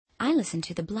I listen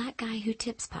to the Black Guy Who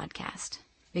Tips podcast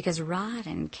because Rod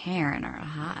and Karen are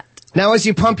hot. Now as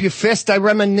you pump your fist, I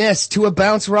reminisce to a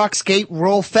bounce, rock, skate,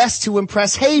 roll fest to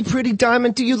impress. Hey, pretty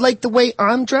diamond, do you like the way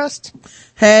I'm dressed?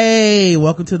 Hey,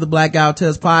 welcome to the Black Guy Who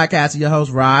Tips podcast. Your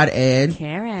host, Rod and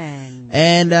Karen.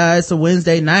 And it's a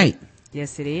Wednesday night.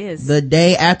 Yes, it is. The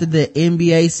day after the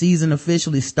NBA season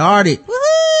officially started.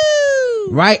 Woohoo!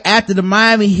 Right after the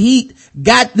Miami Heat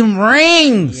got them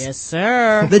rings. Yes,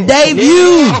 sir. The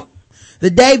debut. The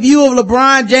debut of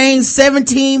LeBron James'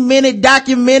 17-minute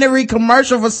documentary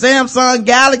commercial for Samsung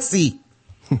Galaxy.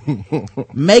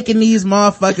 Making these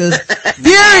motherfuckers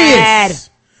furious.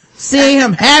 Seeing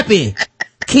him happy.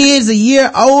 Kids a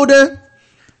year older.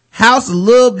 House a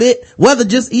little bit. Weather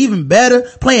just even better.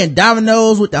 Playing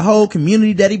dominoes with the whole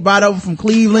community that he brought over from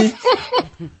Cleveland.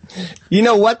 You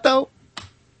know what, though?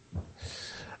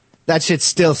 That shit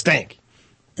still stink.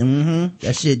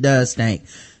 That shit does stink.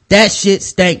 That shit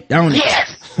stank, don't it?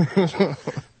 Yes.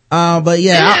 But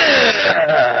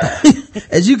yeah,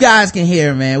 as you guys can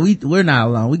hear, man, we're not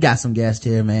alone. We got some guests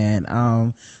here,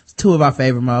 man. Two of our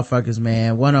favorite motherfuckers,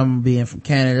 man. One of them being from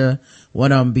Canada,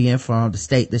 one of them being from the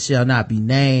state that shall not be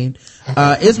named.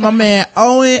 It's my man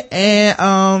Owen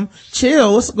and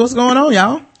Chill. What's going on,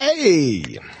 y'all?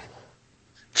 Hey.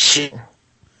 Shit.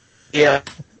 Yeah.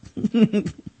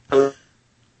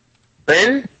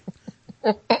 Ben?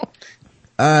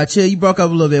 Chill, you broke up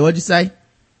a little bit. What'd you say?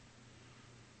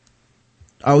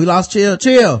 Oh, we lost Chill.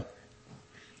 Chill.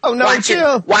 Oh no,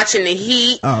 Chill. Watching the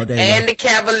Heat and the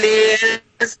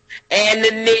Cavaliers and the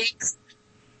Knicks.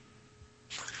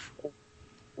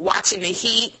 Watching the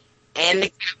Heat and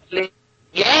the Cavaliers.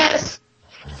 Yes.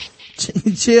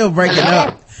 Chill breaking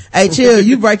up. Hey, Chill,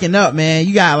 you breaking up, man.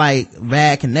 You got like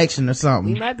bad connection or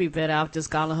something. We might be better off just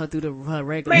calling her through her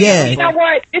regular. Yeah. You know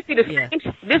what? This be the same.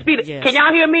 This be the. Yes. Can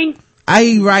y'all hear me? I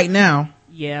hear you right now.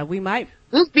 Yeah, we might.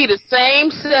 This be the same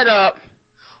setup.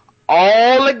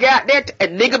 All the goddamn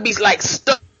and nigga be like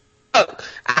stuck.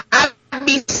 I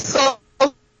be so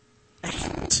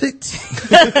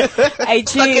Hey, fucking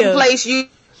Chill. place you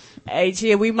Hey,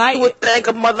 Chill, we might. would think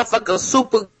a motherfucker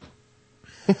super.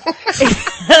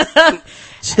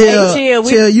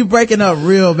 Chill, you breaking up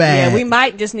real bad. Yeah, we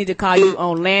might just need to call you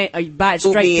on land, or buy it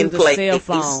straight through the cell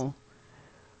phone.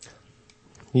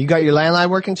 You got your landline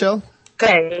working, Chill?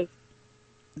 Okay.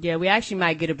 Yeah, we actually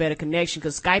might get a better connection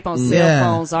because Skype on cell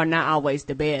phones are not always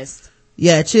the best.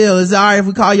 Yeah, Chill. Is it alright if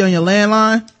we call you on your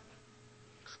landline?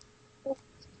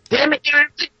 Damn it,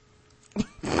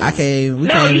 I can't. We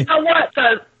No, can't. you know what?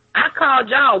 Cause I called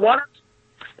y'all.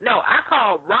 I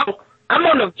called wrong. I'm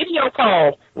on a video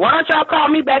call. Why don't y'all call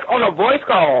me back on a voice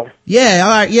call? Yeah,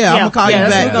 alright. Yeah, I'm gonna call you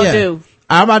that's back. What we're gonna do.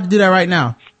 I'm about to do that right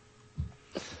now.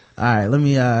 Alright, let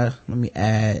me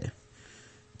add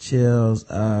Chill's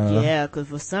Yeah, because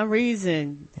for some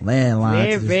reason,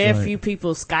 landline. very few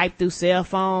people Skype through cell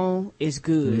phone is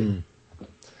good.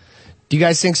 Do you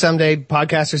guys think someday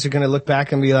podcasters are going to look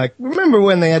back and be like, remember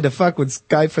when they had to fuck with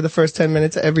Skype for the first 10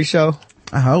 minutes of every show?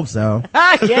 I hope so.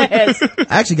 Yes. I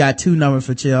actually got two numbers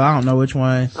for Chill. I don't know which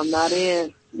one. I'm not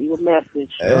in. Leave a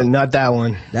message. Not that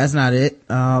one. That's not it.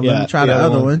 Let me try the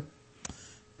other one.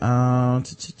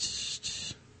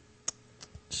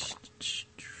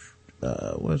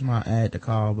 Where's my add to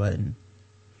call button?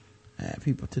 Add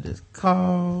people to this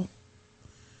call.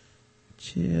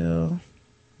 Chill.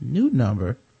 New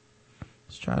number.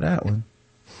 Let's try that one.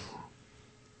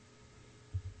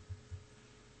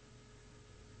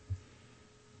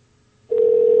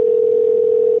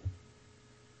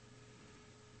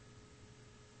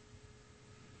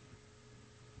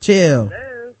 Chill.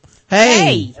 Hello?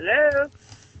 Hey. Hello?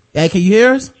 Hey, can you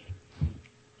hear us?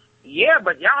 Yeah,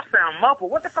 but y'all sound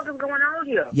muffled. What the fuck is going on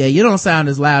here? Yeah, you don't sound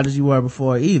as loud as you were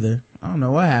before either. I don't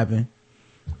know what happened.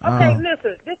 Okay,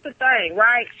 listen. This the thing,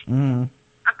 right? Mm-hmm.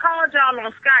 I called y'all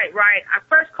on Skype, right? I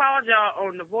first called y'all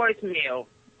on the voicemail,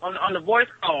 on the voice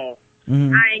call.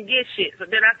 Mm-hmm. I ain't get shit. So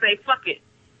then I say, fuck it.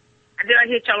 And then I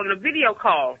hit y'all on the video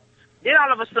call. Then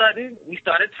all of a sudden, we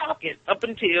started talking up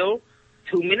until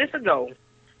 2 minutes ago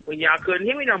when y'all couldn't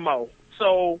hear me no more.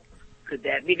 So, could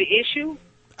that be the issue?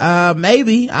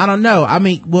 Maybe. I don't know. I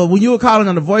mean, well, when you were calling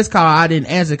on the voice call, I didn't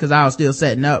answer because I was still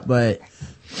setting up, but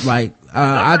like,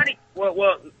 somebody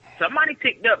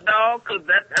picked up, dog, because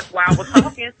that's why I was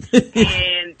talking.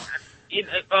 And,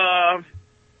 I'm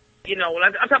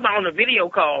talking about on the video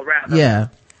call, rather. Yeah.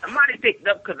 Somebody picked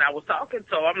up because I was talking,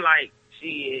 so I'm like,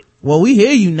 shit. Well, we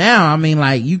hear you now. I mean,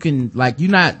 like, you can, like, you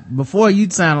not, before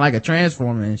you'd sound like a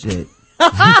transformer and shit.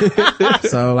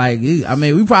 So, like, I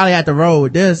mean, we probably have to roll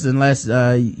with this unless,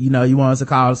 you want us to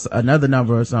call another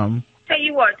number or something. Tell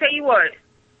you what.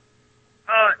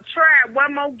 try it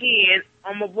one more again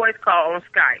on my voice call on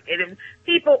Skype. And if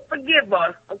people forgive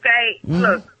us, okay?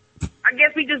 Look, I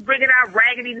guess we just bringing our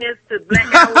raggediness to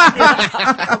Black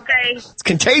Hour, okay? It's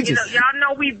contagious. You know, y'all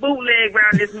know we bootleg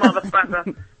around this motherfucker.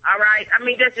 All right? I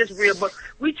mean, that's just real, but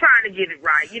we trying to get it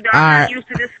right. You know, I'm not used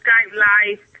to this Skype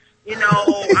life. You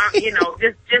know,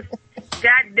 just,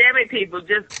 God damn it, people,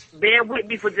 just bear with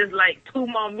me for just like 2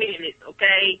 more minutes,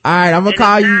 okay? All right, I'm gonna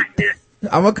call you.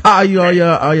 I'm gonna call you on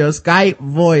your Skype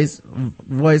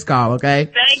voice call,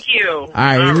 okay? Thank you. All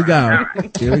right, here we go.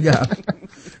 Right. Here we go.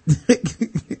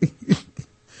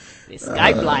 It's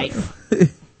Skype life.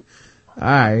 All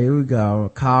right, here we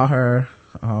go. Call her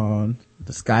on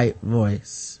the Skype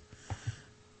voice.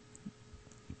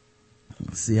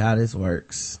 Let's see how this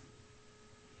works.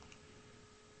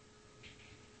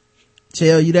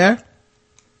 Chill, you there?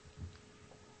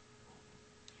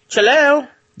 Hello?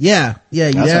 Yeah,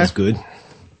 you That there? sounds good.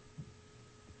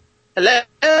 Hello?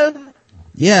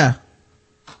 Yeah.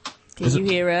 Can you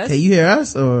hear us? Can you hear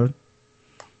us, or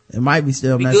it might be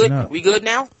still We messing good? up? We good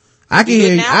now? I can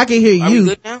hear you. I can hear Are we you.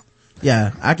 good now?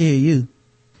 Yeah, I can hear you.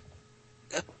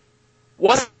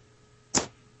 What's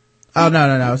Oh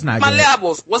no, it's not my good.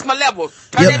 levels? What's my levels?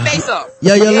 Turn Yep. that bass up.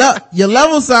 Yo, your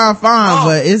levels sound fine, Oh.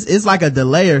 but it's like a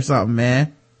delay or something,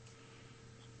 man.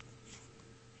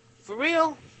 For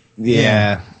real?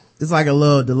 Yeah. It's like a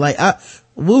little delay.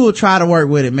 We will try to work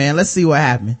with it, man. Let's see what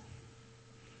happens.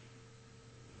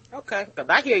 Okay, 'cause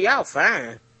I hear y'all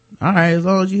fine. All right, as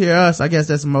long as you hear us, I guess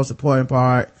that's the most important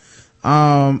part.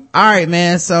 All right,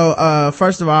 man. So,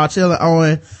 first of all, Chill and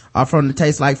Owen are from the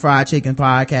Taste Like Fried Chicken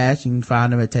podcast. You can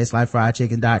find them at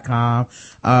tastelikefriedchicken.com.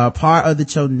 Part of the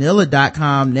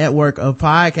Chonilla.com network of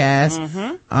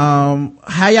podcasts.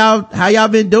 How y'all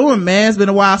been doing, man? It's been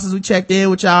a while since we checked in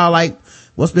with y'all. Like,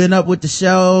 what's been up with the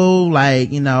show?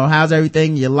 Like, you know, how's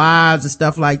everything in your lives and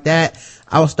stuff like that?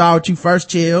 I will start with you first,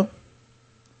 Chill.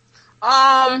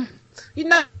 You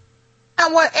know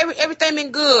what? Everything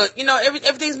been good. You know,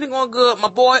 everything's been going good. My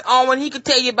boy Owen, he could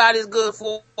tell you about his good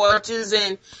fortunes,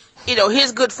 and you know,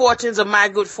 his good fortunes are my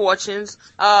good fortunes.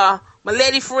 My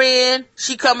lady friend,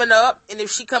 she coming up, and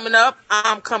if she coming up,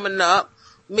 I'm coming up.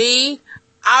 Me,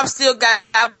 I've still got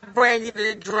brandy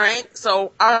to drink,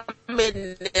 so I'm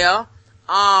in there.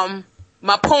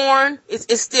 My porn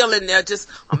is still in there.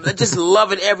 I'm just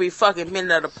loving every fucking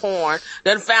minute of the porn.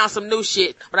 Done found some new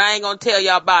shit, but I ain't gonna tell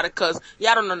y'all about it cause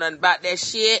y'all don't know nothing about that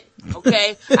shit.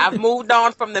 Okay? I've moved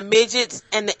on from the midgets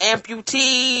and the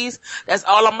amputees. That's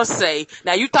all I'm gonna say.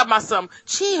 Now you talking about some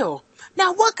chill.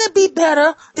 Now what could be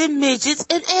better than midgets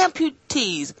and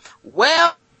amputees?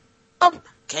 Well,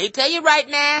 can't tell you right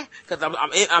now, cause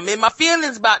I'm in my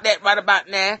feelings about that right about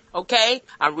now, okay?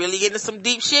 I'm really into some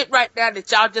deep shit right now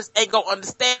that y'all just ain't gonna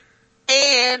understand.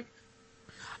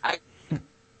 I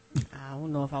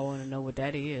don't know if I want to know what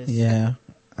that is. Yeah.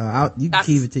 You can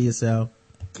keep it to yourself.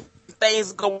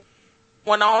 Things going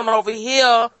on over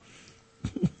here.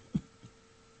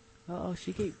 Oh,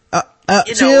 she keep.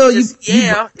 Chill,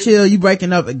 Chill, you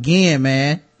breaking up again,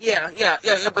 man. Yeah,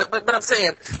 but I'm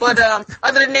saying,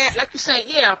 other than that, like you say,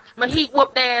 yeah, my heat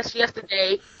whooped ass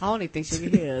yesterday. I don't even think she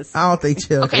can hear us. I don't think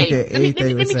Chill can hear Okay,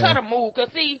 anything let me try to move,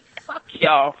 cause see, fuck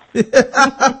y'all.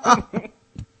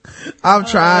 I'm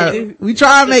trying. We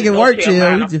try to make it work, Chill.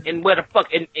 And where the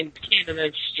fuck in Canada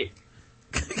and shit.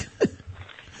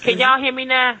 Can y'all hear me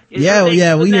now? Yeah, we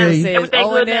hear you. Everything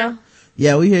good now?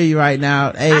 Yeah, we hear you right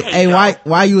now. Hey, y'all.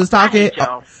 while you was talking,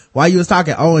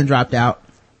 Owen dropped out.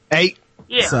 Hey.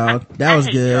 Yeah, so that was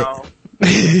good.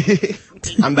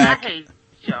 I'm back. I hate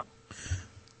y'all.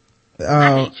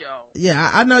 I hate y'all.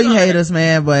 Yeah, I know you hate us,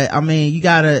 man, but I mean, you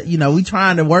gotta, you know, we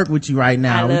trying to work with you right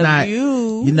now. I love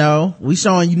you. You know, we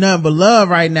showing you nothing but love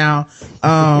right now.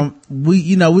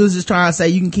 We was just trying to say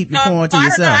you can keep your porn to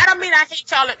yourself. I don't mean I hate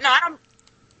y'all. No, I don't.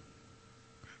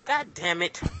 God damn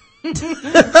it. She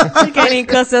can't even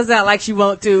cuss us out like she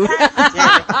want to.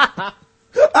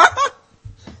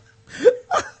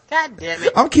 God damn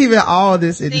it. I'm keeping all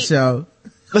this in the show.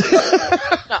 No,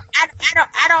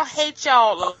 I don't hate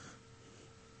y'all.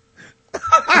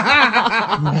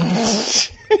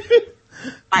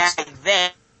 Like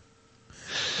that.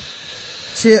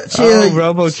 Chill. Oh,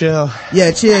 Robo Chill.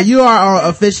 Yeah, Chill. You are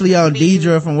officially on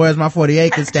Deidre from Where's My 40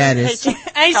 Acres status. Ain't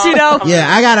she though? Yeah,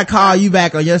 I gotta call you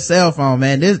back on your cell phone,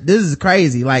 man. This is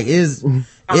crazy. Like,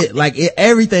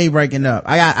 everything breaking up.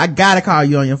 I gotta call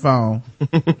you on your phone.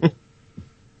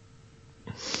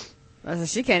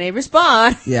 She can't even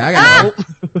respond. Yeah,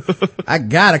 I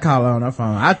gotta call her on her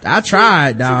phone. I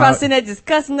tried, dog. She probably sitting there just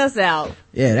cussing us out.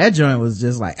 Yeah, that joint was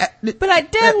just like, but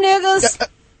like, damn niggas.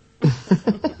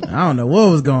 I don't know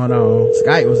what was going on.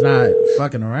 Skype was not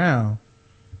fucking around.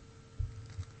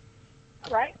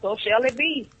 right, so shall it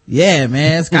be. Yeah,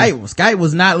 man. Skype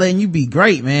was not letting you be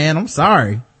great, man. I'm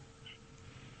sorry.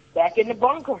 Back in the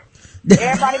bunker.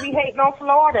 Everybody be hating on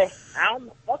Florida. I don't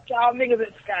know. Fuck y'all niggas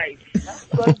at Skype. That's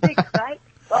suck dick, Skype.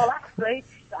 That's all I can say.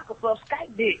 I can suck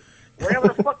Skype dick. Whatever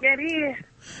the fuck that is.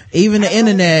 Even the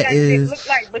internet is. Look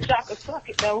like, but y'all can suck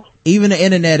it though. Even the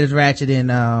internet is ratchet in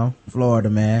Florida,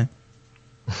 man.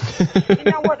 You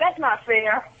know what? That's not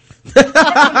fair. That's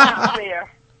not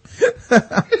fair.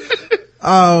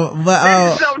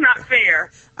 But so not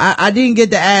fair. I didn't get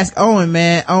to ask Owen,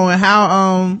 man. Owen,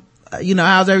 how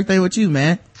how's everything with you,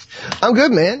 man? I'm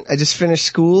good, man. I just finished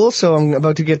school, so I'm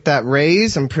about to get that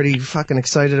raise. I'm pretty fucking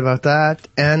excited about that.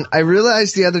 And I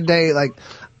realized the other day, like,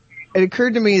 it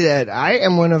occurred to me that I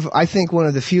am one of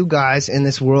the few guys in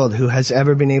this world who has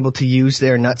ever been able to use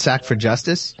their nutsack for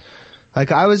justice.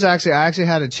 Like, I actually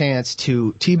had a chance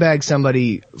to teabag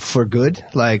somebody for good.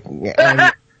 Like,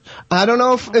 and I don't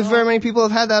know if very many people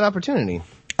have had that opportunity.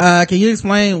 Can you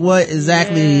explain what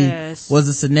exactly was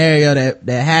the scenario that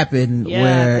happened? Yeah,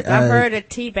 where I've heard of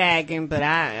teabagging, but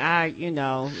I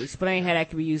explain how that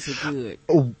can be used for good.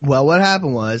 Well, what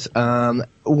happened was,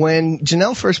 when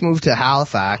Janelle first moved to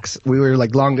Halifax, we were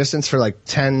like long distance for like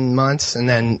 10 months, and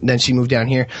then she moved down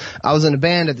here. I was in a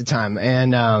band at the time,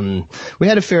 and we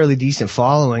had a fairly decent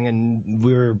following, and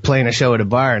we were playing a show at a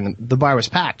bar, and the bar was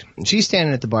packed. And she's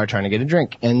standing at the bar trying to get a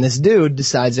drink, and this dude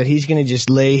decides that he's gonna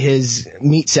just lay his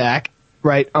meat sack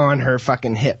right on her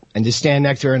fucking hip and just stand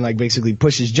next to her and like basically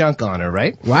push his junk on her,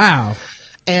 right? Wow.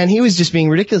 And he was just being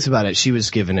ridiculous about it. She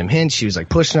was giving him hints. She was like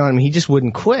pushing on him. He just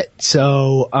wouldn't quit.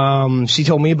 So, she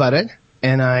told me about it,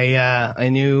 and I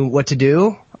knew what to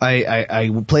do. I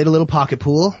played a little pocket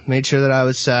pool, made sure that I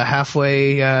was,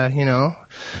 halfway,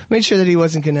 made sure that he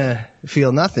wasn't gonna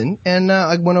feel nothing. And,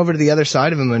 I went over to the other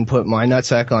side of him and put my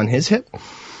nutsack on his hip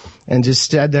and just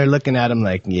stood there looking at him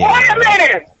like, yeah. Wait a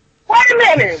minute.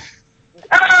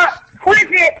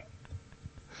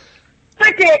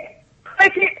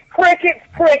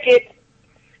 Cricket,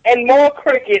 and more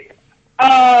cricket.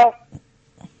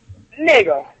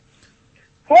 Nigga.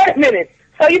 Wait a minute.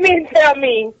 So you mean to tell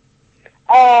me,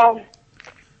 let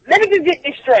me just get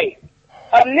this straight.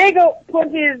 A nigga put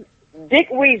his dick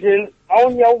reasons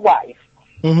on your wife,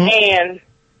 and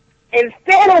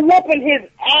instead of whooping his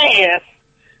ass,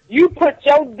 you put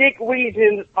your dick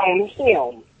reasons on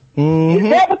him. Is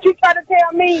that what you trying to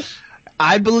tell me?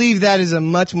 I believe that is a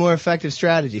much more effective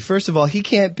strategy. First of all, he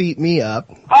can't beat me up.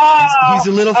 He's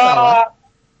a little fella.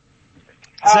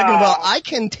 Second of all, I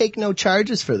can take no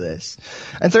charges for this.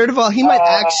 And third of all, he might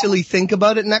actually think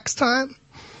about it next time.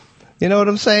 You know what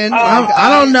I'm saying?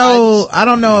 I don't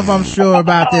know if I'm sure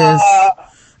about this.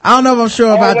 I don't know if I'm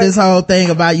sure about this whole thing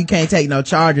about you can't take no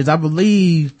charges. I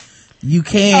believe you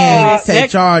can take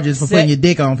charges for putting your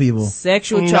dick on people.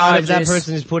 Sexual charges. Not if that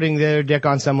person is putting their dick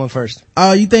on someone first.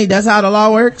 Oh, you think that's how the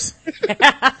law works?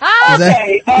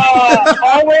 Okay,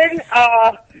 Owen,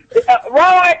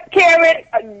 Rod,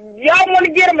 Karen, y'all want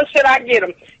to get him or should I get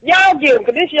him? Y'all get him,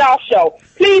 cause this y'all show.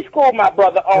 Please call my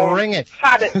brother Owen. Bring it.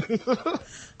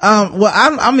 Well,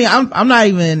 I'm not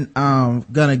even,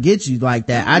 gonna get you like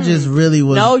that. I just really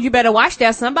was. No, you better watch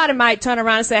that. Somebody might turn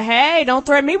around and say, hey, don't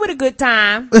threaten me with a good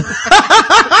time. You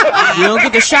don't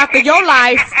get the shock of your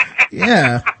life.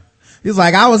 Yeah. He's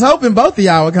like, I was hoping both of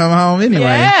y'all would come home anyway.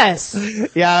 Yes.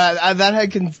 Yeah, I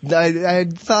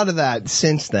had thought of that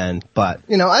since then, but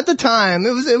at the time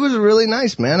it was really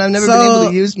nice, man. I've never been able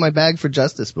to use my bag for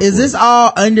justice before. Is this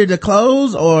all under the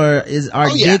clothes, or are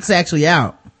dicks actually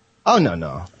out? Oh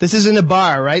no. This isn't a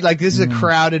bar, right? Like this is a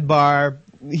crowded bar.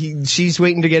 She's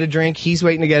waiting to get a drink, he's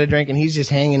waiting to get a drink, and he's just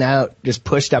hanging out, just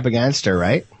pushed up against her,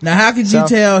 right? Now, how could you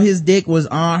tell his dick was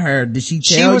on her? Did she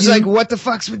tell you? She was like, what the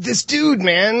fuck's with this dude,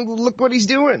 man? Look what he's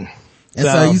doing. And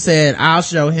so you said, I'll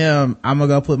show him, I'm gonna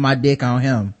go put my dick on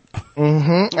him.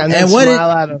 And then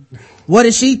smile at him. What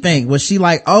did she think? Was she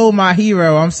like, oh, my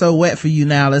hero, I'm so wet for you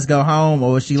now, let's go home?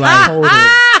 Or was she like,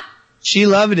 She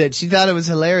loved it. She thought it was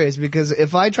hilarious because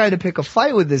if I try to pick a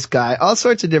fight with this guy, all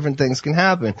sorts of different things can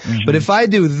happen. But if I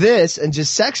do this and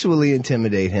just sexually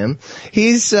intimidate him,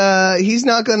 he's not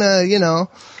gonna,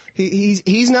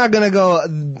 he's not gonna go,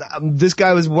 this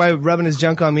guy was rubbing his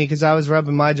junk on me because I was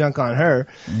rubbing my junk on her.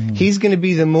 He's gonna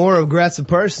be the more aggressive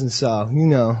person, so.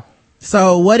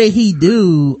 So what did he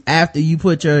do after you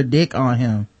put your dick on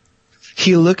him?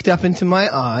 He looked up into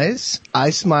my eyes.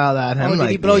 I smiled at him. Did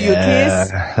he blow you a kiss?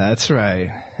 That's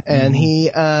right. And he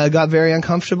got very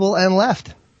uncomfortable and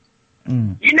left.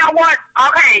 You know what?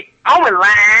 Okay, Owen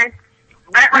lying.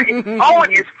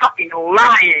 Owen is fucking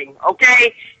lying,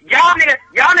 okay? Y'all niggas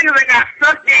that got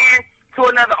sucked in to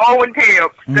another Owen tale.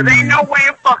 Cause ain't no way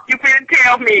the fuck you finna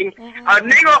tell me a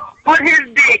nigga put his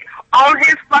dick on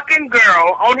his fucking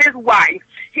girl, on his wife.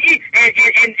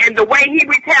 And the way he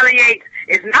retaliates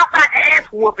is not by ass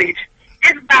whoopage.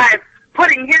 It's by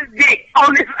putting his dick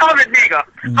on this other nigga.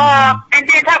 And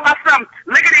then talk about something,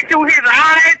 looking into his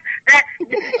eyes. That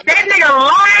nigga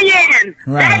lying.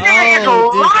 Right. That nigga is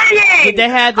lying. Did they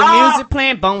have the music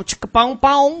playing? Boom, chicka, boom,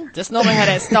 boom. Just know how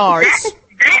that starts.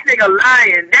 That nigga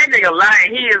lying. That nigga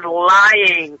lying. He is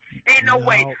lying. Ain't no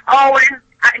way. Owen,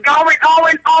 I'm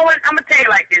gonna tell you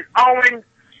like this. Owen,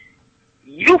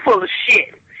 you full of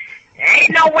shit.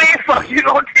 Ain't no way the fuck you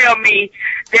gonna tell me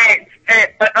that an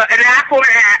eye for an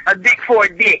eye, a dick for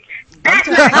a dick. That's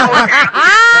not gonna happen.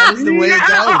 That is the way it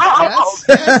goes.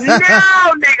 No,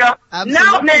 nigga. Absolutely.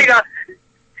 No, nigga.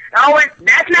 Owen,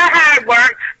 that's not how it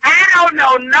works. I don't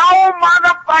know no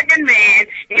motherfucking man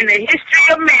in the history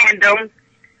of mandom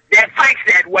that fights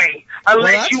that way,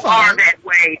 unless you are that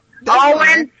way. That's Owen,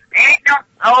 fine. ain't no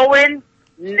Owen.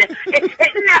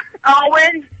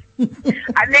 Owen.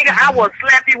 Nigga, I will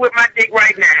slap you with my dick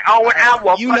right now. Owen, I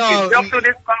will fucking jump through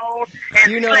this phone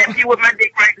and slap you with my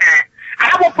dick right now.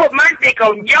 I will put my dick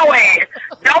on your ass.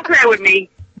 Don't play with me.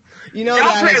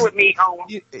 Don't play with me,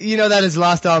 Owen. You know that has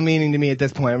lost all meaning to me at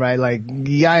this point, right? Like,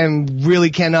 I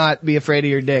really cannot be afraid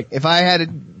of your dick. If I had a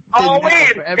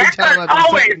every time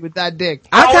I've been with that dick.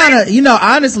 I kind of,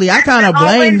 honestly, I kind of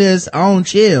blame this on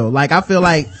Chill. Like, I feel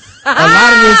like a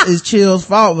lot of this is Chill's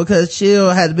fault because Chill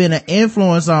has been an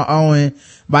influence on Owen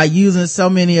by using so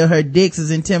many of her dicks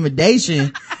as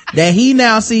intimidation that he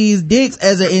now sees dicks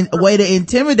as a way to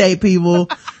intimidate people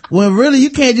when really you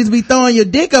can't just be throwing your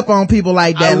dick up on people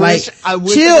like that. I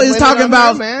wish Chill is talking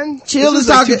about, man. Chill is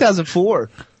like talking 2004.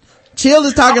 Chill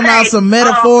is talking about some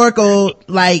metaphorical,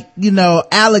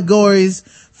 allegories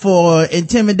for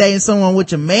intimidating someone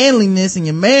with your manliness and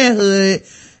your manhood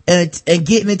and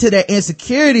getting into their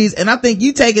insecurities. And I think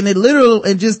you taking it literal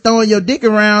and just throwing your dick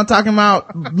around talking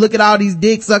about, look at all these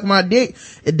dicks, suck my dick.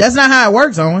 That's not how it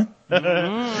works, Owen.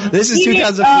 This is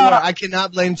 2004. I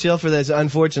cannot blame Chill for this,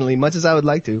 unfortunately, much as I would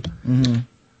like to. Mm-hmm.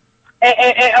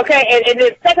 And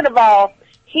then second of all,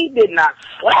 he did not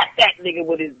slap that nigga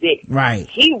with his dick. Right.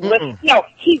 He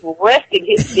rested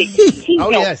his dick. He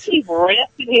rested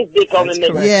his dick on the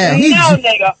nigga. Yeah.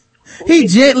 Nigga. He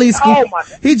gently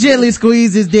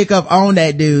squeezed his dick up on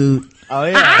that dude. Oh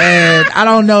yeah. And I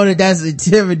don't know that that's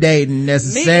intimidating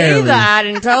necessarily. Me either. I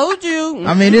done told you.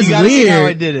 I mean, it's you weird. See how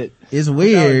I did it. It's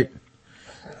weird.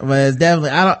 But it's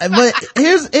definitely, but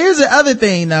here's the other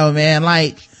thing though, man.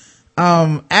 Like,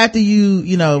 after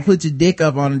you put your dick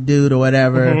up on a dude or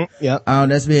whatever,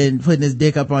 that's been putting his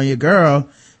dick up on your girl.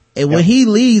 And when he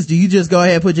leaves, do you just go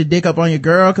ahead and put your dick up on your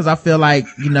girl? Cause I feel like,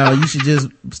 you should just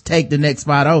take the next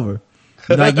spot over.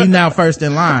 Like you now first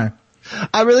in line.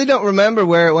 I really don't remember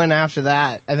where it went after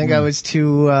that. I think I was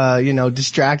too,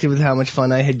 distracted with how much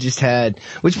fun I had just had,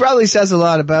 which probably says a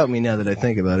lot about me now that I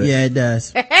think about it. Yeah, it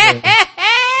does.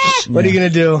 What are you gonna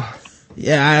do?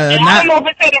 Yeah, I don't know if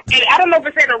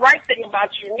it's saying the right thing about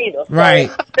you either. So right.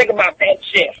 Think about that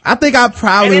shit. I think I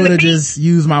probably would have just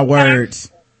used my words.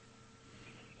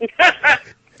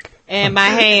 And my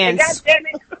hands.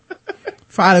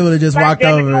 Probably would have just walked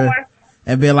over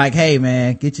and been like, hey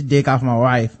man, get your dick off my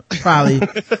wife.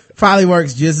 Probably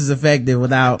works just as effective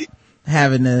without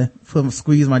having to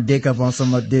squeeze my dick up on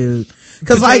some dude.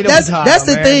 Cause that's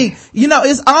the thing.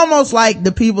 It's almost like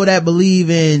the people that believe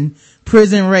in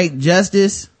prison rape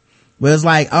justice, where it's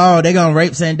like, oh, they're gonna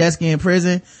rape Sandusky in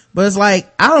prison. But it's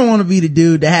like, I don't want to be the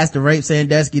dude that has to rape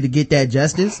Sandusky to get that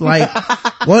justice. Like,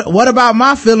 what about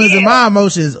my feelings and my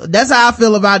emotions? That's how I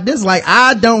feel about this. Like,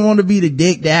 I don't want to be the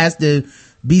dick that has to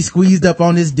be squeezed up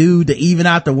on this dude to even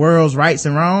out the world's rights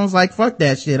and wrongs. Like, fuck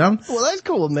that shit. Well, that's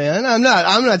cool, man. I'm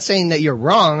not saying that you're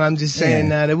wrong. I'm just saying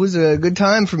that it was a good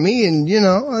time for me, and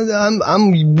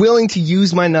I'm willing to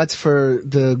use my nuts for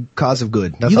the cause of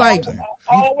good. That's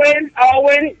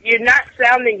Owen, you're not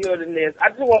sounding good in this. I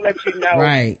just want to let you know.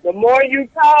 Right. The more you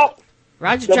talk,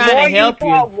 Roger trying to help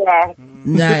you.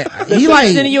 Nah, he like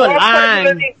sending you a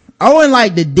line. Owen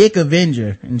like the Dick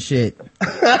Avenger and shit.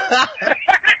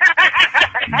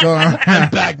 Going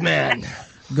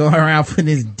around putting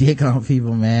his dick on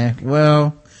people, man.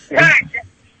 Well,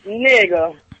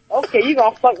 nigga. Okay, you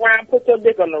gonna fuck around and put your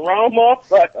dick on the wrong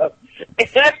motherfucker.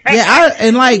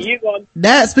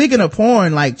 That, speaking of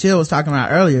porn, like Chill was talking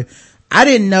about earlier, I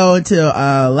didn't know until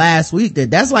last week that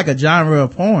that's like a genre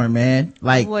of porn, man.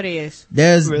 Like, what is?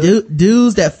 There's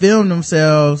dudes that film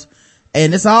themselves,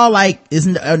 and it's all like,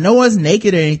 no one's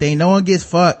naked or anything, no one gets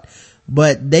fucked,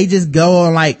 but they just go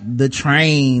on like the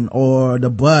train or the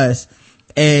bus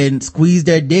and squeeze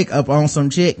their dick up on some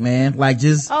chick, man. Like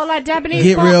just like Japanese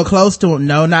get fuck? real close to them.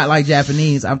 No, not like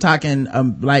Japanese. I'm talking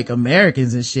like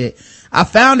Americans and shit. I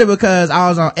found it because I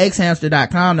was on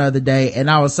xhamster.com the other day and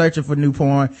I was searching for new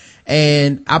porn,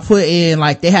 and I put in,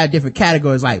 like, they had different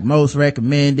categories like most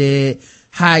recommended,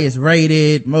 highest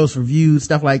rated, most reviewed,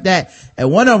 stuff like that. And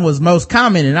one of them was most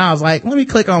commented, and I was like, let me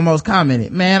click on most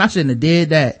commented. Man, I shouldn't have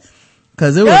did that,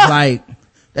 cause it was like,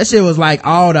 that shit was like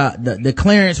all the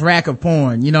clearance rack of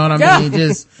porn. You know what I mean?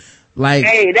 Just like,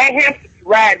 hey, that has to be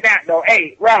right now though.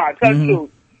 Hey, Ron, tell the truth.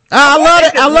 I love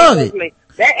it. I love it.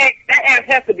 That ass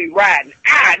has to be riding.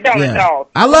 Don't it, dog?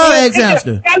 I love X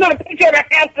Hamster. Got a little picture of the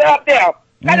hamster up there.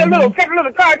 Got a little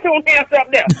cartoon hamster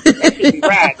up there. That should be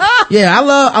riding. Yeah,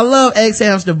 I love X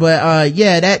Hamster, but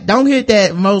that don't hit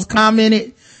that most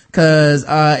commented, cause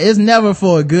it's never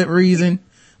for a good reason.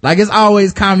 Like, it's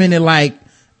always commented like,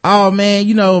 oh man,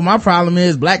 you know, my problem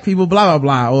is black people, blah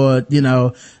blah blah, or you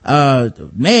know,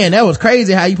 man, that was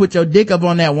crazy how you put your dick up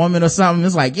on that woman or something.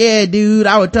 It's like, yeah, dude,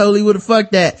 I would have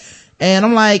fucked that. And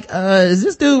I'm like, is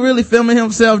this dude really filming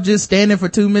himself just standing for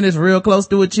 2 minutes real close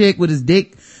to a chick with his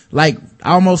dick, like,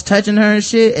 almost touching her and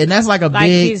shit? And that's like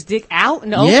his dick out in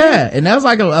the open? Yeah, and that was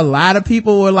like a lot of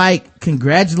people were like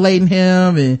congratulating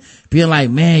him and being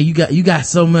like, man, you got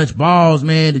so much balls,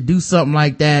 man, to do something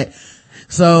like that.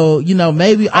 So, you know,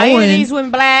 maybe Are any of these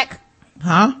women black?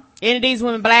 Huh? Any of these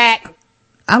women black?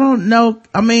 I don't know.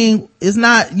 I mean, it's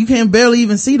not, you can barely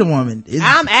even see the woman.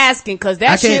 I'm asking, cause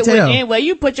that shit went in where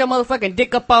you put your motherfucking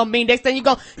dick up on me, next thing you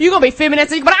gonna be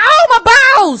feminist, and you gonna be like, oh, my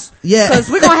balls! Yeah. Cause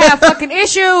we're gonna have fucking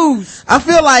issues. I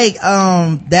feel like,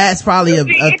 that's probably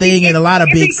a thing in a lot of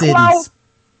big cities.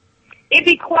 It'd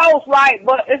be close, right?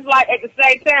 But it's like, at the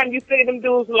same time, you see them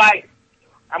dudes like,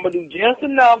 I'm gonna do just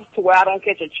enough to where I don't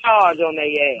catch a charge on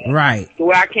their ass. Right. To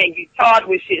where I can't get charged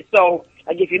with shit. So,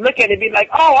 like, if you look at it, be like,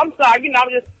 oh, I'm sorry, you know, I'm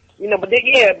just, you know, but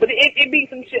it be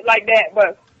some shit like that.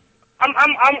 But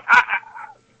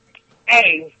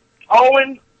hey,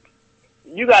 Owen,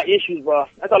 you got issues, bro.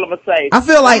 That's all I'm gonna say. I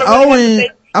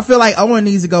feel like Owen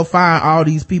needs to go find all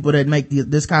these people that make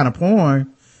this kind of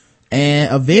porn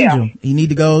and avenge them. He need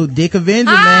to go dick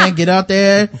avenger, man. Get out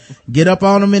there, get up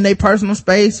on them in their personal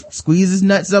space, squeeze his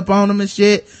nuts up on them and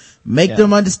shit. Make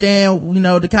them understand, you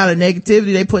know, the kind of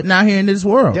negativity they putting out here in this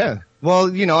world. Yeah.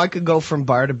 Well, you know, I could go from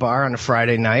bar to bar on a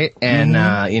Friday night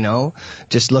and, you know,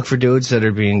 just look for dudes that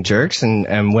are being jerks.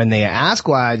 And when they ask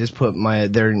why I just put my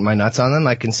nuts on them,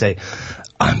 I can say,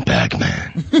 I'm back,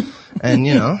 man. And,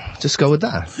 you know, just go with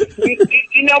that.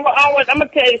 You know what, Owen, I'm going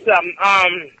to tell you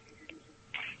something.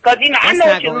 Cause, you know, I know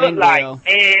what you look like.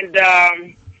 And,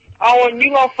 Owen, you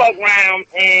going to fuck around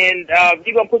and,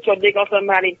 you going to put your dick on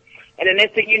somebody. And the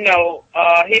next thing you know,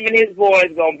 him and his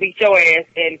boys gonna beat your ass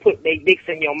and put their dicks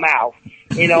in your mouth.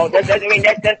 You know, that's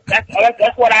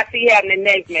what I see happening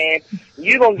next, man.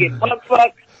 You gonna get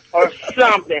fucked or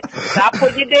something. Stop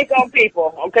putting your dick on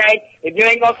people, okay? If you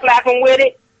ain't gonna slap them with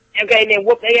it, okay, then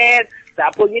whoop their ass.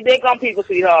 Stop putting your dick on people,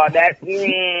 sweetheart.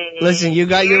 Listen, you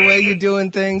got your way of doing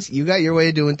things. You got your way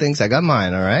of doing things. I got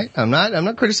mine, all right? I'm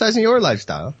not criticizing your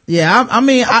lifestyle. Yeah, I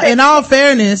mean, in all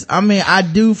fairness, I mean, I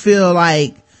do feel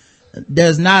like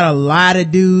there's not a lot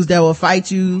of dudes that will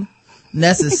fight you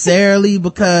necessarily,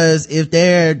 because if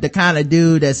they're the kind of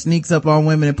dude that sneaks up on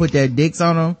women and put their dicks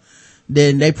on them,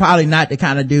 then they probably not the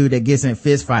kind of dude that gets in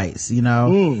fist fights, you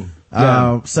know?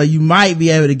 So you might be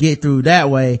able to get through that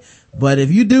way. But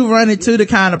if you do run into the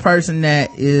kind of person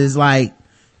that is like,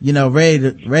 you know,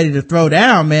 ready to throw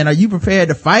down, man, are you prepared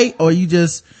to fight, or are you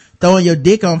just throwing your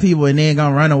dick on people and then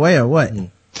gonna run away, or what?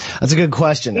 That's a good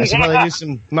question. I should probably do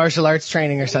some martial arts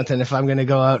training or something if I'm gonna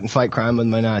go out and fight crime with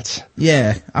my nuts.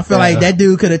 Yeah. I feel like that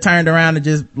dude could have turned around and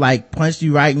just like punched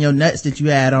you right in your nuts that you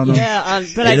had on him. Yeah,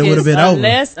 but it would have been over.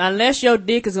 Unless your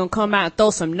dick is gonna come out and throw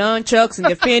some nunchucks and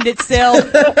defend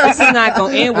itself, this is not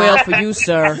gonna end well for you,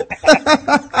 sir.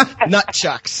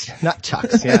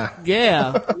 Nutchucks, yeah.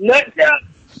 Yeah.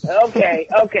 Nutchucks. Okay.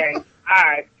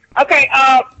 Alright. Okay,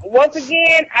 once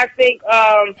again, I think,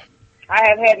 I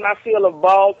have had my fill of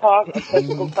ball talk, of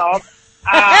physical talk.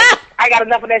 I got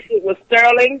enough of that shit with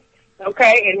Sterling,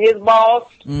 okay, and his balls.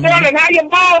 Sterling, how your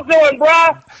balls doing,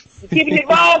 bruh? You keeping your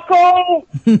balls cool?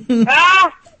 Huh?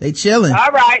 They chilling.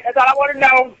 All right, that's all I want to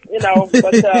know, you know.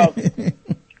 But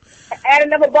add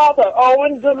another ball talk.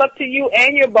 Owen, good luck to you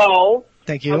and your balls.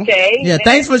 Thank you. Okay. Yeah,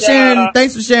 thanks for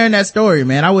sharing that story,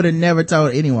 man. I would have never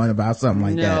told anyone about something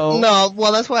like that. No,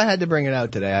 well, that's why I had to bring it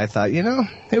out today. I thought, you know,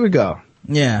 here we go.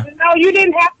 Yeah. No, you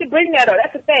didn't have to bring that up.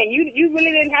 That's the thing. You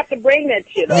really didn't have to bring that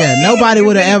shit up. Yeah, nobody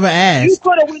would have ever asked. You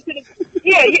could have went to the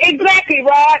Yeah, exactly,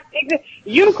 Rod.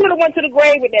 You could have went to the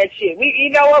grave with that shit. You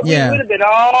know what? We would have been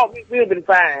we would have been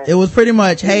fine. It was pretty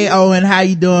much, hey Owen, how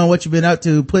you doing? What you been up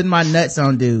to? Putting my nuts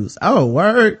on dudes. Oh,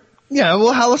 word. Yeah,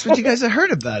 well, how else would you guys have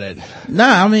heard about it?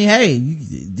 Nah, I mean, hey,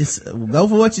 you just go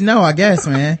for what you know, I guess,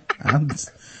 man. I'm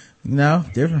just,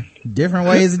 different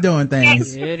ways of doing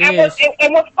things.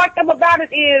 And what's fucked up about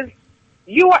it is,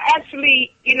 you are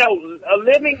actually, a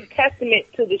living testament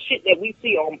to the shit that we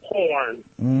see on porn.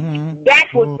 Mm-hmm.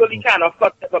 That's what's really kind of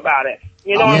fucked up about it.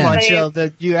 You know what I'm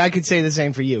saying? Chill, I could say the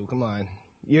same for you. Come on.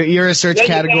 You're a search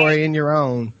category in your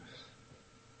own.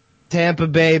 Tampa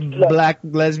Bay black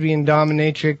lesbian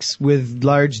dominatrix with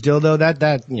large dildo.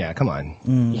 Yeah, come on.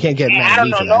 You can't get mad at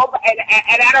me for that.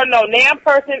 And I don't know damn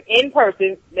person in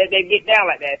person that they get down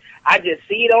like that. I just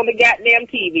see it on the goddamn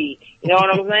TV. You know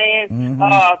what I'm saying? Mm-hmm.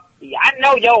 I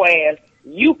know your ass.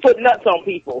 You put nuts on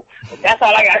people. That's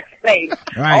all I gotta say.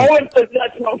 Right. Owen put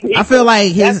nuts on people. I feel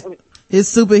like his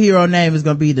superhero name is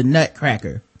gonna be the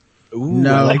Nutcracker. Ooh,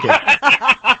 no. I like it.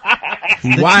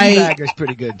 He the white. Teabagger's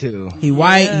pretty good too. He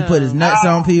white. He put his nuts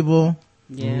on people.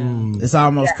 Yeah. It's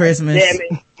almost Christmas. Damn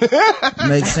it.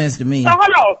 Makes sense to me. So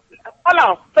hold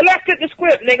on. So let's get the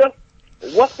script, nigga.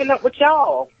 What's been up with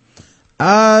y'all?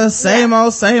 Same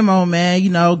old,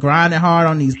 man. Grinding hard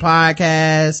on these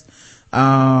podcasts.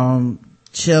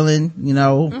 Chilling,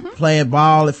 playing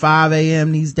ball at 5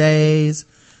 a.m. these days.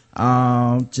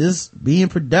 Just being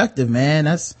productive, man.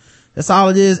 That's all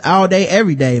it is, all day,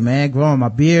 every day, man. Growing my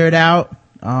beard out.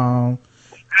 I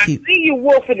see you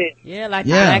wolfing it. Yeah, like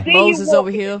the Black Moses over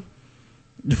here.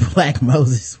 Black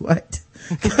Moses, what?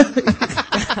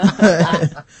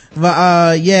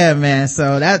 But yeah, man.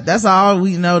 So that's all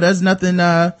we know. There's nothing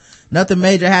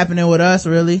major happening with us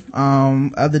really,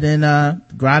 other than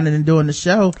grinding and doing the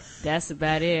show. That's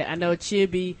about it. I know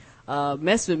Chibi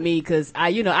mess with me because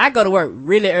I go to work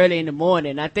really early in the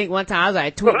morning. I think one time I was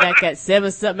like tweet back at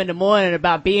 7 something in the morning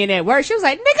about being at work. She was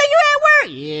like, "Nigga, you at work?"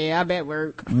 Yeah, I'm at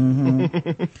work.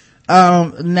 Mm-hmm.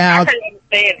 Now I can understand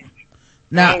it.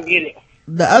 I don't get it.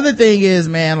 The other thing is,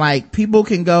 man, like people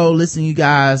can go listen to you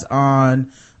guys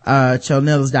on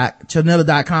chonilla.com's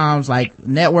like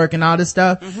network and all this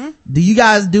stuff. Mm-hmm. Do you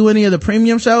guys do any of the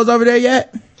premium shows over there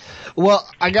yet? Well,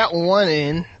 I got one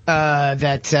in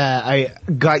that I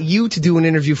got you to do an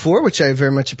interview for, which I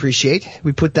very much appreciate.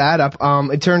 We put that up.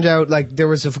 It turned out like there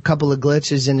was a couple of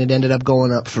glitches and it ended up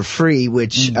going up for free,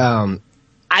 which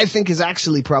I think is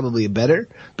actually probably better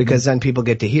because then people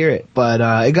get to hear it. But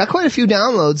it got quite a few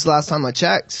downloads last time I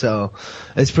checked, so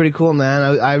it's pretty cool,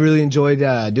 man. I really enjoyed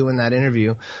doing that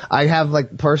interview. I have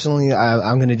like personally,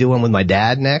 I'm going to do one with my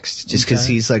dad next, just because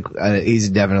he's like he's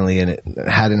definitely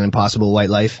had an impossible white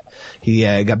life. He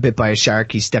got bit by a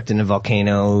shark. He stepped in a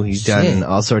volcano. He's done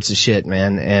all sorts of shit,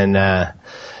 man. And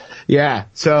yeah,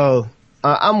 so.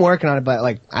 I'm working on it, but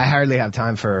like I hardly have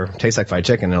time for Tastes Like Fried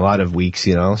Chicken in a lot of weeks,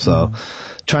 so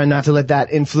trying not to let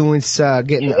that influence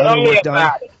getting other work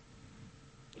done.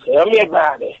 Tell me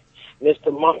about it,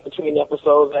 Mr. Month Between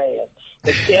Episodes ass.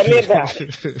 But tell me about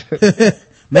it.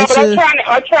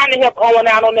 I'm trying to help Owen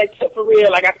out on that tip for real.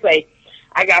 Like I say,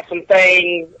 I got some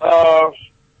things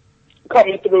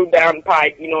coming through down the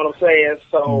pipe. You know what I'm saying?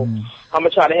 So I'm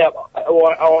gonna try to help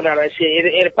Owen out on that shit.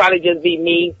 It'll probably just be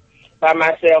me. By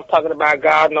myself talking about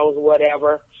God knows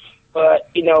whatever, but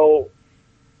because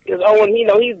Owen,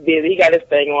 he's busy, he got his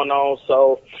thing on,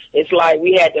 so it's like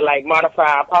we had to like modify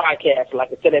our podcast,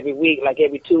 like I said, every week, like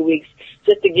every 2 weeks,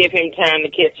 just to give him time to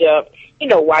catch up.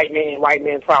 White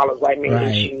man problems, white man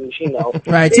issues,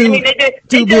 Right, too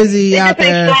busy out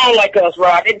there. They're not strong like us,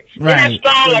 Rod. They're not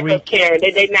strong like us, Karen.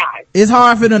 They not. It's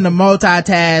hard for them to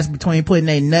multitask between putting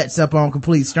their nuts up on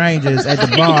complete strangers at the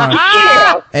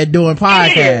bar and doing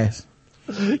podcasts.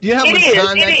 Do you have much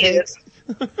time that takes?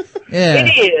 Yeah.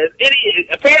 It is.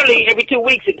 Apparently every 2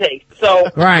 weeks it takes. So,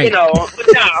 right. But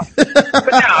no.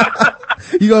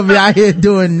 You gonna be out here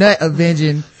doing nut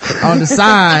avenging on the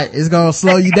side. It's gonna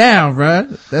slow you down, bruh.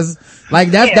 That's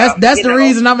the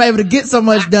reason I'm able to get so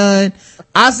much done.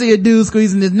 I see a dude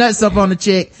squeezing his nuts up on the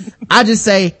chick. I just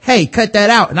say, hey, cut that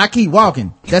out. And I keep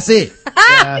walking. That's it.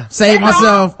 Save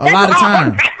myself a lot of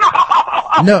time.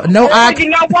 No,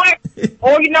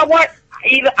 you know what?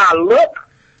 Either I look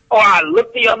or I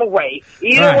look the other way.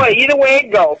 Either way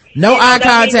it goes. No eye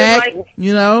contact,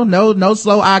 no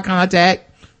slow eye contact,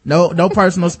 no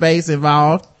personal space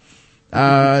involved,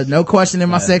 no questioning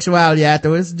my sexuality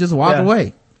afterwards, just walk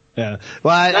away. Yeah.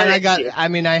 Well,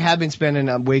 I have been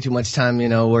spending way too much time,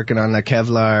 working on the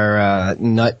Kevlar,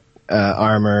 nut,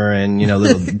 armor and,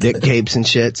 little dick capes and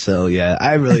shit. So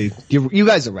yeah, you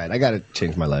guys are right. I gotta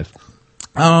change my life.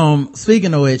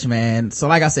 Speaking of which, man, so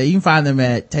like I said, you can find them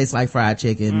at Tastes Like Fried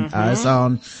Chicken. It's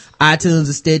on iTunes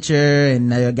and Stitcher,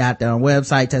 and they got their own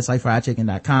website,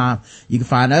 tastelikeFriedChicken.com. You can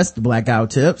find us, The Black Guy Who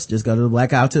Tips. Just go to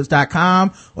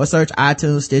theblackguywhotips.com or search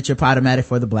iTunes, Stitcher, Podomatic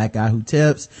for The Black Guy Who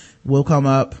Tips. We'll come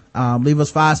up. Leave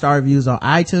us 5-star reviews on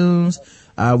iTunes.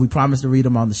 We promise to read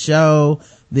them on the show.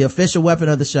 The official weapon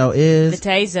of the show is the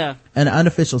taser. And the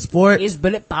unofficial sport is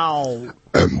bullet ball.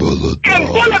 And bullet And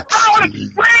bullet ball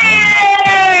is free!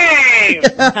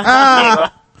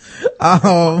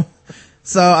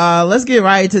 So let's get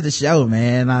right into the show,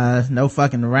 man. No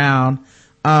fucking around.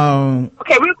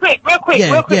 Okay, real quick,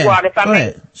 Rod, if I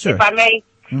may. Sure. If I may.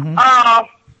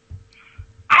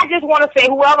 I just want to say,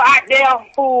 whoever out there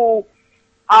who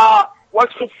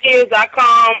works for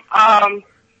Sears.com,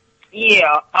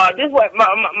 this is what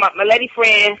my lady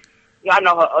friend, y'all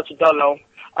know her, Ultra Dolo,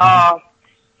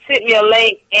 sent me a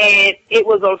link, and it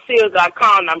was on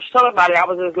Sears.com, and I'm telling about it, I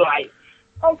was just like,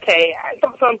 okay,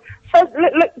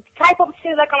 type up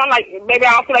Sears.com, I'm like, baby,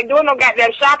 I don't feel like doing no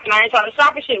goddamn shopping, I ain't trying to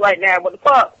shop and shit right now, what the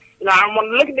fuck, you know, I don't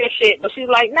want to look at this shit, but she's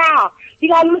like, nah, you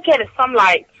gotta look at it, so I'm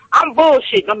like, I'm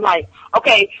bullshit, I'm like,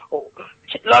 okay,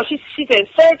 she said,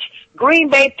 search Green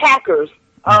Bay Packers,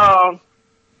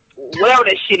 whatever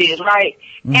that shit is, right?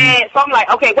 And so I'm like,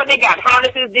 okay, what they got?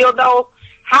 Harnesses, dildos?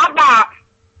 How about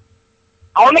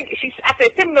I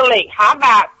said, send me the link. How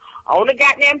about on the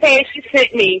goddamn page she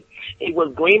sent me, it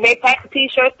was Green Bay Packer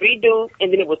t-shirts, 3 dudes,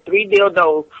 and then it was 3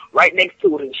 dildos right next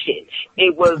to it and shit.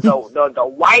 It was the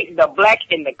white, the black,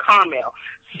 and the caramel.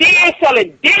 Sears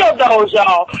selling dildos,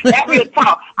 y'all. That real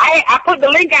talk. I put the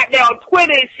link out there on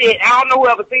Twitter and shit. I don't know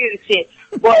whoever sees this shit,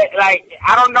 but like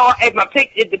I don't know if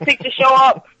the picture show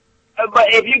up.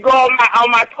 But if you go on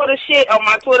my Twitter shit, on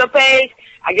my Twitter page,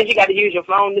 I guess you got to use your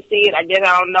phone to see it. I guess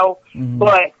I don't know,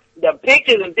 but the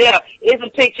pictures are there. It's a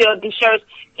picture of the shirts,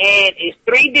 and it's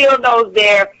 3 dildos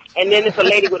there, and then it's a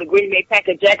lady with a Green Bay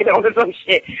Packer jacket on or some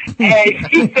shit. And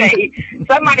she say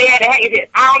somebody had to hang it.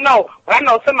 I don't know, but I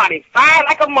know somebody fine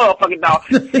like a motherfucking dog.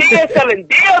 Still selling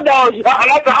dildos, y'all.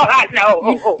 That's all I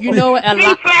know. You know what?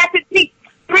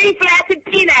 Three flaccid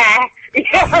peni. In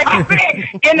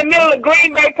the middle of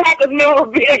Green Bay Packers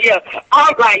memorabilia.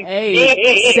 I'm like,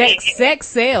 hey, sex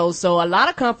sells. So a lot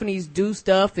of companies do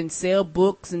stuff and sell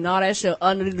books and all that shit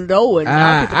under the door. And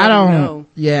I don't know.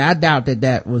 Yeah, I doubt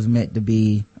that was meant to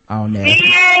be on there.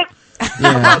 Yeah.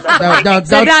 Don't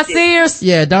not serious.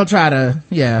 Yeah, don't try to.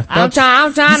 Yeah, I'm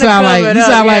trying to cover it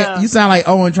up. You sound like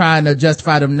Owen trying to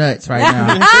justify them nuts right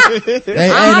now. I'm trying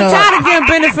to give them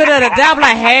benefit of the doubt.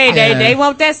 Like, hey, they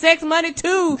want that sex money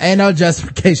too. Ain't no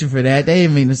justification for that. They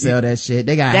didn't mean to sell that shit.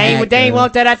 They got. They ain't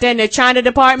want that out there in the China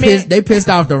department. They pissed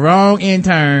off the wrong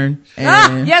intern.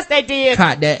 And yes, they did.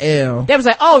 Caught that L. They was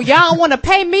like, oh, y'all want to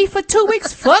pay me for 2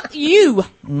 weeks? Fuck you.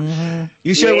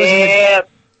 You sure it wasn't?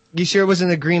 You sure it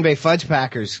wasn't the Green Bay Fudge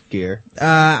Packers gear? Hey, all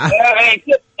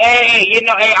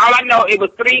I know, it was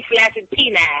 3 flaccid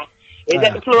peni. Is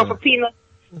that the plural for penis?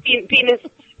 Penis?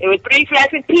 It was 3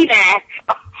 flaccid peni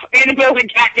in the middle of the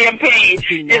goddamn page.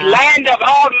 Just lined up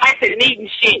all nice and neat and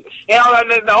shit.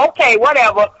 Okay,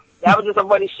 whatever. That was just some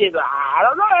funny shit. I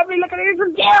don't know. I mean, look at it. It's a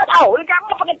dildo. Look at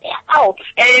motherfucking dildo.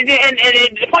 And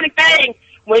the funny thing,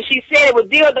 when she said it was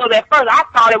dildo at first, I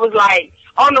thought it was like,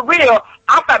 on the real,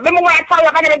 I thought, remember when I told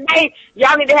y'all back in the day,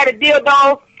 y'all need to have a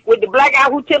dildo with the black guy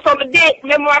who tips on the dick?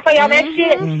 Remember when I told y'all that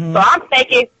shit? So I'm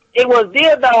thinking it was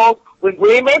dildo with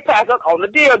Green Bay Packers on the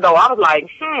dildo. I was like,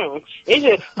 it's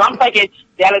just, so I'm thinking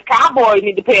Dallas Cowboys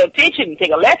need to pay attention and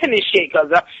take a lesson in shit, cause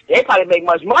they probably make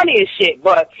much money and shit,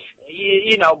 but,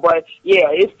 but yeah,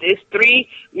 it's 3,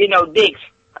 dicks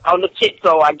on the tip,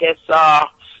 so I guess,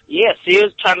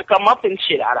 Sears trying to come up and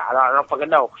shit. I don't fucking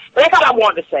know. But that's all I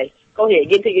wanted to say. Go ahead,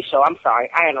 get into your show. I'm sorry,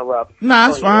 I interrupt. Nah,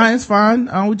 it's fine. It's fine.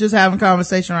 We're just having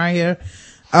conversation right here.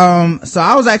 So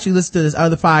I was actually listening to this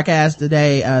other podcast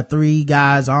today, 3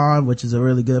 Guys On, which is a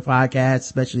really good podcast,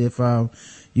 especially if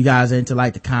you guys are into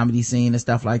like the comedy scene and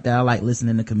stuff like that. I like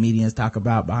listening to comedians talk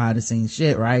about behind the scenes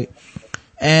shit, right?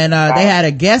 And they had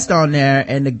a guest on there,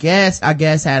 and the guest, I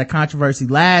guess, had a controversy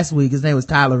last week. His name was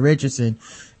Tyler Richardson,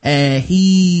 and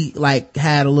he like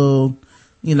had a little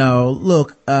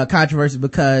controversy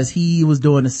because he was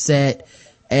doing a set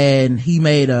and he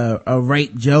made a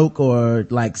rape joke or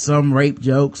like some rape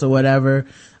jokes or whatever,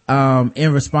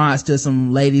 in response to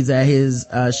some ladies at his,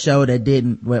 show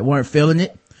that weren't feeling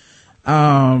it.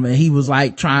 And he was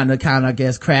like trying to kind of, I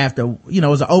guess, craft it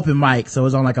was an open mic. So it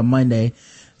was on like a Monday.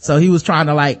 So he was trying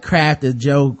to like craft a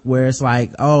joke where it's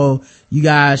like, oh, you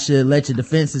guys should let your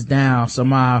defenses down so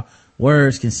my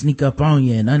words can sneak up on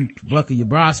you and unbuckle your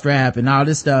bra strap and all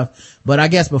this stuff. But I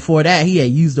guess before that he had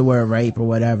used the word rape or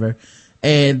whatever.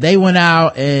 and they went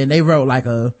out and they wrote like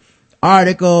a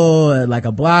article, like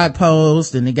a blog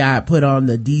post, and it got put on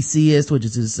the DCist, which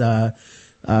is this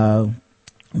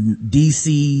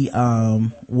DC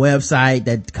website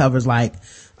that covers like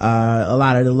a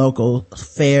lot of the local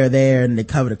fare there, and they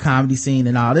cover the comedy scene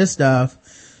and all this stuff.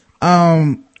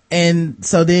 And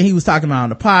so then he was talking about on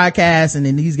the podcast, and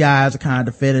then these guys are kind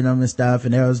of defending him and stuff,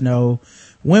 and there was no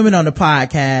women on the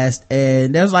podcast,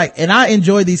 and there's like, and I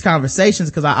enjoy these conversations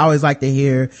because I always like to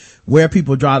hear where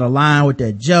people draw the line with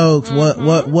their jokes,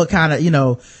 what kind of, you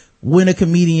know, when a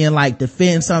comedian like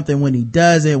defends something, when he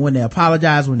doesn't, when they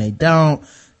apologize, when they don't,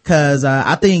 cause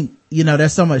I think, you know,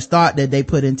 there's so much thought that they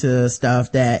put into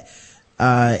stuff that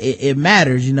it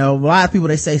matters. You know, a lot of people,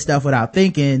 they say stuff without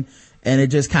thinking and it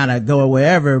just kind of go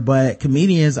wherever, but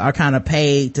comedians are kind of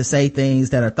paid to say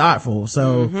things that are thoughtful.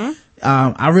 So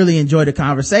I really enjoy the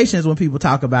conversations when people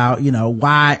talk about, you know,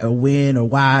 why or when or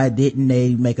why didn't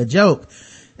they make a joke.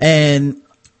 And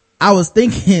I was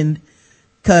thinking,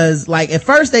 cause like at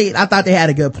first I thought they had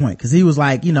a good point, cause he was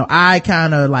like, you know, I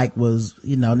kind of like was,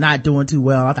 you know, not doing too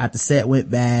well. I thought the set went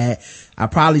bad. I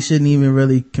probably shouldn't even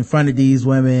really confronted these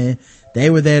women. They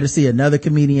were there to see another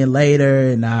comedian later,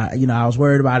 and I was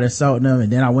worried about insulting them, and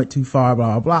then I went too far,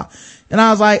 blah, blah, blah. And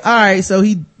I was like, all right, so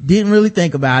he didn't really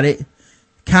think about it,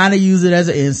 kind of use it as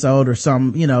an insult or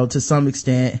some, you know, to some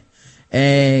extent,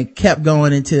 and kept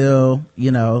going until,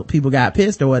 you know, people got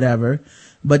pissed or whatever.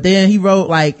 But then he wrote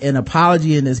like an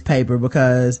apology in this paper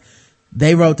because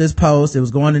they wrote this post. It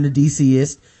was going in the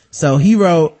DCist. So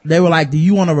they were like, do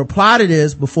you want to reply to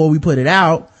this before we put it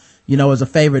out? You know, as a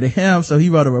favor to him. So he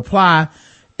wrote a reply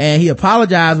and he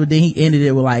apologized, but then he ended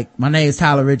it with like, my name is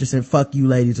Tyler Richardson. Fuck you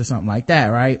ladies, or something like that.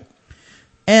 Right.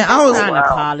 And I was not an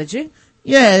apology.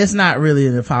 Yeah, it's not really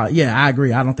an apology. Yeah, I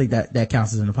agree. I don't think that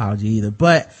counts as an apology either.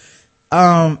 But,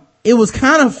 it was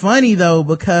kind of funny though,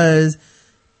 because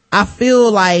I feel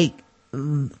like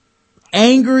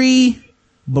angry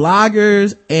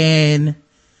bloggers and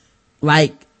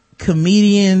like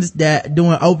comedians that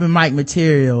doing open mic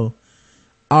material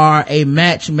are a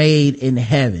match made in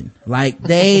heaven. Like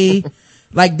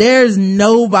like there's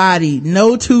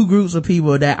no two groups of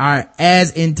people that are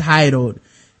as entitled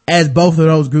as both of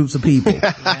those groups of people.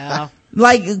 Yeah.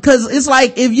 Like, cause it's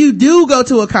like, if you do go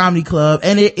to a comedy club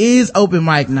and it is open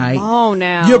mic night,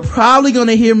 now you're probably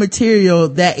gonna hear material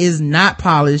that is not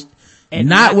polished and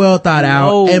not well thought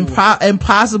out and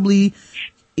possibly,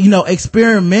 you know,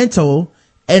 experimental,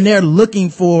 and they're looking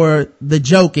for the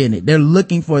joke in it. They're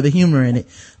looking for the humor in it.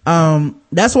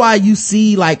 That's why you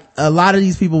see like a lot of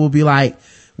these people will be like,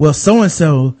 well, so and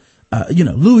so, you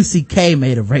know, Louis C.K.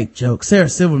 made a rape joke, Sarah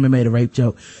Silverman made a rape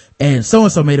joke, and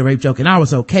so-and-so made a rape joke, and I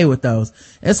was okay with those.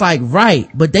 It's like, right,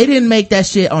 but they didn't make that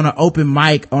shit on an open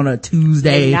mic on a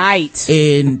Tuesday night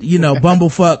in, you know,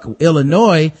 Bumblefuck,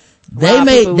 Illinois. They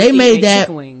made that,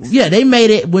 yeah, they made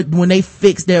it when they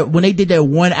did their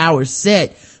 1 hour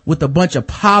set with a bunch of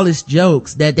polished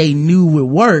jokes that they knew would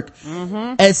work.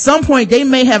 At some point, they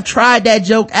may have tried that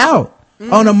joke out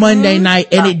on a Monday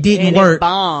night and it didn't work.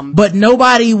 But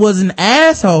nobody was an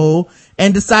asshole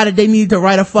and decided they needed to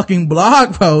write a fucking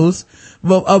blog post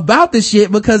about the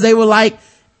shit because they were like,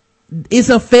 it's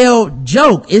a failed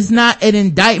joke. It's not an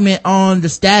indictment on the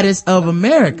status of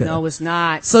America. No, it's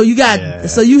not. So you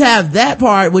have that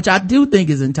part, which I do think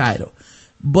is entitled.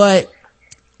 But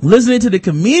listening to the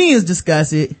comedians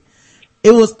discuss it,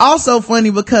 it was also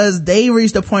funny because they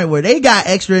reached a point where they got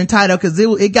extra entitled because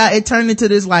it turned into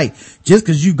this like, just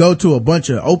cause you go to a bunch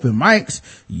of open mics,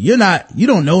 you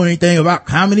don't know anything about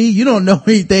comedy, you don't know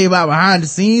anything about behind the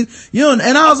scenes,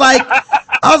 and I was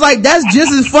like, that's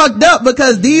just as fucked up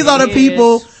because these are the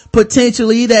people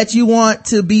potentially that you want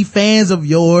to be fans of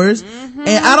yours. And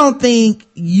I don't think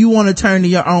you want to turn to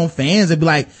your own fans and be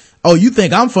like, oh, you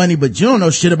think I'm funny, but you don't know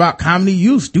shit about comedy,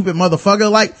 you stupid motherfucker.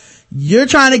 Like, you're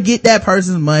trying to get that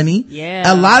person's money.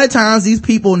 Yeah. A lot of times these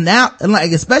people now,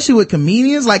 like, especially with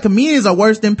comedians, like comedians are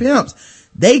worse than pimps.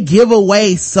 They give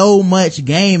away so much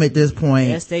game at this point.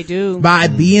 Yes, they do. By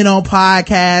being on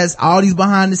podcasts, all these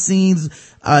behind the scenes,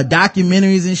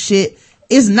 documentaries and shit.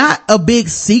 It's not a big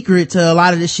secret to a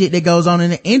lot of the shit that goes on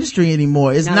in the industry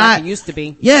anymore. It's not like it used to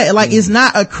be. Yeah, like it's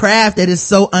not a craft that is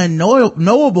so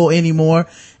unknowable anymore.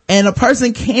 And a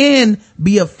person can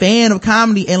be a fan of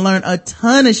comedy and learn a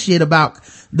ton of shit about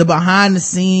the behind the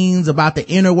scenes, about the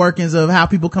inner workings of how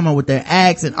people come up with their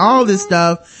acts and all this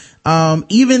stuff.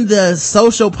 Even the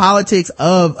social politics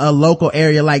of a local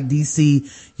area like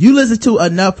DC. You listen to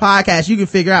enough podcasts, you can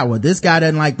figure out, well, this guy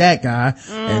doesn't like that guy,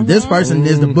 and this person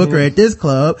is the booker at this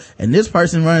club, and this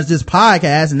person runs this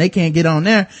podcast, and they can't get on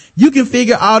there. You can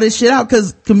figure all this shit out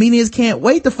because comedians can't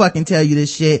wait to fucking tell you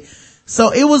this shit.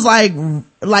 So it was like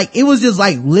it was just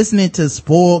like listening to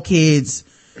spoiled kids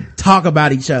talk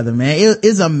about each other, man.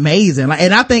 It's amazing. Like,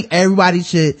 and I think everybody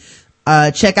should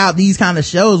check out these kind of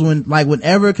shows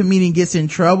whenever a comedian gets in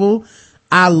trouble.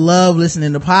 I love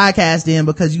listening to podcasts then,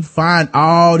 because you find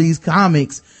all these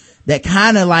comics that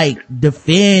kind of like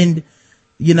defend,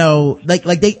 you know, like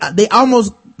they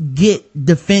almost get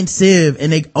defensive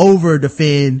and they over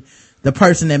defend the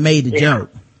person that made the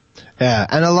joke. Yeah,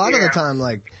 and a lot of the time,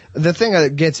 like, the thing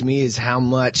that gets me is how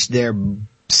much they're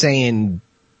saying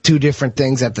two different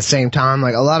things at the same time.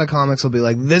 Like, a lot of comics will be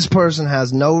like, this person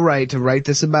has no right to write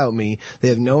this about me. They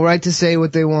have no right to say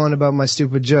what they want about my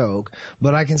stupid joke,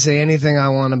 but I can say anything I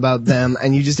want about them,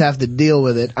 and you just have to deal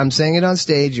with it. I'm saying it on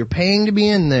stage. You're paying to be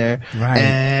in there, right,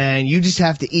 and you just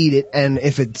have to eat it. And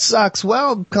if it sucks,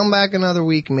 well, come back another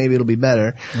week and maybe it'll be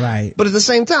better. Right. But at the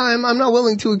same time, I'm not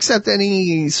willing to accept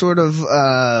any sort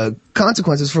of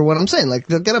consequences for what I'm saying. Like,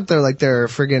 they'll get up there like they're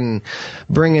friggin'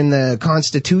 bringing the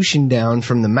Constitution down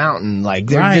from the mountain. Like,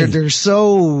 they're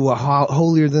so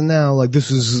holier than thou. Like,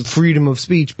 this is freedom of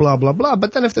speech, blah, blah, blah.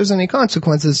 But then if there's any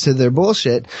consequences to their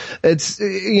bullshit, it's,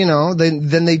 you know,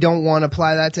 then they don't want to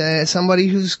apply that to somebody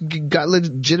who's got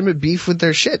legitimate beef with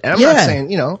their shit. And I'm not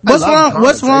saying, you know,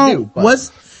 what's wrong?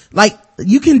 What's like,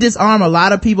 you can disarm a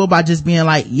lot of people by just being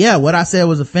like, yeah, what I said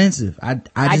was offensive. I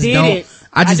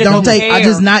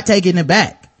just not taking it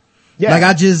back. Yeah. Like,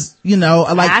 I just, you know,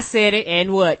 like, I said it,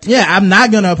 and what? Yeah, I'm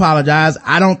not gonna apologize.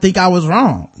 I don't think I was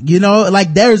wrong. You know,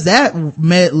 like, there's that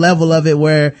level of it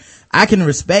where I can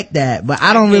respect that, but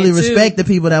I don't really respect the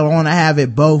people that want to have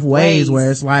it both ways,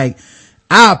 where it's like,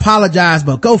 I apologize,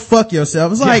 but go fuck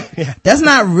yourself. It's like, that's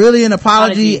not really an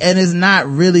apology, and it's not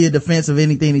really a defense of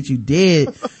anything that you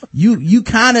did. You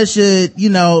kind of should, you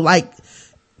know, like,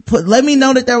 let me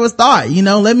know that there was thought, you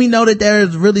know, let me know that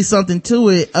there's really something to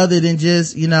it other than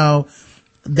just, you know,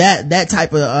 that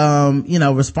type of, you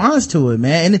know, response to it,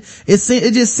 man. And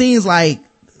it just seems like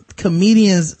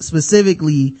comedians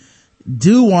specifically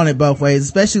do want it both ways,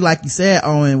 especially like you said,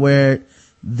 Owen, where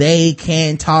they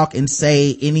can talk and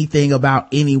say anything about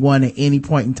anyone at any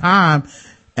point in time.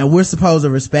 And we're supposed to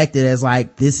respect it as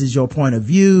like, this is your point of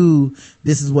view.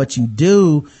 This is what you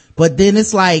do. But then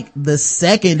it's like, the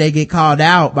second they get called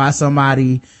out by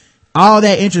somebody, all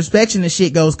that introspection and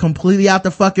shit goes completely out the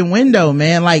fucking window,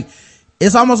 man. Like,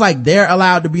 it's almost like they're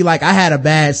allowed to be like, I had a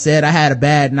bad set. I had a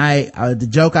bad night. The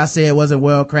joke I said wasn't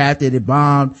well crafted. It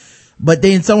bombed. But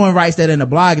then someone writes that in the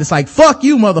blog, and it's like, fuck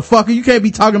you, motherfucker. You can't be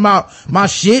talking about my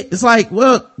shit. It's like,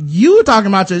 well, you were talking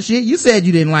about your shit. You said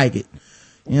you didn't like it.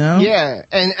 You know? Yeah,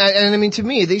 and I mean, to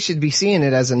me, they should be seeing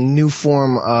it as a new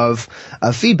form of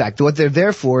feedback. What they're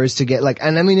there for is to get, like,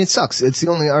 and I mean, it sucks. It's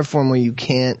the only art form where you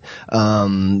can't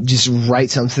just write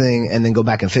something and then go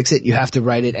back and fix it. You have to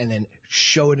write it and then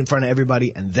show it in front of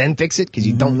everybody and then fix it, because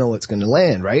you don't know what's going to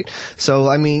land, right? So,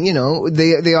 I mean, you know,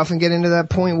 they often get into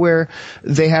that point where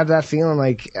they have that feeling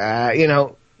like, you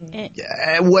know,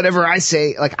 whatever I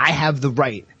say, like, I have the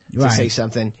right to say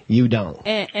something, you don't.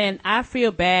 And I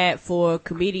feel bad for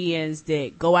comedians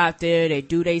that go out there, they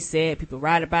do they said, people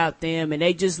write about them, and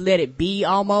they just let it be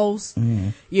almost.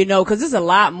 You know, because there's a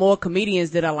lot more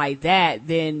comedians that are like that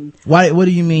than. What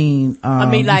do you mean? I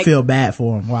mean, like, you feel bad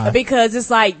for them? Why? Because it's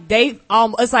like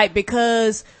it's like,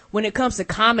 because when it comes to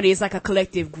comedy, it's like a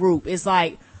collective group. It's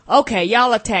like, okay,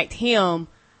 y'all attacked him,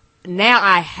 now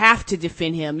I have to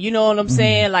defend him. You know what I'm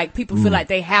saying? Like, people feel like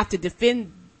they have to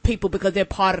defend people because they're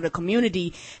part of the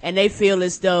community, and they feel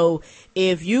as though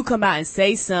if you come out and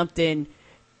say something,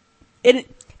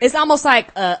 it's almost like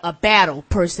a battle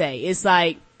per se. It's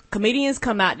like, comedians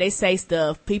come out, they say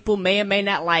stuff, people may or may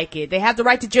not like it, they have the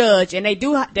right to judge, and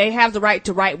they have the right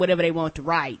to write whatever they want to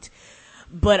write.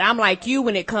 But I'm like you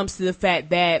when it comes to the fact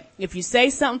that if you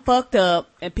say something fucked up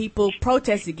and people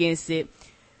protest against it,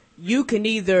 you can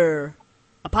either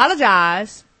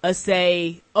apologize or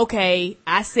say, okay,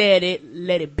 I said it,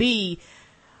 let it be.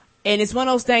 And it's one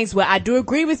of those things where I do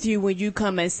agree with you when you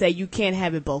come and say you can't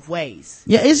have it both ways.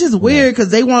 Yeah, it's just weird because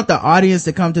they want the audience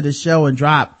to come to the show and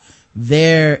drop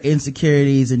their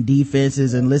insecurities and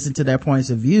defenses and listen to their points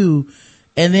of view.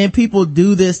 And then people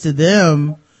do this to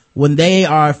them when they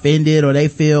are offended or they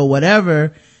feel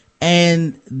whatever,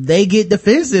 and they get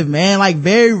defensive, man. Like,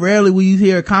 very rarely will you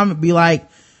hear a comic be like,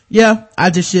 yeah,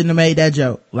 I just shouldn't have made that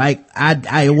joke. Like,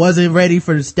 I wasn't ready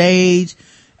for the stage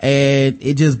and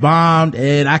it just bombed,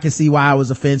 and I can see why I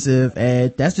was offensive,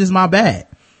 and that's just my bad.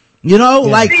 You know,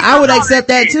 like, I would accept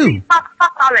that too. Fuck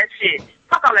all that shit.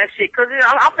 Fuck all that shit, cause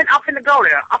I'm finna go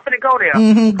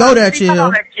there. Go there, chill. Fuck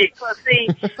all that shit, cause see,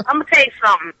 I'm gonna tell you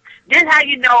something. This is how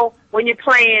you know when you're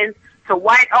playing to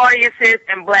white audiences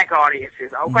and black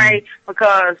audiences, okay?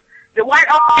 Because The white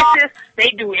artists,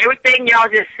 they do everything y'all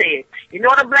just said. You know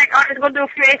what a black artist gonna do if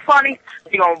you ain't funny?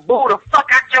 They gonna boo the fuck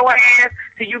out your ass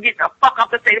till you get the fuck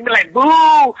off the stage. They be like,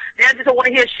 boo! They just don't want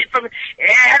to hear shit from me.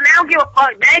 And they don't give a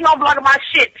fuck. They ain't gonna block my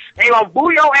shit. They gonna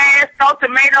boo your ass, throw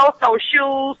tomatoes, throw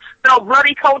shoes, throw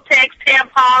bloody Kotex,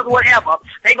 tampons, whatever.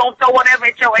 They gonna throw whatever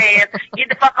at your ass. Get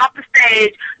the fuck off the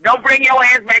stage. Don't bring your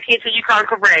ass back here till you come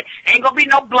correct. Ain't gonna be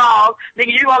no blog.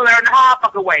 Nigga, you gonna learn the hard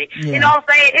fucking way. Yeah. You know what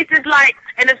I'm saying? It's just like,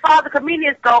 and as far as the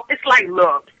comedians go, it's like,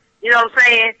 look, you know what I'm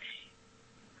saying?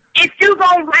 If you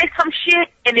gonna write some shit,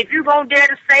 and if you gonna dare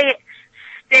to say it,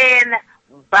 stand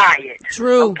by it.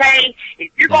 True. Okay?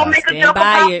 If you gonna make a stand joke by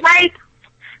about it. rape,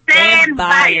 stand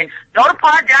by it. Don't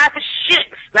apologize for shit.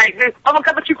 Like, I'm gonna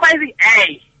come at you crazy.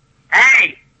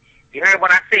 Hey, you heard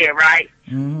what I said, right?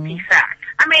 Mm-hmm. Peace out.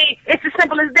 I mean, it's as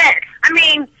simple as that. I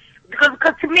mean,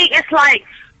 because to me, it's like,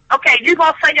 okay, you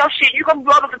gonna say your shit, you gonna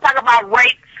go up to talk about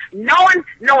rape, knowing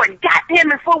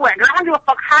goddamn and full well, I don't give a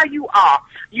fuck how you are.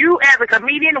 You as a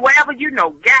comedian, whatever, you know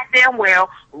goddamn well,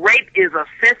 rape is a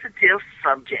sensitive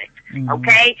subject. Mm-hmm.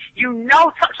 Okay? You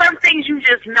know, certain things you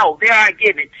just know, they are a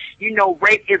given. You know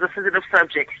rape is a sensitive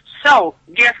subject. So,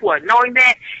 guess what? Knowing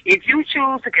that, if you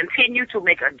choose to continue to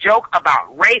make a joke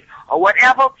about rape or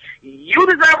whatever, you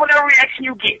deserve whatever reaction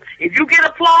you get. If you get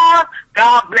applause,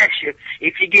 God bless you.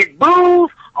 If you get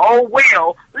boos, oh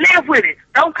well, live with it.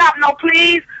 Don't cop no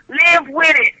please, live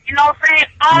with it. You know what I'm saying?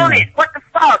 Own it. What the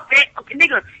fuck, man? Okay,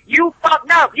 nigga, you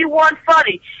fucked up. You weren't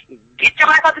funny. Get your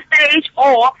ass off the stage,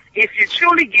 or if you're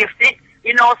truly gifted,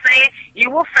 you know what I'm saying,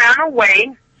 you will find a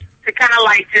way to kind of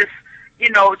like just, you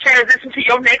know, transition to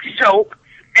your next joke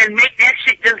and make that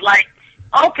shit just like,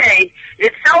 okay,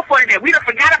 it's so funny that we done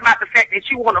forgot about the fact that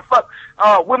you want to fuck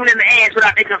women in the ass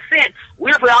without their consent. We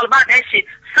done forgot all about that shit.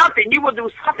 Something, you will do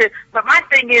something. But my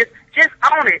thing is, just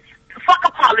own it. Fuck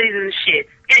apologies and shit.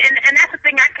 And that's the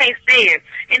thing I can't stand.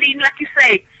 And then, like you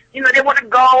say, you know, they want to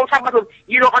go talk about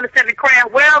you don't understand the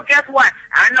craft. Well, guess what?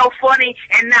 I know funny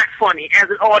and not funny as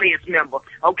an audience member,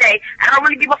 okay? I don't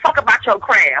really give a fuck about your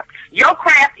craft. Your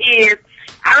craft is,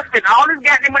 I done spent all this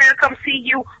goddamn money to come see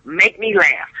you, make me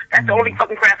laugh. That's the only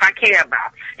fucking craft I care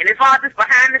about. And as far as this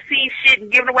behind the scenes shit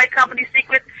and giving away company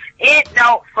secrets, it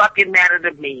don't fucking matter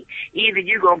to me. Either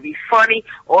you gonna be funny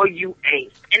or you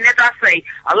ain't. And as I say,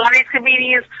 a lot of these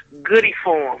comedians, goody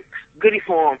for 'em. Goody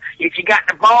for 'em. If you got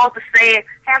the balls to say it,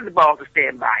 have the balls to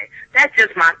stand by it. That's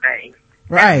just my thing.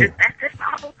 Right. That's just my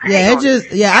whole thing. Yeah, it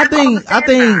just, yeah, I think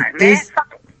it's,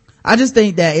 I just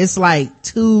think that it's like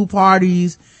two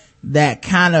parties that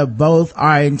kind of both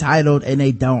are entitled and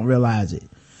they don't realize it.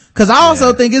 Cause I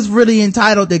also think it's really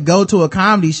entitled to go to a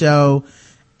comedy show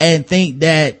and think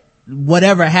that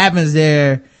whatever happens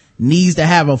there needs to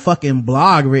have a fucking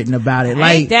blog written about it.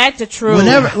 Like, ain't that the truth?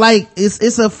 Whenever, like,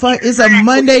 it's a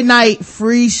Monday night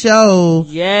free show.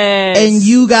 Yes. And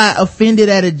you got offended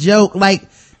at a joke. Like,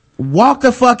 walk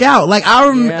the fuck out. Like,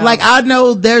 I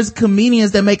know there's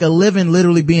comedians that make a living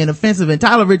literally being offensive, and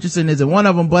Tyler Richardson isn't one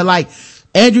of them, but like,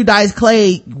 Andrew Dice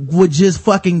Clay would just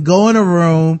fucking go in a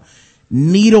room,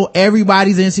 needle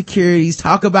everybody's insecurities,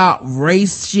 talk about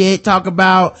race shit, talk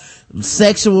about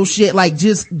sexual shit, like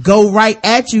just go right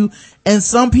at you. And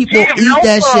some people eat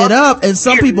that shit up, and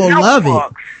some people love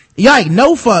it. Yeah, like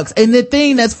no fucks. And the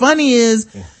thing that's funny is,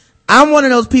 I'm one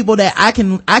of those people that I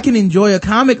can enjoy a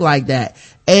comic like that.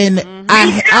 And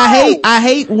I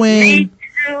hate when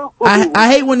I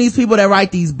hate when these people that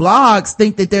write these blogs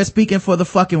think that they're speaking for the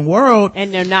fucking world.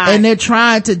 And they're not. And they're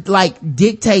trying to like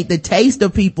dictate the taste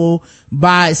of people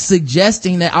by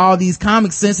suggesting that all these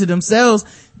comics censor themselves.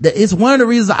 It's one of the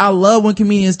reasons I love when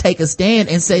comedians take a stand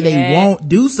and say they won't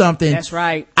do something. That's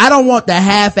right. I don't want the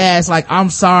half-ass, like,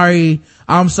 I'm sorry,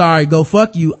 go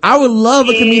fuck you. I would love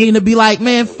a comedian to be like,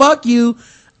 man, fuck you.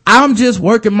 I'm just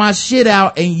working my shit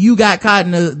out and you got caught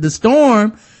in the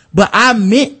storm. But I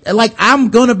meant, like, I'm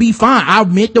gonna be fine. I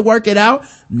meant to work it out.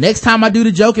 Next time I do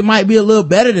the joke, it might be a little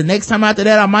better. The next time after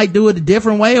that, I might do it a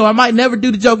different way, or I might never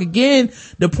do the joke again.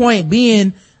 The point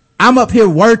being, I'm up here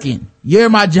working. You're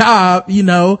my job, you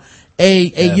know,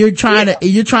 and you're trying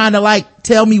to like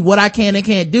tell me what I can and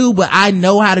can't do, but I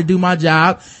know how to do my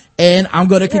job. And I'm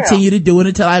going to continue to do it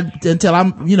until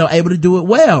I'm, you know, able to do it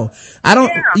well. I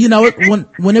don't, you know, it's like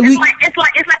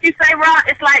you say, Ron,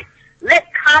 it's like, let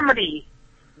comedy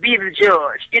be the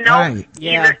judge, you know? Right.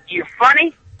 Yeah. Either you're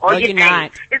funny or you you're ain't.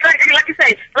 not. It's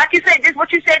like you say, this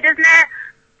what you said just now,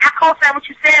 I co-sign what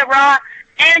you said, Ron.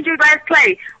 Andrew Dice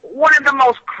Clay, one of the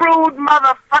most crude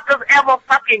motherfuckers ever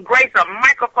fucking grace a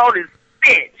microphone and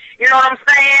spit. You know what I'm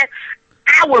saying?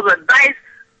 I was a Dice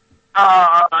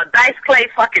Dice Clay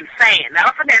fucking fan.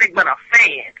 Not a fanatic, but a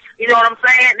fan. You know what I'm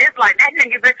saying? It's like that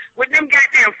nigga with them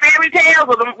goddamn fairy tales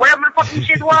or them, whatever the fucking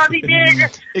shit was he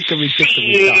did.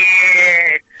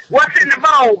 Shit. What's in the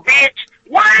bowl, bitch?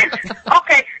 What?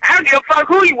 Okay, I don't give a fuck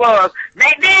who he was.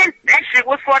 Back then, that shit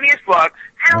was funny as fuck.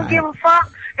 I don't give a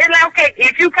fuck. It's like, okay,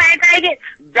 if you can't take it,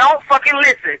 don't fucking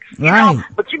listen. You know?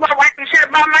 But you wanna write some shit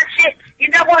about my shit? You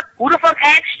know what? Who the fuck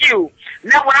asked you?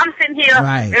 Now when I'm sitting here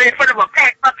in front of a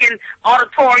packed fucking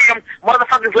auditorium,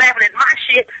 motherfuckers laughing at my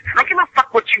shit, I don't give a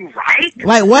fuck what you write.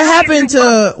 Like, what happened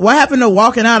to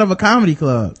walking out of a comedy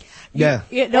club? Yeah.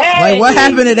 Like, what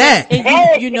happened to that?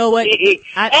 And you know what?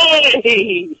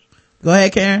 Go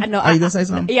ahead, Karen. I know. Are you gonna say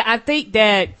something? Yeah, I think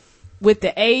that with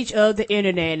the age of the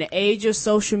internet and the age of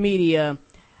social media,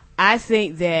 I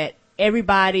think that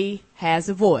everybody has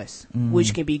a voice,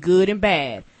 which can be good and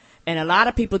bad. And a lot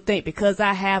of people think because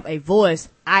I have a voice,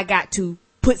 I got to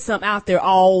put something out there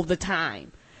all the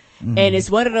time. And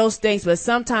it's one of those things, but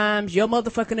sometimes your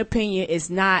motherfucking opinion is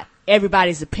not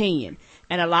everybody's opinion.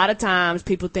 And a lot of times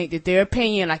people think that their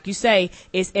opinion, like you say,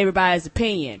 is everybody's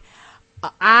opinion.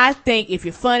 I think if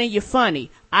you're funny, you're funny.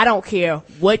 I don't care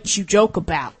what you joke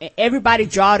about. And everybody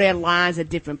draw their lines at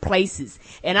different places.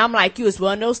 And I'm like you, it's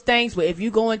one of those things where if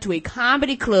you go into a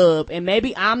comedy club, and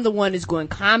maybe I'm the one that's going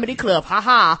comedy club,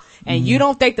 and you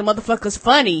don't think the motherfucker's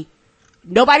funny,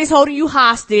 nobody's holding you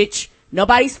hostage.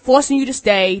 Nobody's forcing you to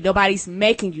stay. Nobody's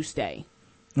making you stay.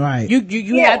 Right.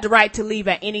 You have the right to leave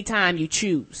at any time you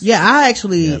choose. Yeah, I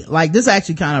actually, like, this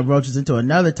actually kind of broaches into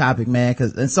another topic, man,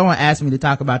 and someone asked me to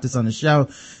talk about this on the show,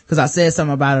 cause I said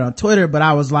something about it on Twitter, but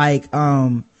I was like,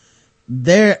 I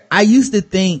used to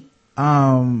think,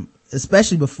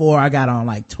 especially before I got on,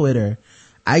 like, Twitter,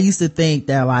 I used to think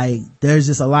that, like, there's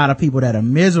just a lot of people that are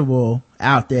miserable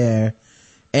out there,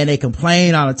 and they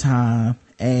complain all the time,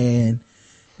 and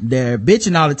they're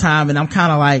bitching all the time, and I'm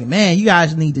kind of like, man, you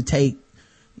guys need to take,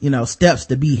 steps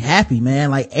to be happy, man.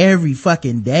 Like, every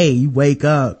fucking day you wake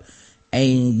up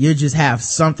and you just have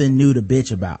something new to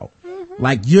bitch about.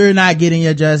 Like, you're not getting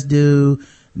your just due.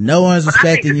 No one's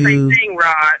respecting you. I think the same thing,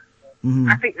 Rod.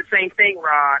 I think the same thing,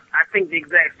 Rod. I think the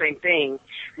exact same thing.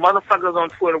 Motherfuckers on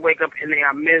Twitter wake up and they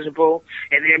are miserable,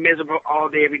 and they're miserable all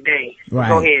day, every day. Right.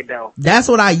 Go ahead, though. That's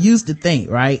what I used to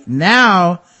think, right?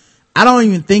 Now, I don't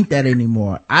even think that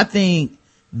anymore. I think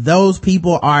those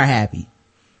people are happy.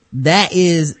 That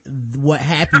is what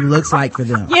happy looks like for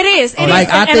them. It is. It like,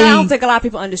 is. And I don't think a lot of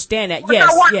people understand that. Yes,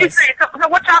 so what yes. So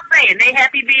what y'all saying? They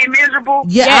happy being miserable?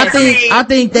 Yeah, yes. I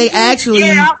think they actually,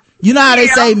 you know how they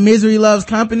say misery loves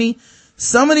company?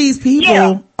 Some of these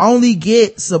people only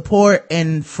get support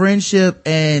and friendship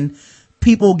and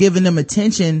people giving them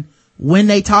attention when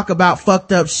they talk about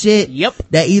fucked up shit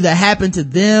that either happened to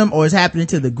them or is happening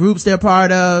to the groups they're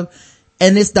part of.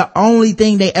 And it's the only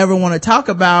thing they ever want to talk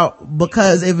about,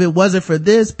 because if it wasn't for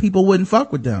this, people wouldn't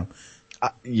fuck with them.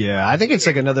 Yeah, I think it's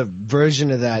like another version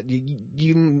of that.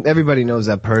 Everybody knows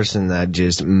that person that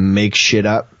just makes shit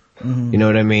up. You know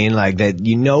what I mean? Like that,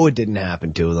 it didn't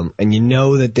happen to them, and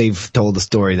that they've told a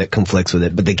story that conflicts with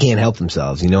it, but they can't help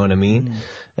themselves. You know what I mean?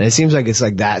 And it seems like it's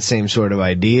like that same sort of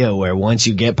idea where once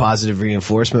you get positive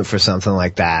reinforcement for something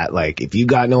like that, like if you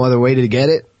got no other way to get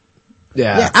it,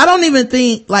 I don't even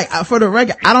think, like, for the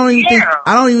record, I don't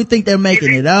even think they're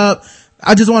making it up.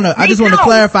 I just want to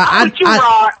clarify.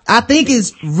 I think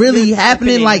it's really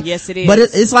happening. Like, yes, it is. But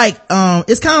it's like,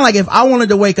 it's kind of like if I wanted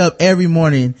to wake up every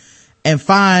morning and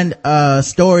find a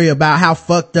story about how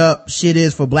fucked up shit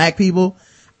is for black people,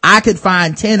 I could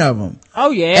find 10 of them.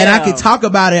 Oh yeah. And I could talk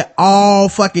about it all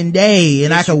fucking day,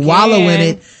 and I could wallow in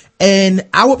it, and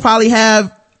I would probably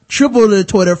have triple the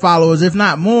Twitter followers, if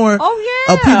not more,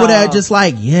 of people that are just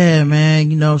like, yeah,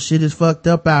 man, shit is fucked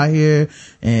up out here,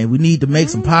 and we need to make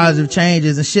some positive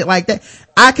changes and shit like that.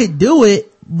 I could do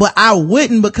it, but I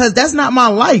wouldn't, because that's not my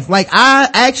life. Like, I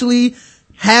actually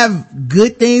have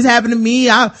good things happen to me.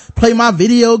 I play my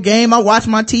video game. I watch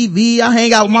my TV. I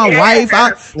hang out with my wife.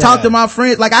 I talk to my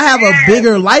friends. Like, I have a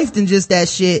bigger life than just that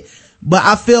shit. But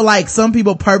I feel like some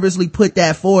people purposely put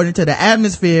that forward into the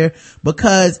atmosphere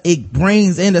because it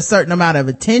brings in a certain amount of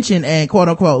attention and quote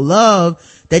unquote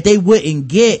love that they wouldn't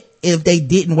get if they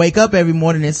didn't wake up every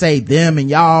morning and say them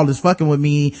and y'all is fucking with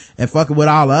me and fucking with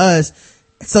all of us.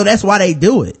 So that's why they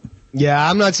do it. Yeah,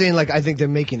 I'm not saying like I think they're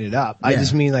making it up. I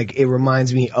just mean like it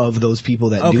reminds me of those people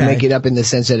that do make it up, in the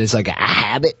sense that it's like a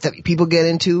habit that people get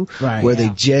into, where they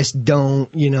just don't,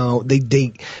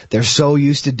 they're so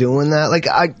used to doing that. Like,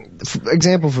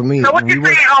 example for me. So what you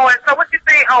saying,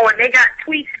 Owen? They got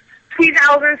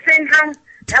Tweethausen syndrome?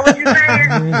 That what you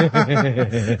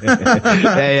saying?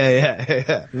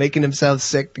 yeah. Making himself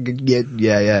sick to get,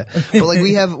 yeah. But like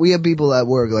we have people at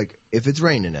work, like if it's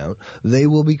raining out, they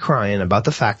will be crying about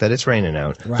the fact that it's raining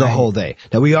out the whole day.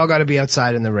 Now we all gotta be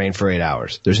outside in the rain for 8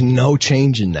 hours. There's no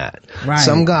change in that. Right.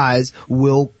 Some guys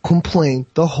will complain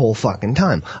the whole fucking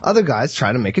time. Other guys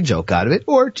try to make a joke out of it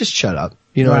or just shut up.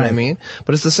 You know what I mean?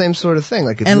 But it's the same sort of thing.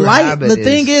 Like if and your life, habit the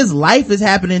thing is, life is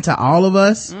happening to all of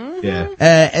us. Yeah.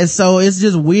 And so it's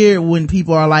just weird when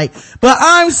people are like, but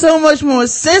I'm so much more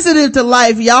sensitive to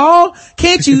life, y'all.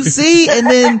 Can't you see? And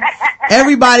then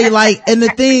everybody like, and the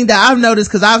thing that I've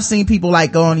noticed, cause I've seen people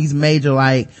like go on these major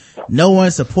like, no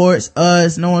one supports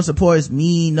us, no one supports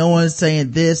me, no one's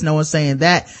saying this, no one's saying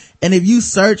that. And if you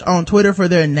search on Twitter for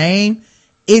their name,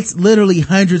 it's literally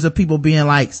hundreds of people being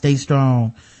like, stay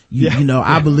strong. You know,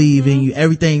 I believe in you.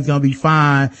 Everything's gonna be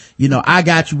fine. You know, I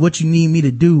got you. What you need me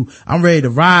to do, I'm ready to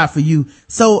ride for you.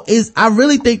 So I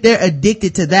really think they're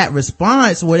addicted to that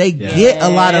response where they get a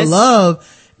lot of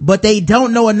love, but they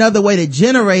don't know another way to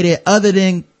generate it other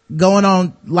than going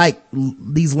on like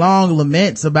these long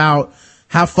laments about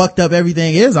how fucked up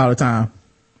everything is all the time.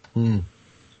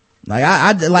 Like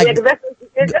I like. Yeah, 'cause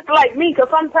it's just like me. Cause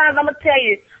sometimes I'm gonna tell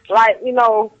you, like, you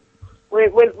know,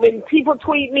 when people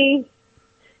tweet me.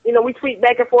 You know, we tweet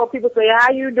back and forth. People say, how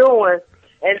you doing?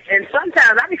 And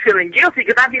sometimes I be feeling guilty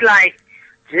because I be like,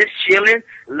 just chilling,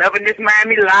 loving this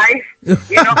Miami life.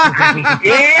 You know, I be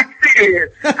dead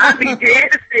serious. I be dead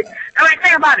serious. I mean,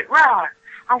 think about it, Rod.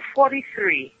 I'm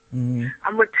 43.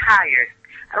 I'm retired.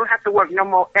 I don't have to work no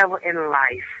more ever in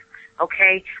life.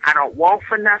 Okay? I don't want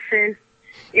for nothing.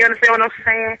 You understand what I'm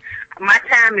saying? My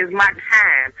time is my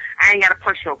time. I ain't got to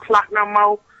punch no clock no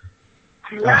more.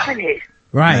 I'm loving it.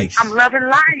 Right. I'm loving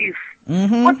life.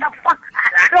 What the fuck?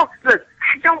 I don't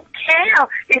care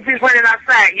if it's raining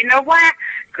outside. You know why?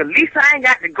 'Cause at least I ain't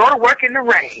got to go to work in the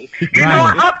rain. You know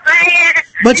what I'm saying?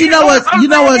 But you know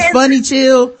what's funny,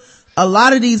 Chill? A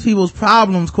lot of these people's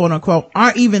problems, quote unquote,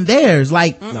 aren't even theirs.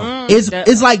 Like,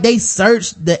 it's like they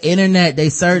search the internet, they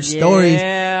search stories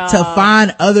to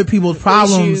find other people's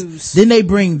problems. Issues. Then they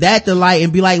bring that to light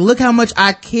and be like, look how much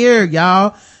I care,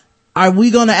 y'all. Are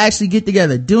we gonna actually get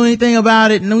together, do anything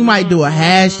about it? And we might do a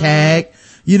hashtag.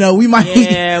 You know, we might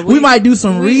do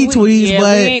some retweets,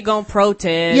 but we ain't gonna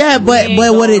protest. Yeah, but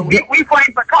what it we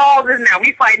fighting for causes now.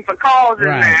 We fighting for causes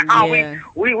Right. now. Yeah.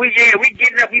 We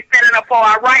getting up. We standing up for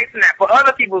our rights now, for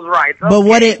other people's rights. Okay? But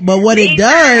what it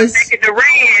does. Back at the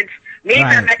ranch,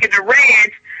 back at the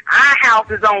ranch, our house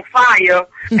is on fire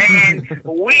and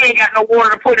we ain't got no water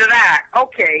to put it out.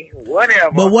 Okay,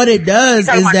 whatever. But what it does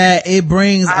is that it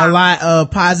brings a lot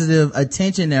of positive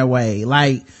attention their way.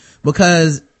 Like,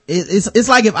 because it's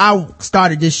like if I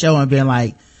started this show and been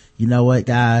like, you know what,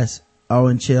 guys,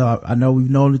 and Chill, I know we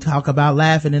normally talk about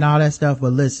laughing and all that stuff,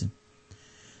 but listen,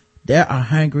 there are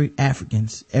hungry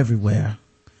Africans everywhere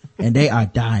and they are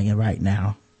dying right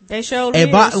now. They showed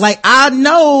like, I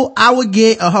know I would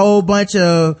get a whole bunch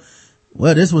of,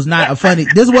 well, this wasn't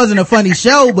a funny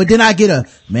show, but then I get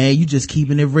man, you just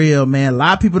keeping it real, man. A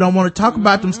lot of people don't want to talk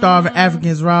about them starving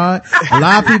Africans, Rod. A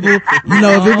lot of people, you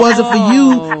know, if it wasn't for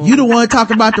you the one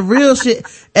talking about the real shit.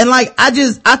 And like, I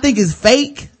think it's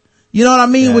fake. You know what I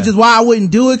mean? Yeah. Which is why I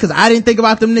wouldn't do it, cause I didn't think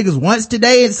about them niggas once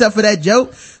today except for that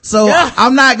joke. So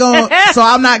I'm not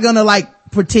gonna like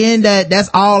pretend that that's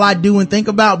all I do and think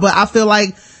about, but I feel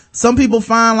like some people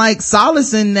find like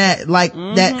solace in that, like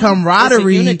that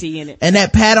camaraderie in it. And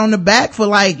that pat on the back for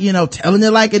like, you know, telling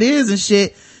it like it is and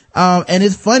shit. And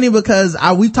it's funny because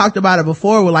we've talked about it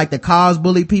before with like the cause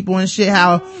bully people and shit,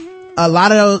 how a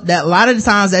lot of the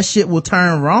times that shit will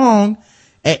turn wrong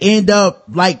and end up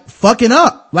like fucking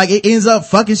up. Like it ends up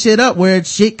fucking shit up where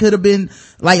shit could have been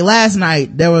like last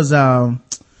night. There was, a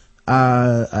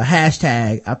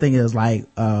hashtag. I think it was like,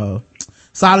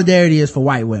 solidarity is for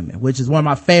white women, which is one of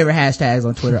my favorite hashtags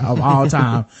on Twitter of all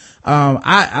time.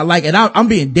 I like it. I'm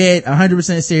being dead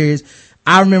 100% serious.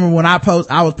 I remember when I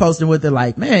was posting with it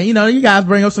like, man, you know, you guys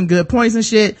bring up some good points and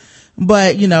shit.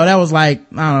 But, you know, that was like,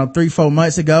 I don't know, 3-4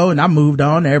 months ago and I moved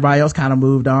on. Everybody else kind of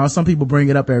moved on. Some people bring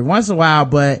it up every once in a while,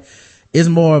 but it's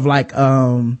more of like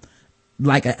a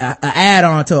add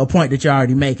on to a point that you're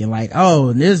already making. Like,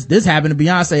 oh, this happened to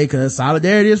Beyonce cause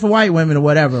solidarity is for white women or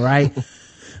whatever, right?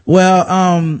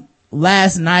 Well,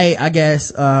 last night, I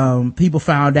guess, people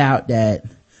found out that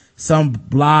some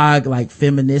blog like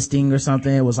Feminism or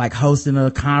something was like hosting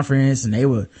a conference and they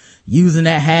were using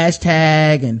that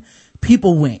hashtag and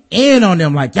people went in on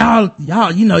them like, y'all,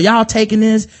 y'all taking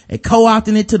this and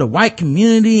co-opting it to the white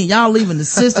community, and y'all leaving the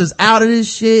sisters out of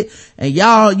this shit, and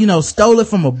y'all, stole it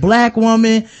from a black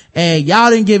woman, and y'all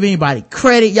didn't give anybody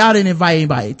credit, y'all didn't invite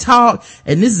anybody to talk,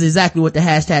 and this is exactly what the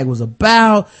hashtag was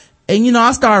about. And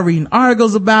I started reading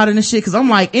articles about it and shit, cause I'm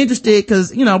like interested,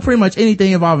 cause pretty much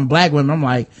anything involving black women, I'm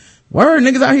like, word,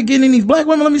 niggas out here getting in these black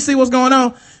women, let me see what's going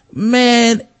on.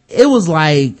 Man, it was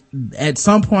like, at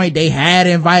some point they had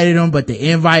invited them, but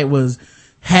the invite was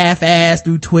half-assed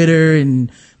through Twitter,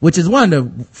 and, which is one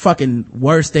of the fucking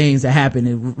worst things that happened,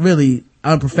 and really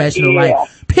unprofessional. Yeah. Like,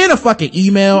 pin a fucking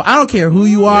email. I don't care who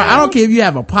you are. I don't care if you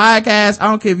have a podcast. I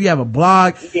don't care if you have a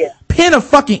blog. Yeah. Pin a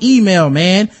fucking email,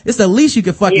 man. It's the least you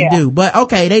can fucking do. But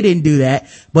okay, they didn't do that.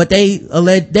 But they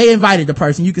invited the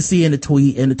person. You could see in the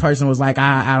tweet, and the person was like,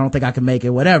 I don't think I can make it,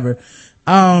 whatever.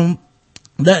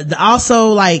 Also,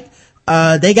 like,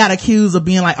 they got accused of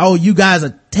being like, oh, you guys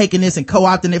are taking this and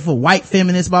co-opting it for white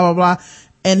feminists, blah, blah, blah.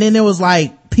 And then there was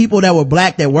like people that were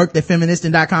black that worked at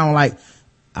Feminism.com were like,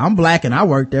 I'm black and I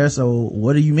work there, so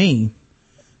what do you mean?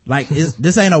 Like, this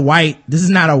is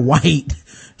not a white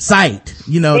site.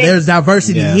 There's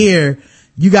diversity here.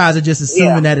 You guys are just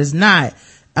assuming that it's not.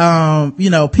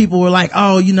 People were like,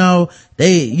 oh,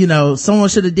 someone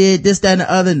should have did this, that, and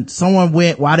the other. And someone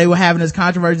went, while they were having this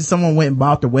controversy, someone went and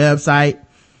bought the website,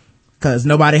 cause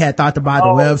nobody had thought about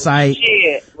the website.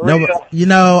 Shit,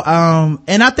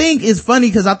 and I think it's funny,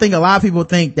 cause I think a lot of people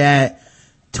think that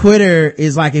Twitter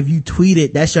is like, if you tweet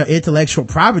it, that's your intellectual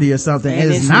property or something.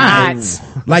 And it's not.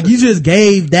 Like, you just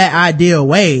gave that idea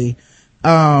away,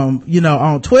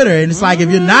 on Twitter. And it's like, if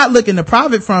you're not looking to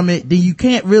profit from it, then you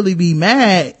can't really be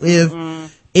mad if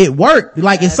it worked.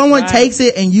 Like, if someone takes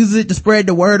it and uses it to spread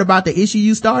the word about the issue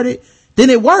you started, then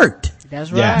it worked.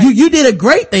 That's right. You did a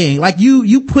great thing. Like,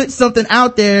 you put something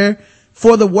out there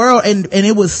for the world, and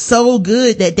it was so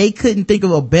good that they couldn't think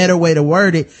of a better way to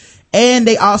word it. And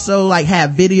they also like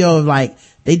have video of like,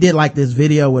 they did like this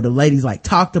video where the ladies like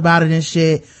talked about it and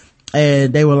shit.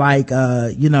 And they were like,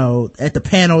 at the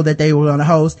panel that they were going to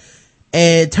host.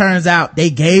 And it turns out they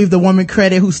gave the woman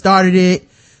credit who started it.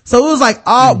 So it was like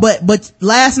but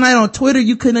last night on Twitter,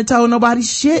 you couldn't have told nobody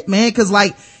shit, man. Cause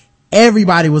like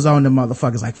everybody was on the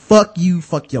motherfuckers like, fuck you,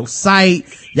 fuck your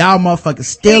site. Y'all motherfuckers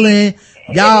stealing.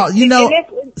 Y'all,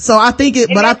 so I think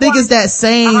it's that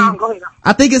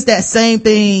same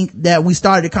thing that we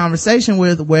started the conversation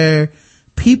with, where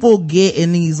people get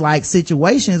in these like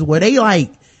situations where they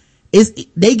like,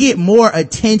 they get more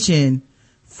attention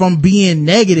from being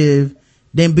negative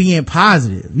than being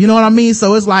positive. You know what I mean?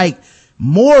 So it's like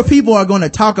more people are going to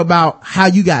talk about how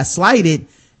you got slighted,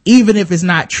 even if it's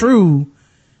not true,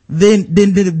 than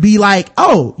to be like,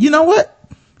 oh, you know what?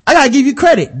 I gotta give you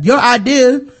credit. Your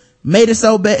idea made it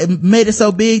so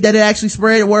big that it actually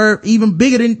spread the word even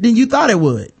bigger than you thought it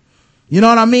would. You know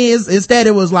what I mean? Instead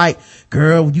it was like,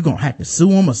 girl, you gonna have to sue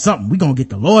them or something. We gonna get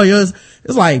the lawyers.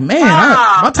 It's like, man,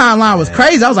 my timeline was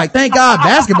crazy. I was like, thank God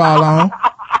basketball on.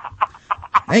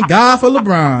 Thank God for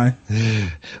LeBron.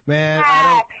 Man,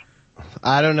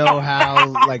 I don't know how,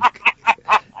 like,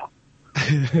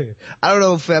 I don't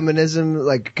know if feminism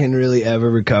like can really ever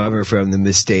recover from the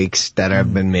mistakes that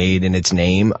have been made in its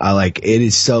name. It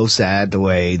is so sad the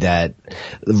way that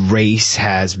race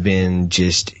has been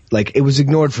just like, it was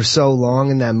ignored for so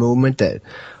long in that movement that,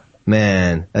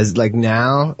 man, as like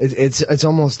now it's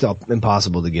almost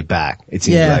impossible to get back. It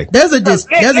seems like there's a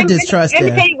distrust there.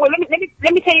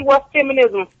 Let me tell you what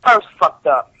feminism first fucked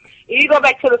up. If you go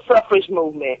back to the suffrage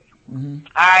movement, all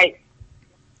right.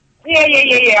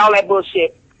 Yeah, all that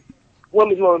bullshit.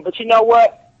 Women's movement. But you know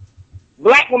what?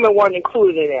 Black women weren't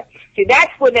included in that. See,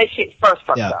 that's when that shit first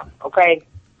fucked up, okay?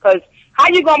 Because how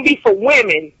you gonna be for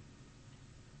women,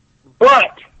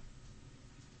 but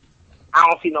I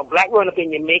don't see no black women up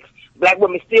in your mix. Black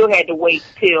women still had to wait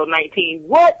till 19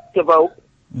 to vote,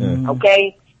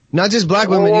 okay? Not just black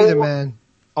women either, man.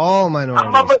 All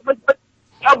minorities.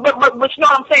 But you know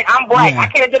what I'm saying? I'm black. I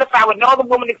can't identify with no other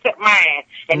woman except mine.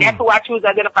 And that's who I choose to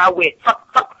identify with.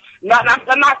 Fuck. No,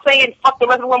 I'm not saying fuck the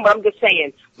rest of the women, but I'm just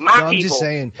saying my people. I'm just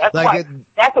saying. That's like why.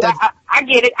 I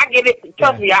get it.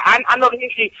 Trust me. I know the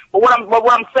history. But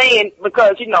what I'm saying,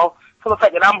 because, for the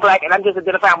fact that I'm black and I'm just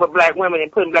identifying with black women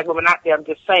and putting black women out there, I'm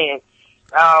just saying.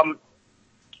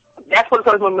 That's what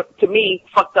to me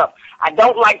fucked up. I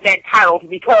don't like that title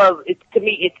because to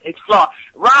me it's flawed.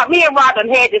 Me and Rod done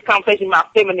had this conversation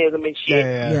about feminism and shit.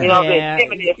 You know what I'm saying?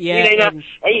 Feminist. And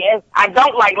I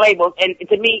don't like labels, and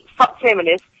to me, fuck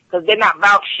feminists, because they're not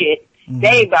about shit. They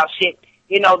ain't about shit.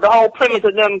 The whole premise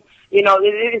of them You know,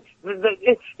 it's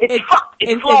fucked.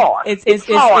 It's flawed. It's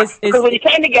flawed. Because when you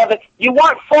came together, you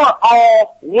weren't for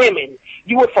all women.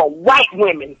 You were for white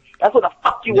women. That's what the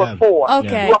fuck you were for.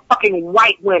 Okay. You were fucking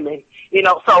white women. You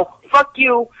know, so fuck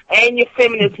you and your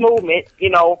feminist movement. You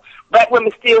know, black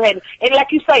women still had, and like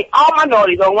you say, all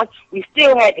minorities, we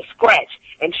still had to scratch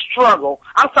and struggle.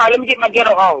 I'm sorry, let me get my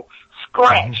ghetto on.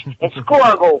 Scratch and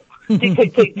struggle to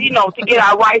get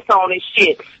our rights on and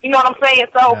shit. You know what I'm saying?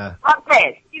 So, fuck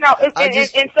that. You know,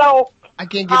 and so. I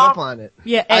can't give up on it.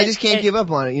 Yeah, I just can't give up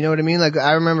on it. You know what I mean? Like,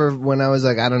 I remember when I was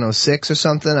like, I don't know, 6 or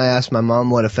something, I asked my mom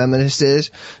what a feminist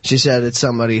is. She said it's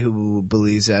somebody who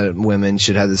believes that women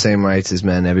should have the same rights as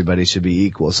men. Everybody should be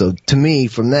equal. So to me,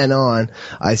 from then on,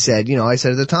 I said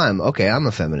at the time, okay, I'm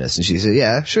a feminist. And she said,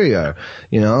 yeah, sure you are.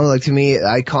 You know, like to me,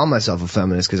 I call myself a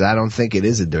feminist because I don't think it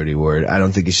is a dirty word. I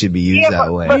don't think it should be used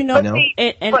that way. But you know? See,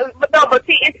 it's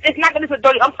not that it's a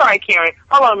dirty, I'm sorry, Karen.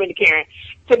 Hold on a minute, Karen.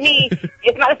 To me,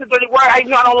 it's not just a dirty word. I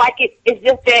don't like it. It's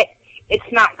just that it's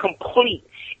not complete.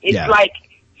 It's like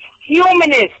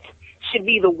humanist should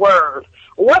be the word.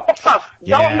 What the fuck?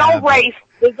 Don't no race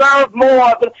deserve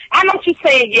more? I know what you're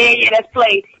saying. Yeah, that's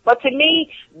played. But to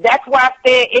me, that's why I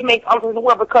said it makes all sense in the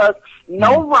world because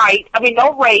no race,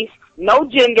 no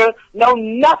gender, no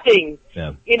nothing.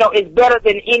 Yeah. You know, is better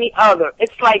than any other.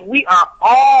 It's like we are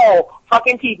all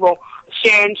fucking people.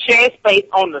 Sharing space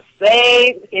on the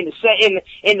same in the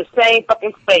same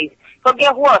fucking space. So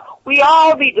guess what? We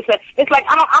all need the same. It's like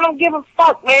I don't give a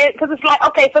fuck, man. Because it's like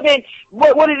okay, so then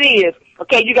what it is?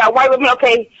 Okay, you got white women.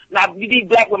 Okay, now you need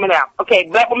black women out. Okay,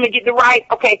 black women get the right.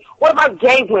 Okay, what about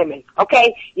gay women?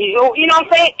 Okay, you know what I'm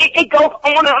saying? It goes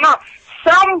on and on.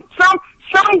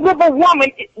 Some group of woman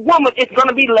is going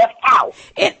to be left out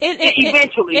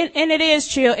eventually. And it is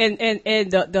chill.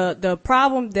 And the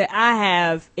problem that I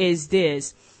have is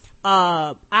this.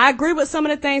 I agree with some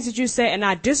of the things that you say, and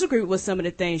I disagree with some of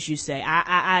the things you say.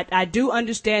 I do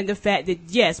understand the fact that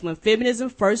yes, when feminism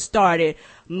first started,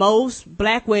 most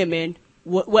black women,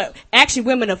 actually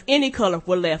women of any color,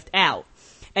 were left out.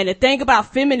 And the thing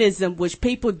about feminism, which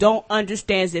people don't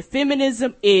understand, is that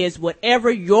feminism is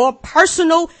whatever your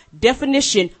personal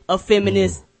definition of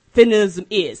feminism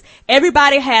is.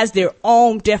 Everybody has their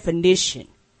own definition.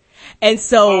 And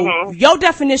so your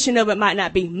definition of it might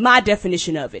not be my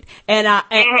definition of it. And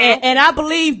I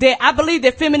believe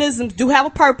that feminism do have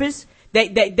a purpose.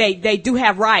 They do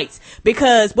have rights,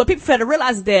 because what people fail to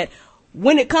realize is that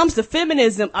when it comes to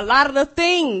feminism, a lot of the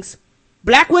things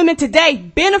black women today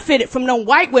benefited from them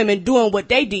white women doing what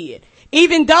they did.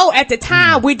 Even though at the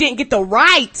time we didn't get the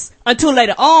rights until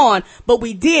later on, but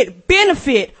we did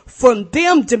benefit from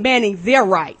them demanding their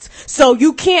rights. So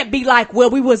you can't be like,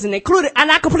 well, we wasn't included.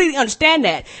 And I completely understand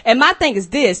that. And my thing is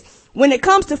this, when it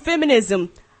comes to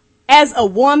feminism, as a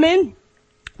woman,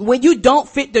 when you don't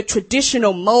fit the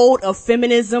traditional mold of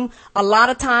feminism, a lot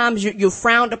of times you're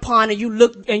frowned upon and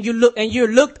you're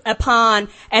looked upon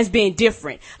as being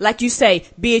different. Like you say,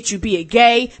 be it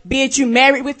gay, be it you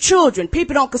married with children,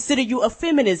 people don't consider you for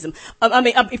feminism. But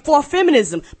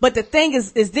the thing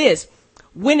is this.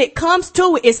 When it comes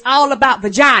to it, it's all about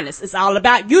vaginas. It's all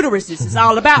about uteruses. It's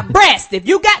all about breasts. If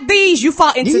you got these, you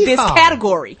fall into this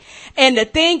category. And the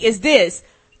thing is this.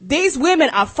 These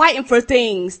women are fighting for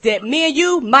things that me and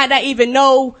you might not even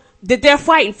know that they're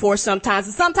fighting for sometimes.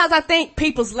 And sometimes I think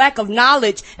people's lack of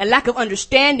knowledge and lack of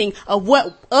understanding of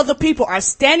what other people are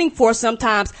standing for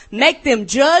sometimes make them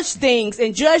judge things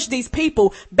and judge these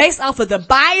people based off of the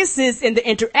biases and the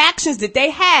interactions that they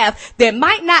have that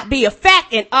might not be a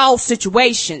fact in all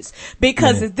situations.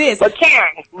 Because of this. But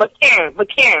Karen, this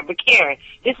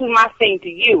is my thing to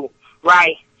you,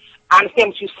 right? I understand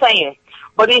what you're saying.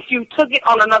 But if you took it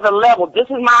on another level, this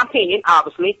is my opinion,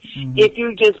 obviously, if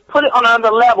you just put it on another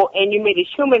level and you made it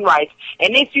human rights,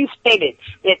 and if you stated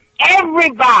that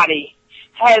everybody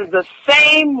has the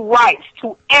same rights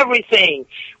to everything,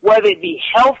 whether it be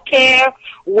health care,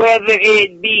 whether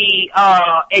it be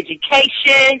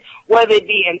education, whether it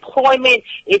be employment,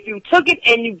 if you took it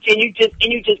and you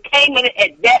just came in it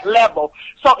at that level.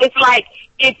 So it's like,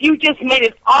 if you just made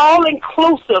it all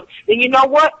inclusive, then you know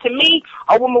what? To me,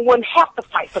 a woman wouldn't have to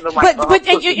fight for the right. But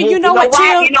you know what,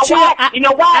 Jill? You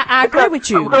know why? I agree with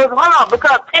you.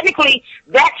 Because technically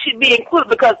that should be included.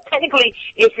 Because technically,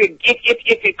 if you're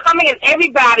coming at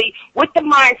everybody with the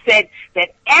mindset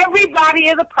that everybody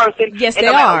is a person, yes, and they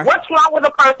no matter are. what's wrong with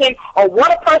a person or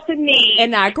what a person needs,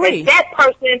 and I agree, that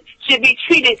person should be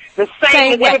treated the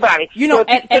same as way. everybody. You know,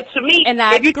 so to me, and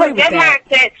I if you agree take with that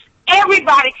mindset,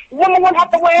 everybody. Women wouldn't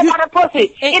have to worry about her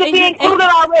pussy. It'll be included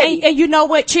already. And you know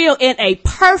what, Chill? In a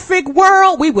perfect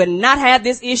world, we would not have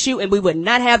this issue and we would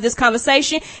not have this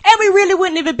conversation and we really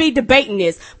wouldn't even be debating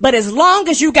this. But as long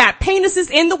as you got penises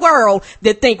in the world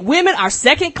that think women are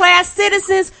second-class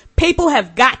citizens, people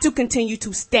have got to continue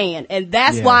to stand. And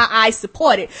that's why I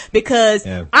support it. Because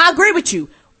I agree with you.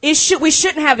 We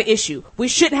shouldn't have an issue. We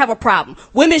shouldn't have a problem.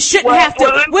 Women shouldn't have to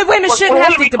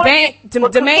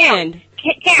demand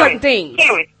certain things.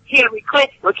 Hillary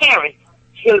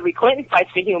Clinton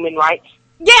fights for human rights.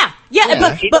 Yeah.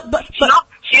 But she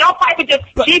don't fight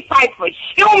for she fights for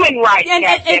human rights.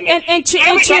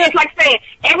 It's like saying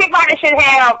everybody should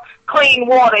have clean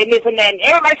water and this and that, and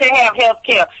everybody should have health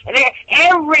care. And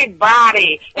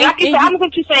everybody. And like you said, I'm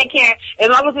what you're saying, Karen, as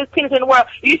long as there's penis in the world,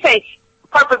 you say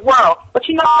perfect world. But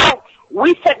you know,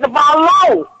 we set the bar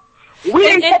low. We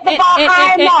didn't set the bar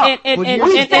high enough. We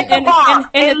set the bar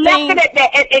and left it at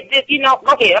that. You know,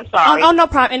 go ahead. I'm sorry. Oh, no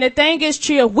problem. And the thing is,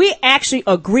 Chill, we actually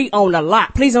agree on a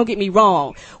lot. Please don't get me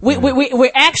wrong. We're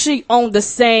actually on the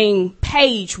same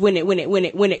page when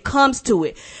it comes to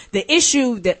it. The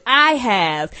issue that I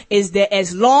have is that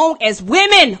as long as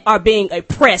women are being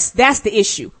oppressed, that's the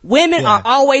issue. Women are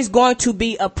always going to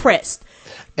be oppressed.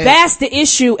 That's the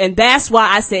issue, and that's why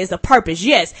I say it's a purpose.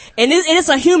 Yes, and it's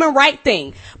a human right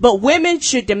thing. But women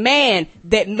should demand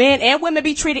that men and women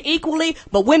be treated equally,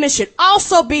 but women should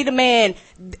also be demand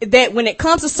that when it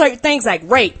comes to certain things like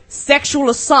rape, sexual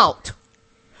assault,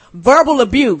 verbal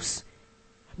abuse,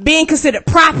 being considered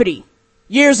property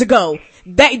years ago,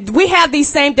 that we have these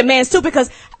same demands too, because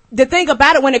the thing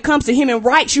about it, when it comes to human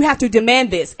rights, you have to demand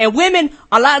this. And women,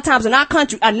 a lot of times in our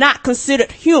country, are not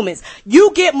considered humans.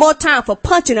 You get more time for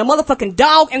punching a motherfucking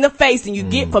dog in the face than you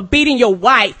get for beating your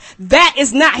wife. That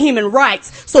is not human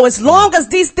rights. So as long as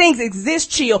these things exist,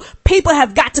 Chill, people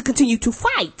have got to continue to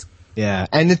fight. Yeah,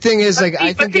 and the thing is, like,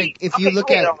 I think if you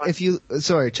look at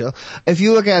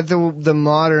the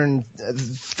modern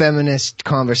feminist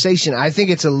conversation, I think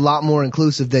it's a lot more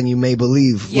inclusive than you may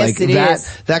believe. Yes, like it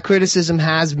is. That criticism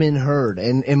has been heard,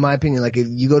 and in my opinion, like, if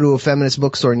you go to a feminist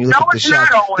bookstore and you look at the shelf,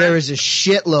 there is a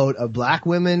shitload of black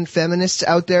women feminists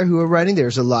out there who are writing.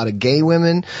 There's a lot of gay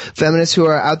women feminists who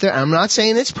are out there. I'm not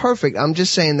saying it's perfect. I'm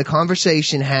just saying the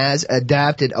conversation has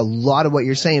adapted a lot of what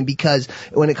you're saying, because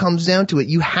when it comes down to it,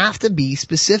 you have to be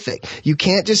specific. You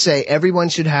can't just say everyone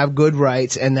should have good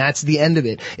rights and that's the end of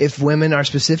it. If women are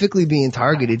specifically being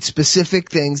targeted,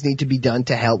 specific things need to be done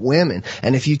to help women.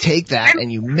 And if you take that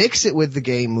and you mix it with the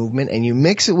gay movement and you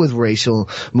mix it with racial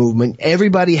movement,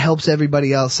 everybody helps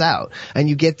everybody else out. And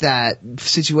you get that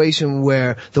situation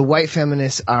where the white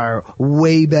feminists are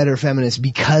way better feminists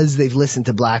because they've listened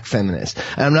to black feminists.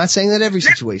 And I'm not saying that every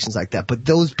situation's like that, but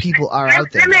those people are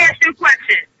out there. Let me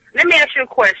ask you a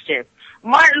question.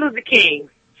 Martin Luther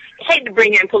King, I hate to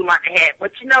bring him and pull him out the hat,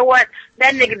 but you know what?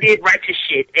 That nigga did righteous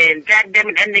shit, and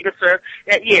goddammit, that nigga, sir,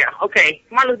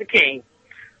 Martin Luther King,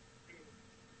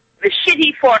 the shit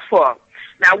he fought for.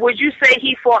 Now, would you say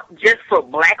he fought just for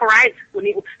black rights?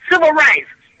 Civil rights.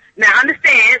 Now,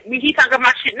 understand, he talking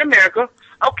about shit in America,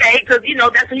 okay, because, you know,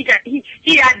 that's what he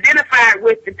identified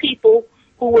with the people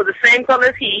who were the same color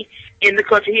as he in the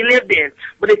country he lived in.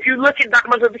 But if you look at Dr.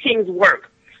 Martin Luther King's work,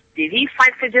 did he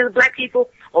fight for just black people,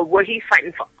 or was he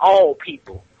fighting for all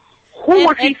people? Who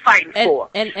was he fighting for?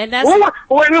 And that's when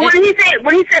he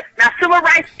said now civil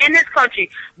rights in this country.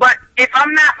 But if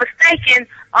I'm not mistaken,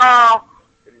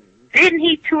 didn't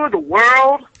he tour the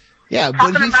world? Yeah,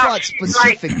 but he fought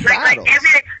specific battles.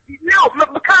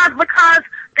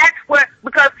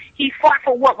 Because he fought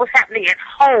for what was happening at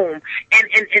home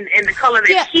and the color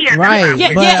that he had. Right,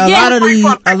 listen what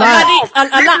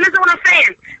I'm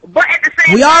saying. But at the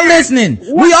same we time, all listening.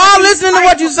 We all listening to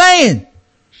what you're saying.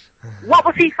 What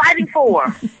was he fighting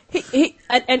for?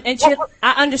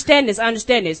 I understand this,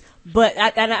 but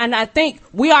I think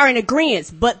we are in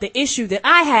agreement. But the issue that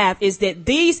I have is that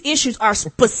these issues are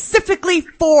specifically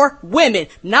for women,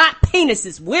 not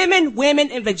penises. Women,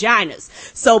 and vaginas.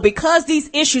 So because these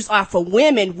issues are for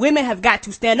women, women have got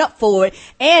to stand up for it.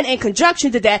 And in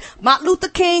conjunction to that, Martin Luther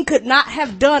King could not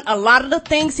have done a lot of the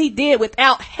things he did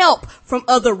without help from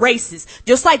other races.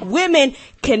 Just like women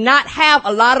cannot have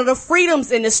a lot of the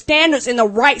freedoms and the standards and the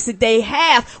rights that they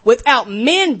have without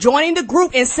men joining the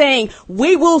group and saying,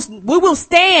 we will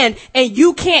stand and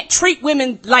you can't treat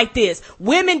women like this.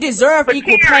 Women deserve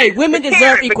equal pay. Women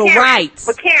deserve equal rights.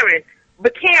 But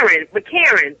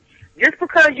Karen, just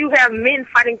because you have men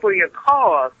fighting for your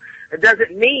cause, it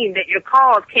doesn't mean that your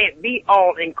cause can't be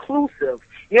all inclusive.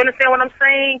 You understand what I'm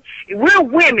saying? We're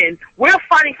women. We're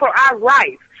fighting for our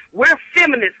rights. We're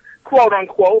feminists, quote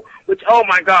unquote, which, oh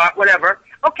my God, whatever.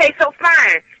 Okay, so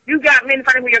fine. You got men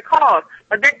fighting with your cause,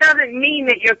 but that doesn't mean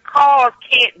that your cause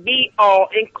can't be all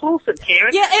inclusive,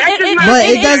 Karen. Yeah, but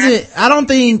it doesn't. I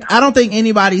don't think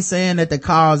anybody's saying that the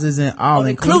cause isn't all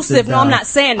inclusive. No, I'm not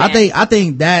saying that. I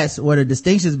think that's where the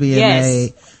distinction's being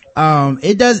made.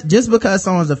 It does, just because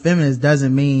someone's a feminist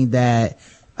doesn't mean that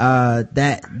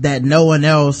that no one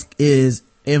else is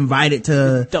invited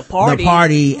to the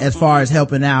party as far as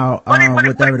helping out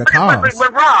whatever the cause.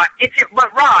 But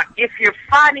Rod, if you're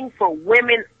fighting for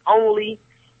women only,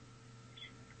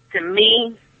 to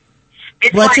me,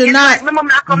 it's but you're not. Like, remember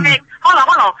Malcolm X?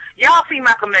 Hold on. Y'all see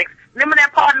Malcolm X? Remember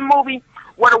that part of the movie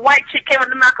where the white chick came up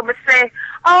to Malcolm and said,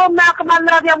 "Oh, Malcolm, I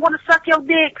love you. I want to suck your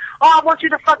dick. Oh, I want you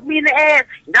to fuck me in the ass."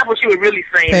 That's what she was really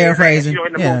saying. Paraphrasing.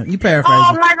 In the movie. You paraphrasing.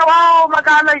 Oh my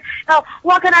God. Like,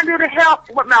 what can I do to help?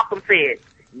 What Malcolm said.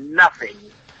 Nothing.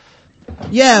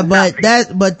 Yeah, but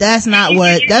that's not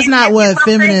what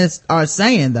feminists are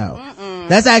saying though.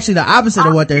 That's actually the opposite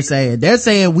of what they're saying. They're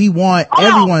saying we want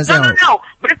everyone's help. No.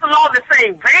 But it's along the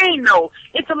same vein though.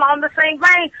 It's along the same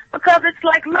vein because it's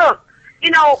like, look,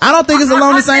 I don't think it's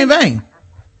along the same vein.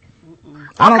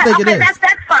 I don't think it is. That's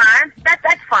fine. That's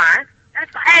fine.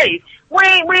 Hey, we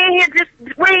ain't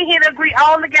here to agree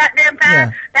all the goddamn time.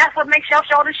 Yeah. That's what makes y'all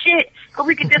show the shit. Cause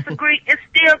we can disagree and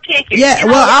still kick it. Yeah,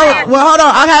 well, hold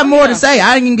on. I have more to say.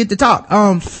 I didn't even get to talk.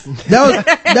 Yeah, you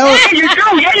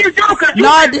do. Cause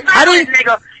I didn't.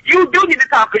 Nigga, you do need to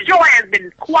talk cause your ass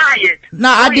been quiet. No,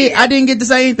 I didn't get to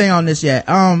say anything on this yet.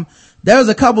 There was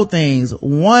a couple things.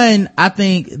 One, I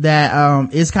think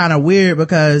that, is kind of weird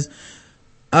because,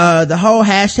 the whole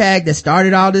hashtag that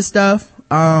started all this stuff,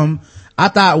 I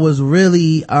thought was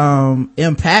really,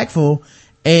 impactful,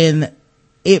 and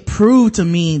it proved to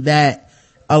me that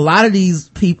a lot of these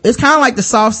people, it's kind of like the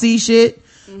soft C shit.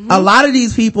 A lot of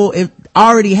these people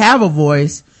already have a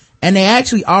voice and they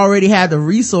actually already have the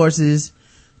resources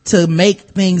to make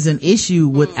things an issue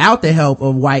without the help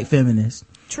of white feminists.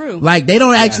 True. Like they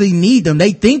don't actually need them.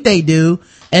 They think they do,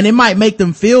 and it might make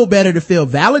them feel better to feel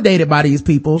validated by these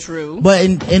people. True. But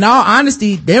in all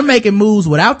honesty, they're making moves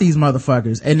without these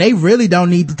motherfuckers, and they really don't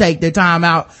need to take their time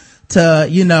out to,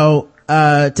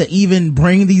 to even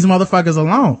bring these motherfuckers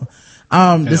along.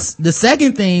 The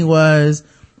second thing was,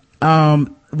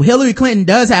 Hillary Clinton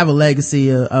does have a legacy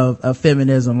of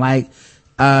feminism. Like,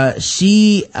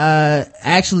 she,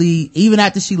 actually, even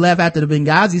after she left after the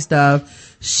Benghazi stuff,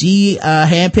 she,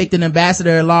 handpicked an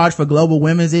ambassador at large for global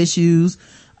women's issues.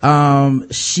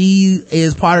 She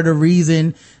is part of the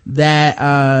reason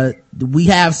that, we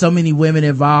have so many women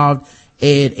involved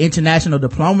in international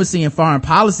diplomacy and foreign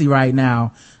policy right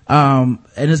now. And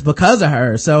it's because of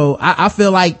her. So I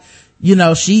feel like,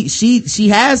 she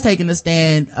has taken a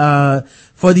stand,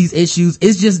 for these issues.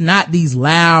 It's just not these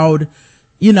loud,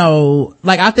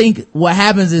 like I think what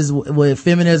happens is with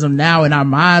feminism now in our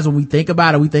minds, when we think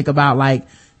about it, we think about like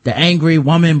the angry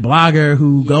woman blogger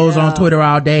who goes on Twitter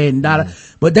all day and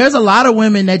but there's a lot of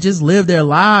women that just live their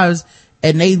lives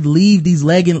and they leave these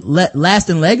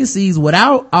lasting legacies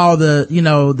without all the,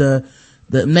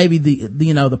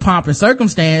 the pomp and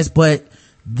circumstance, but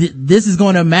this is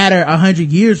going to matter 100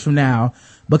 years from now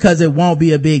because it won't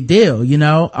be a big deal,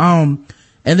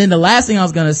 and then the last thing I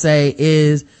was going to say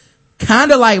is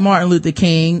kind of like Martin Luther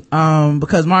King,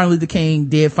 because Martin Luther King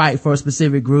did fight for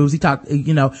specific groups. He talked,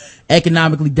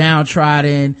 economically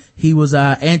downtrodden. He was,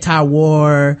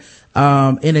 anti-war,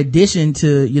 in addition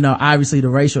to, obviously the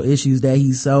racial issues that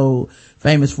he's so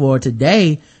famous for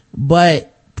today.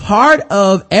 But part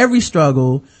of every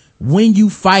struggle, when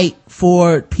you fight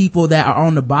for people that are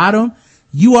on the bottom,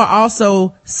 you are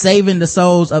also saving the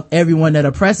souls of everyone that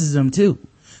oppresses them too.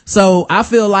 So I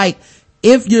feel like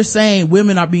if you're saying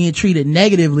women are being treated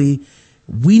negatively,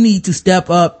 we need to step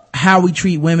up how we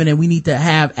treat women, and we need to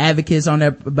have advocates on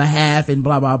their behalf and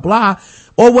blah, blah, blah,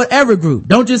 or whatever group.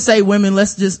 Don't just say women.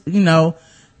 Let's just,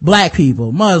 black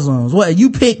people, Muslims. What, you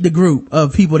pick the group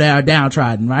of people that are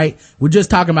downtrodden, right? We're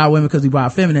just talking about women because we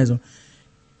brought feminism.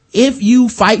 If you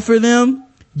fight for them,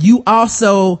 you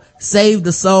also save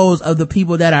the souls of the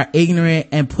people that are ignorant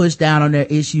and push down on their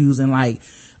issues and like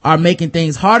are making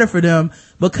things harder for them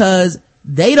because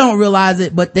they don't realize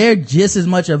it, but they're just as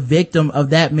much a victim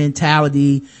of that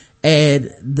mentality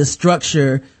and the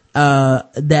structure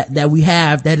that we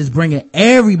have that is bringing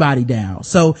everybody down.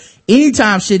 So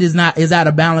anytime shit is out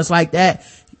of balance like that,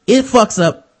 it fucks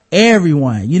up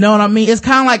everyone. You know what I mean? It's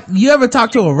kind of like, you ever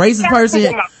talk to a racist person?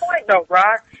 My point though,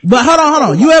 Rod. But hold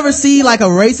on. You ever see like a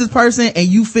racist person and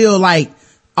you feel like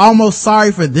almost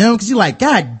sorry for them because you're like,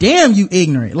 God damn, you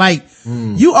ignorant. Like,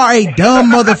 you are a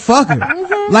dumb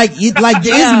motherfucker.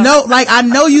 there's no, like, I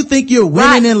know you think you're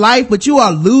winning in life, but you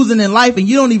are losing in life and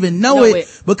you don't even know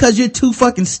it because you're too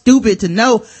fucking stupid to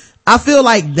know. I feel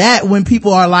like that when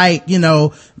people are like,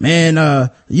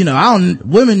 man,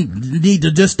 women need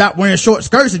to just stop wearing short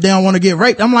skirts if they don't want to get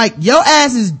raped. I'm like, your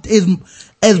ass is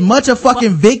as much a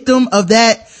fucking victim of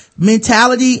that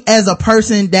mentality as a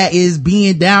person that is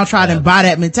being downtrodden by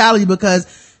that mentality, because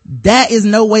that is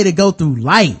no way to go through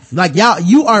life. Like,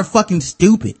 you are fucking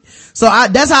stupid. So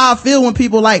that's how I feel when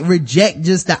people like reject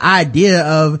just the idea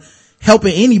of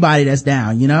helping anybody that's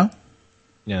down, Yeah.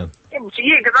 Yeah,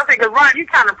 because I think, Ron, you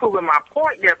kind of proving my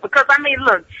point there. Because I mean,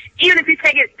 look, even if you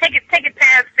take it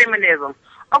past feminism,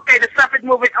 okay, the suffrage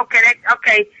movement, okay,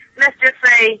 let's just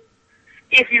say,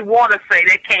 if you want to say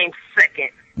that came second.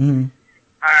 Mm-hmm.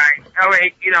 All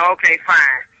right, okay,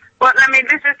 fine. But I mean,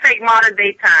 let's just take modern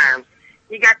day times.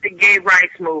 You got the gay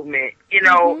rights movement,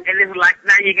 and it's like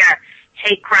now you got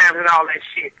hate crimes and all that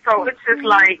shit. So it's just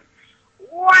like,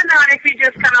 why not if you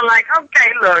just kind of like, okay,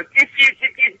 look, if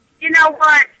you know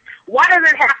what? Why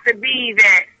does it have to be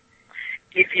that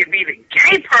if you beat a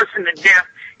gay person to death,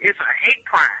 it's a hate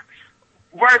crime?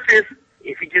 Versus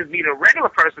if you just beat a regular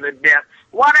person to death,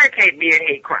 why that can't be a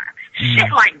hate crime?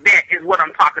 Shit like that is what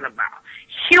I'm talking about.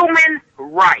 Human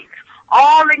rights.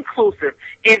 All inclusive.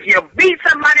 If you beat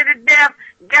somebody to death,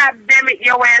 god damn it,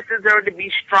 your ass deserves to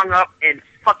be strung up and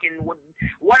fucking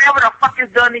whatever the fuck is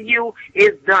done to you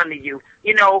is done to you.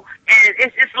 And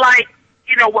it's just like,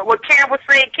 what Karen was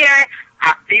saying, Karen,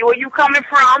 I see where you coming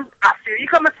from.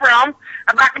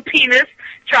 About the penis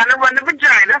trying to run the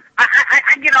vagina.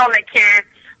 I get all that, Karen.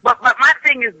 But my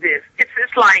thing is this. It's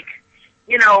just like,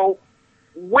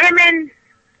 women,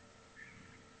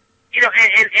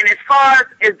 and as far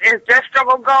as their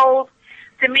struggle goes,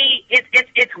 to me,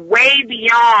 it's way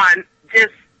beyond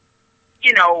just,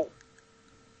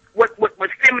 what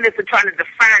feminists are trying to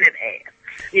define it as.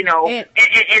 And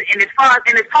as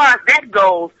far as that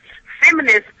goes,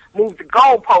 feminists move the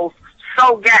goalposts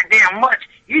so goddamn much,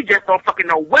 you just don't fucking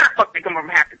know where the fuck they come from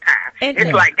half the time.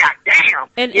 It's like, goddamn,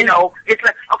 it's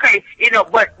like, okay,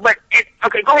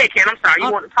 okay, go ahead, Ken, I'm sorry,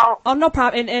 you want to talk? Oh, no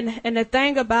problem. And the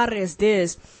thing about it is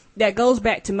this, that goes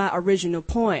back to my original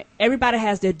point. Everybody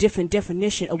has their different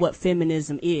definition of what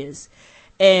feminism is.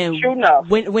 And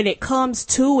when it comes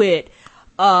to it,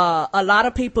 a lot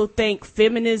of people think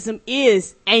feminism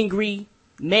is angry,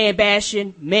 man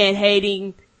bashing, man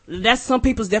hating. That's some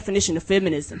people's definition of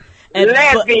feminism. And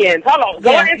lesbians. Hold on.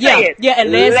 Go ahead and say it. Yeah,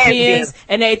 and lesbians.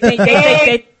 And they think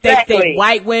they think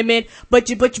white women. But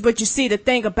you see, the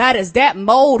thing about it is that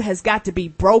mold has got to be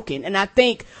broken. And I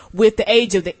think with the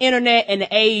age of the internet and the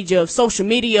age of social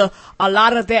media, a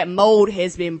lot of that mold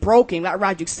has been broken. Like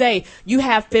Roger say, you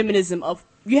have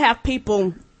you have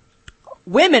people,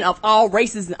 women of all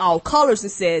races and all colors,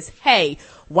 and says, hey,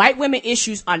 white women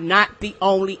issues are not the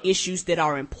only issues that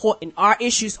are important. Our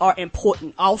issues are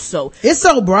important also. It's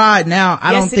so broad now.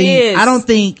 I don't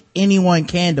think anyone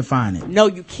can define it. No,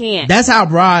 you can't. That's how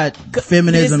broad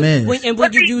feminism is.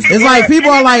 It's like people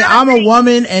are like, I'm a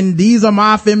woman and these are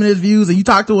my feminist views, and you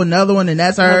talk to another one and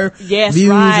that's her views.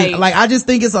 Right. Like, I just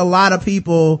think it's a lot of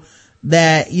people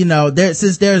that,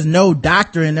 since there's no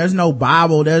doctrine, there's no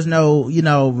Bible, there's no,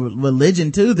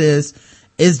 religion to this,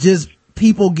 it's just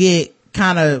people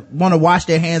kind of want to wash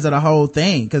their hands of the whole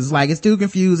thing. Cause like, it's too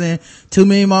confusing. Too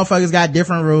many motherfuckers got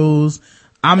different rules.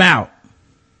 I'm out.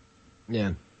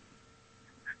 Yeah.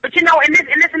 But and this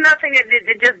another thing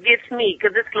that just gets me,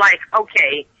 cause it's like,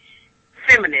 okay,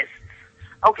 feminists.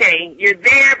 Okay, you're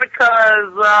there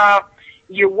because,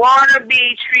 you want to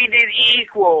be treated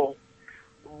equal.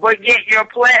 But yet your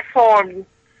platform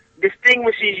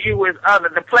distinguishes you as other.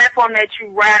 The platform that you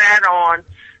ride out on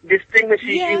distinguishes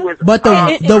you as but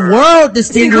the world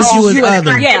distinguishes you as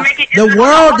other. The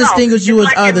world distinguishes you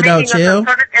as other, though, Chill.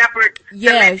 Effort to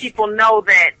let people know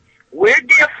that we're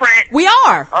different. We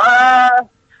are.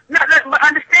 No, but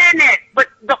understand that. But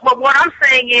what I'm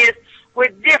saying is, we're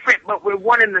different, but we're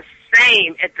one and the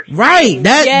same at the same time.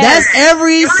 That's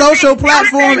every social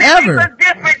platform ever.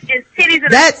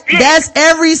 That's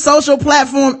every social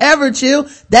platform ever, Chill.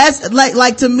 That's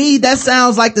like to me, that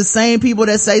sounds like the same people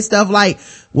that say stuff like,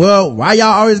 well, why y'all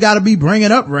always gotta be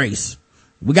bringing up race?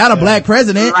 We got a black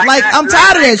president. I'm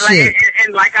tired of that shit.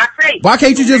 And like I say, why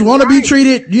can't you just want to be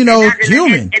treated,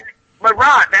 human? But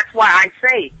Rod, that's why I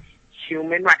say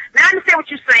human rights. Now I understand what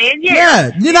you're saying.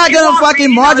 Yeah, you're not gonna fucking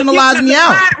marginalize me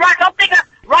out. Rod,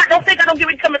 don't think I don't get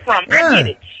where you're coming from. I get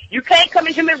it. You can't come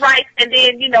in human rights and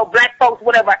then, black folks,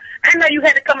 whatever. I know you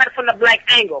had to come at it from the black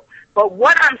angle. But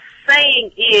what I'm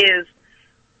saying is,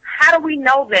 how do we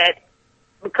know that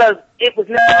because it was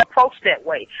never approached that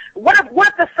way. What if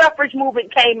the suffrage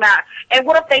movement came out, and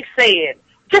what if they said,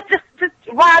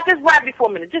 Rod, just ride me for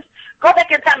a minute. Just go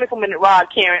back in time for a minute, Rod,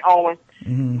 Karen, Owen.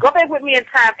 Mm-hmm. Go back with me in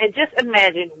time and just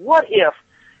imagine, what if,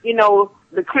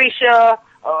 Lucretia,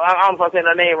 I don't know if I said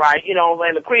her name right,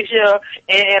 Lucretia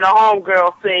and a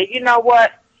homegirl said, you know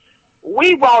what?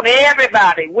 We want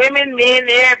everybody, women, men,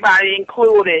 everybody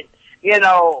included,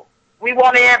 we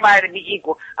want everybody to be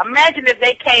equal. Imagine if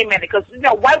they came at it, because,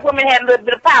 white women had a little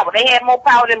bit of power. They had more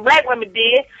power than black women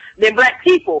did, than black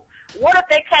people. What if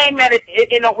they came at it,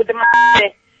 with the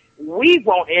mindset, we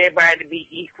want everybody to be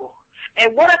equal?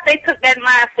 And what if they took that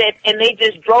mindset and they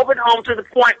just drove it home to the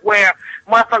point where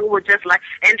motherfuckers were just like,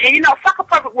 and fuck a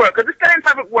perfect world, because it's still in a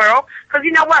perfect world, because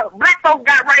you know what, black folks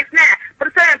got rights now, but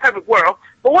it's still in a perfect world.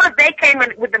 But what if they came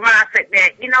in with the mindset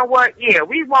that, you know what, yeah,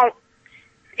 we want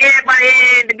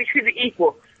everybody to be treated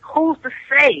equal? Who's to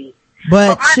say?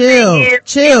 But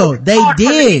chill, they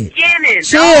did.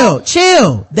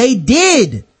 Chill, they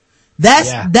did.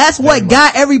 That's what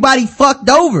got everybody fucked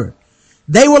over.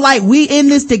 They were like, we in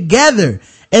this together.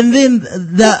 And then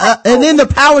the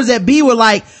powers that be were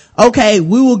like, okay,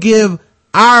 we will give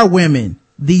our women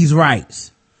these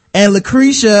rights. And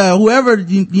Lucretia, whoever,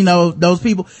 those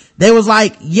people, they was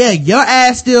like, yeah, your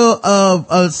ass still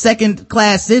a second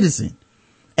class citizen.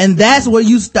 And that's where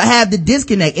you have the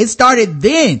disconnect. It started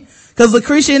then. Cause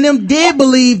Lucretia and them did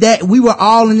believe that we were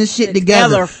all in this shit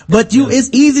together. But it's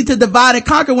easy to divide and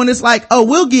conquer when it's like, oh,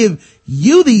 we'll give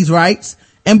you these rights.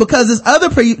 And because this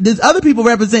other people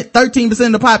represent 13%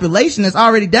 of the population that's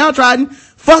already downtrodden,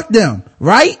 fuck them,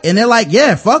 right? And they're like,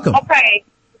 yeah, fuck them. Okay,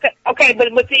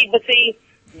 but see,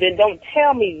 then don't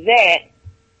tell me that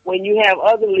when you have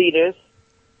other leaders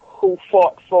who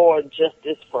fought for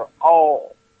justice for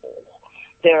all.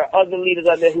 There are other leaders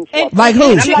out there who fought. Like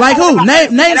who? Like who? Name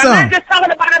some. I'm not just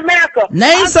talking about America.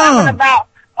 Name some. I'm talking about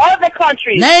other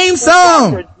countries. Name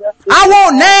some. I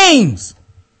want names.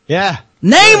 Yeah.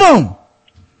 Name them.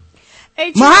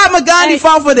 Mahatma Gandhi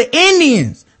fought for the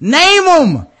Indians. Name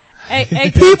them.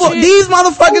 These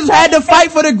motherfuckers had to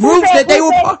fight for the groups that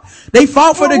they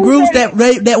fought for the groups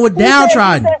that were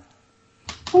downtrodden.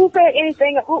 Who said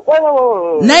anything?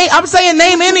 Wait. I'm saying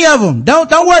name any of them. Don't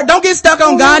get stuck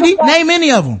on Gandhi. Name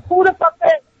any of them. Who the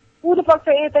fuck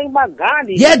said anything about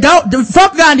Gandhi? Yeah,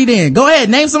 fuck Gandhi then. Go ahead,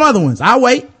 name some other ones. I'll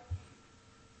wait.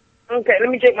 Okay, let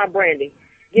me drink my brandy.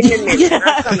 Give me a minute.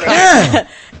 Yeah.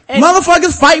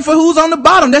 Motherfuckers fight for who's on the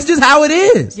bottom. That's just how it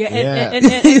is. No.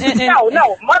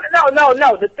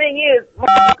 The thing is,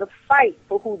 motherfuckers fight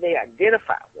for who they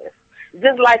identify with.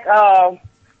 Just like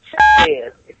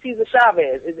Chavez, Cesar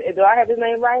Chavez. Do I have his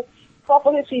name right? Fought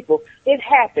for his people. It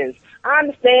happens. I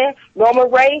understand. Norma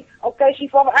Ray. Okay, she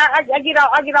fought. I get all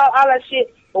that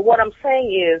shit. But what I'm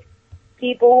saying is,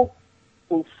 people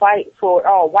who fight for it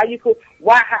all.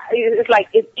 It's like,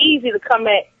 it's easy to come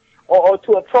at or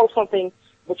to approach something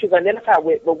that you can identify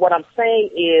with, but what I'm saying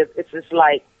is, it's just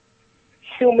like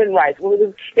human rights.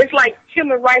 It's like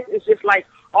human rights is just like,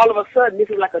 all of a sudden, this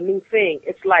is like a new thing.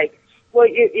 It's like, well,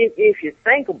 if you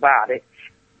think about it,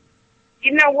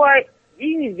 you know what?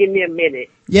 You need to give me a minute.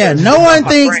 Yeah, no one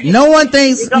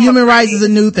thinks human rights is a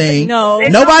new thing. No.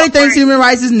 Nobody thinks human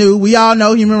rights is new. We all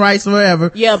know human rights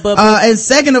forever. Yeah, but and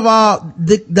second of all,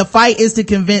 the fight is to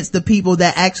convince the people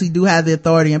that actually do have the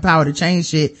authority and power to change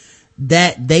shit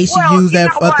that they should use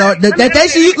that authority. That they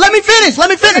should use. Let me finish.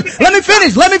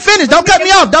 Don't cut me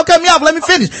off. Let me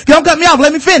finish. Don't cut me off.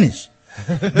 Let me finish.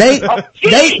 Let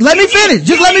me finish.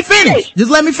 Just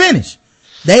let me finish.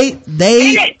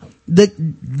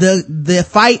 The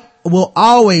fight will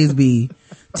always be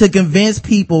to convince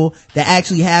people that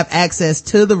actually have access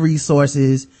to the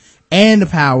resources and the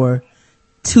power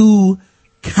to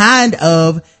kind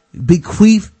of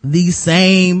bequeath these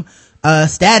same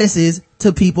statuses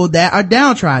to people that are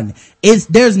downtrodden.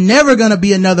 There's never gonna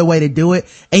be another way to do it,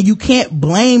 and you can't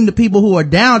blame the people who are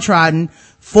downtrodden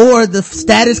for the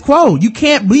status quo. You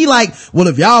can't be like, well,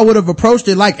 if y'all would have approached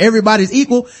it like everybody's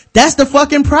equal, that's the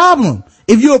fucking problem.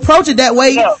 If you approach it that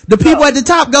way, the people at the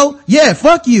top go, yeah,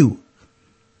 fuck you.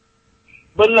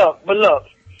 But look,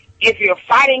 if you're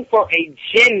fighting for a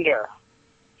gender,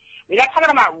 we're not talking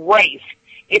about race.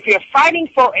 If you're fighting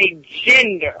for a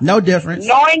gender, no difference.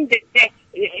 Knowing that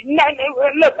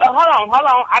look, hold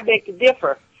on, I beg to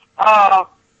differ.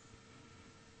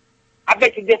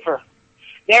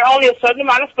 There are only a certain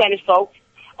amount of Spanish folks,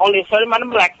 only a certain amount of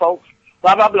black folks,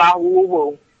 blah, blah, blah, woo, woo,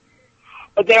 woo.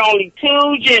 But there are only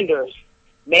two genders,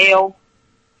 male,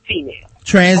 female.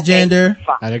 Transgender.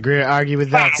 Okay, I'd argue with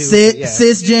that too.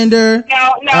 Cisgender.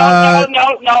 No.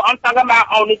 I'm talking about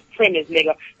on this premise,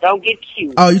 nigga. Don't get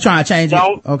cute. Oh, you trying to change it?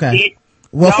 Okay.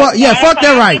 Well, fuck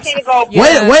their rights.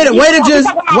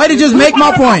 Way to just make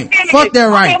my point. Fuck their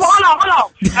rights. Okay, well, hold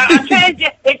on.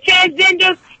 If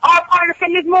transgenders are part of the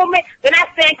feminist movement, then I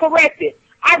stand corrected.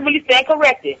 I really stand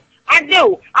corrected. I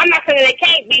do. I'm not saying they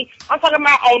can't be. I'm talking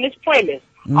about on its premise.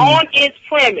 On its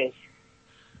premise,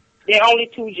 there are only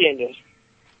two genders.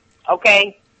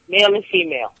 Okay? Male and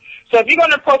female. So if you're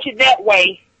going to approach it that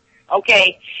way,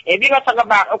 okay, if you're going to talk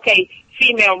about, okay,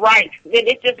 female rights, then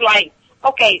it's just like,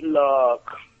 okay, look.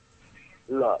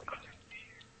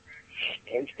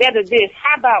 Instead of this,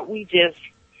 how about we just,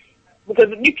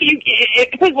 because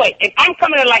if I'm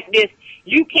coming in like this,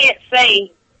 you can't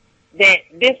say that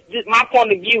this my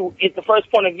point of view is the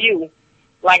first point of view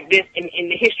like this in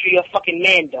the history of fucking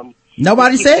mandom.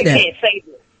 Nobody said that. Can't say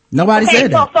this. Nobody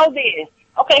said that. So then,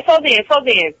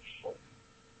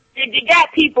 you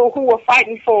got people who are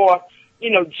fighting for,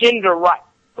 gender rights.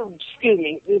 Excuse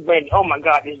me, this Brandy. Oh my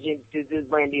God, this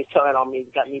Brandy is telling on me.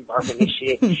 It's got me burping this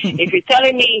shit. If you're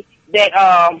telling me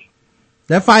that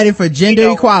they're fighting for gender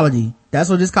equality, that's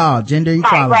what it's called, gender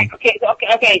equality. Right.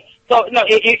 Okay. So no,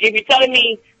 if you're telling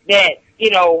me that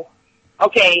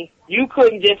okay, you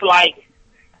couldn't just like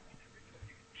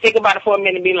think about it for a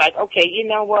minute and be like, okay, you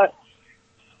know what?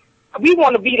 We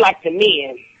want to be like the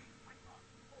men.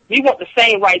 We want the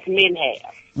same rights men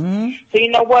have. Mm-hmm. So you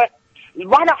know what?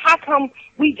 How come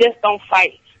we just don't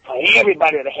fight for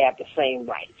everybody to have the same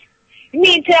rights? You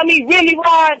mean tell me really,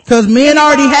 Rod? Because men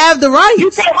already have the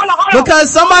rights. Hold on. Because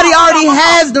somebody already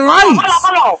has the rights.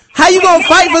 Hold on. How you gonna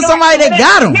fight for somebody that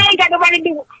got them? Men got the right to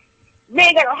do.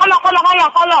 Hold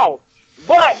on.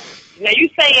 But now you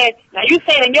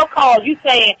saying in your cause, you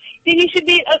saying then you should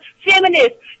be a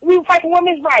feminist. We will fight for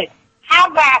women's rights. How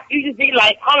about you just be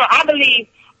like, hold on, I believe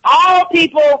all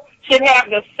people should have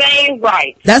the same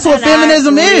rights. That's what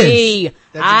feminism is.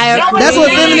 That's what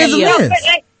feminism is.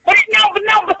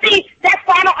 But see, that's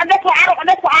why I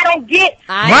don't get.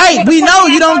 Right, we know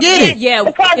you don't get it. Yeah,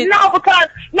 because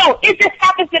it just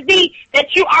happens to be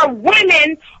that you are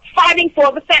women fighting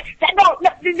for the same.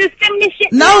 This feminist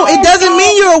shit. No, it doesn't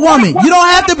mean you're a woman. You don't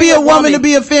have to be a woman to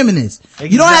be a feminist.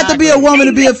 You don't have to be a woman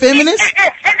to be a feminist.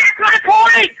 And that's my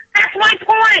point. That's my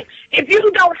point. If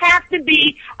you don't have to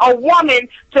be a woman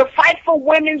to fight for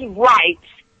women's rights,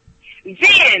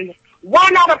 then why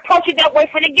not approach it that way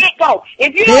from the get-go?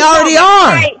 If you They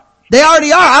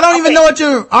already are. I don't even know what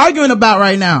you're arguing about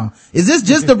right now. Is this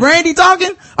just the Brandy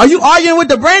talking? Are you arguing with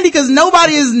the Brandy? Because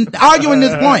nobody is arguing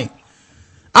this point.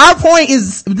 Our point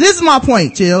is, this is my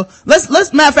point, Chill. Let's,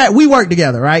 matter of fact, we work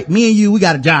together, right? Me and you, we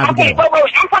got a job together.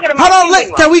 Wait, I'm talking about. Hold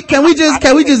on, can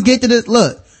we just get to this?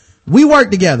 Look, we work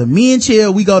together. Me and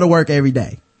Chill, we go to work every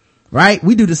day, right?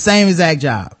 We do the same exact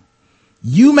job.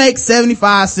 You make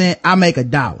 75 cents, I make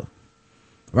 $1,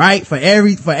 right? For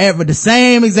the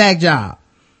same exact job.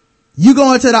 You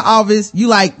go into the office, you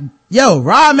like, yo,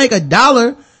 Rod make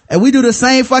 $1 and we do the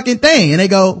same fucking thing. And they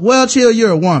go, well, Chill,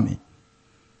 you're a woman.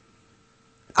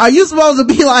 Are you supposed to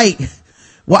be like,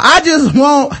 well, I just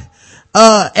want,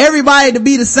 everybody to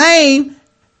be the same,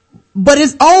 but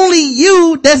it's only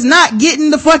you that's not getting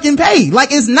the fucking pay.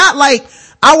 Like, it's not like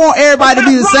I want everybody to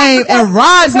be the same and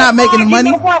Rod's not making the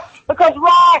money. Because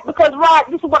Rod,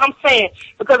 this is what I'm saying.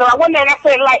 Because one day I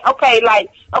said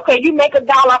okay, you make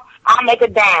 $1, I'll make a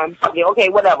dime. Okay,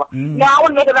 whatever. Now I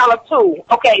want to make $1 too.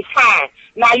 Okay, fine.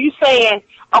 Now you saying,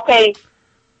 okay,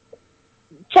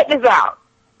 check this out.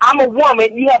 I'm a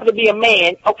woman, you happen to be a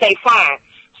man. Okay, fine.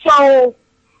 So,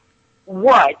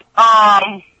 what?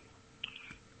 I'm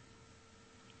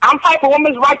fighting for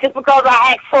women's rights just because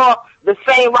I ask for the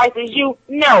same rights as you?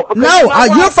 No.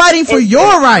 You're fighting for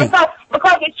your rights.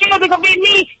 Because it's still going to be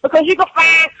me. Because you could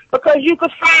find,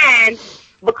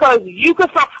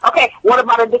 okay, what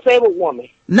about a disabled woman?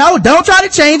 No, don't try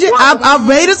to change it. I've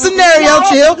made a scenario,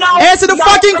 Chill. Answer the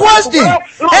fucking question.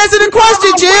 Answer the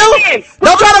question, Chill.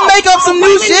 Don't try to make up some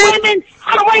new shit.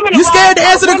 You scared to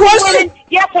answer the question?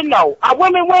 Yes or no? Are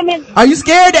women? Are you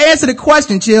scared to answer the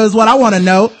question, Chill, is what I want to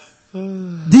know.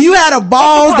 Do you have the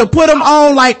balls to put them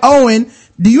on like Owen?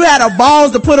 Do you have the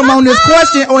balls to put them on this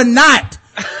question or not?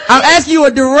 I'm asking you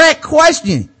a direct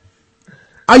question.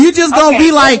 Are you just gonna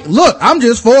be like, look, I'm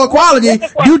just for equality, and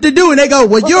they go,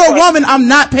 well, you're a woman, I'm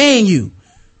not paying you.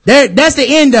 That's the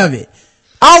end of it.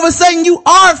 All of a sudden you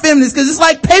are a feminist, cause it's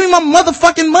like, pay me my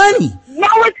motherfucking money. No,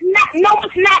 it's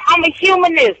not. I'm a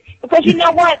humanist. Because you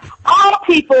know what? All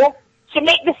people should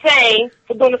make the same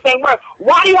for doing the same work.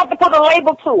 Why do you have to put a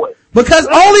label to it? Because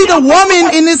only the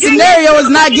woman in this scenario is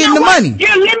not getting the money.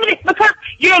 You're limited because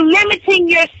you're limiting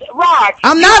your Rod.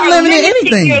 I'm not limiting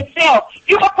anything. Yourself.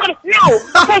 You are putting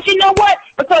because you know what?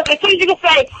 Because as soon as you can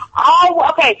say, oh,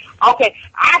 okay,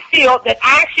 I feel that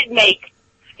I should make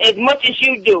as much as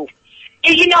you do.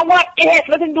 And you know what? It has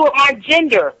nothing to do with my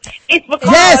gender. It's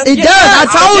because Yes, it does. I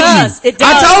told you.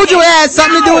 I told you it has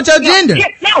something to do with your gender.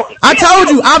 I told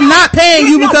you I'm not paying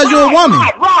you because you're a woman.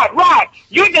 Right.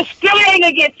 You're discriminating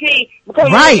against me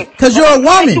because right, because you're a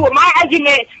woman. With my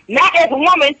argument, not as a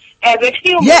woman, as a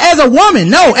human. Yeah, as a woman.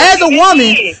 No, as a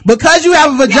woman, because you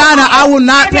have a vagina, I will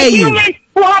not pay you.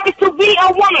 Who happens to be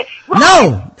a woman? Right.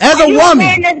 No, as a woman. Are you a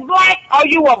man that's black? Or are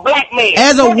you a black man?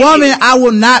 As a woman, I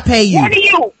will not pay you. What are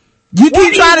you? You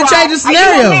keep trying to change the scenario.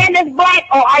 Are you a man that's black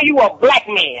or are you a black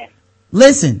man?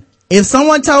 Listen, if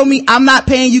someone told me I'm not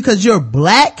paying you because you're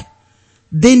black,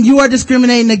 then you are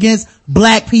discriminating against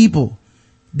black people.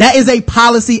 That is a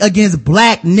policy against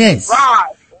blackness.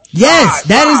 Right. Yes,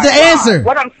 that is the answer.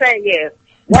 What I'm saying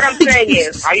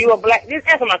is, are you a black, just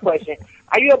answer my question.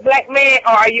 Are you a black man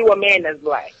or are you a man that's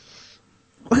black?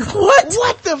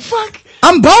 What the fuck?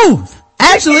 I'm both.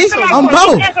 Actually, I'm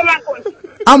both.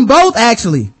 I'm both,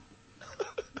 actually.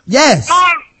 Yes.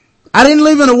 I didn't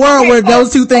live in a world where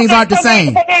those two things aren't the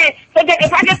same. So then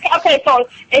if I just,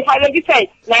 let me say,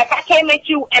 now if I came at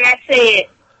you and I said,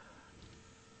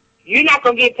 you're not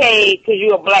gonna get paid because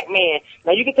you're a black man.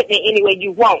 Now you can take it any way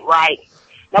you want, right?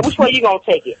 Now which way you gonna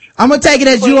take it? I'm gonna take it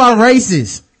as you are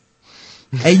racist.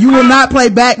 And you will not play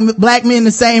black men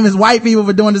the same as white people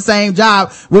for doing the same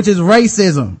job, which is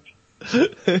racism.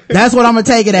 That's what I'm gonna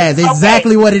take it as.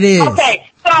 Exactly what it is.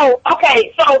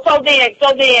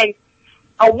 So then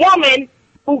a woman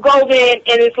who goes in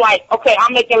and it's like, okay,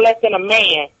 I'm making less than a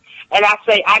man, and I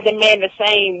say I demand the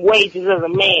same wages as a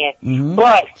man,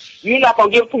 but you're not gonna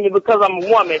give it to me because I'm a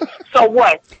woman. So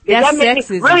what? That's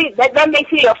sexism. That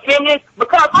makes me a feminist?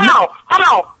 Because hold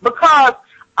on, because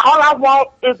all I want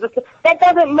is that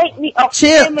doesn't make me a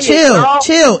feminist.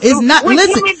 Chill. It's not.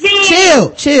 Listen,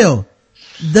 chill.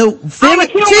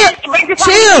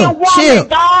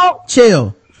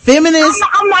 Chill. Feminist.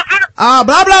 Blah,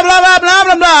 blah, blah, blah, blah,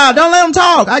 blah, blah. Don't let them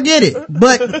talk. I get it.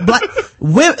 But,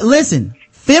 listen,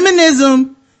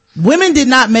 feminism, women did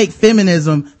not make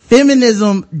feminism.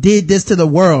 Feminism did this to the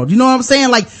world. You know what I'm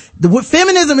saying? Like,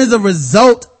 feminism is a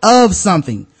result of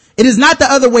something. It is not the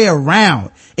other way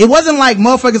around. It wasn't like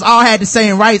motherfuckers all had the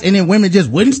same rights and then women just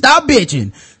wouldn't stop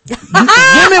bitching.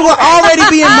 Women were already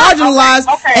being marginalized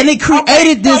and it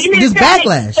created this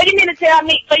backlash. So you mean to tell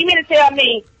me,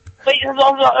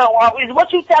 is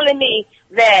what you telling me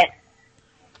that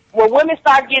when women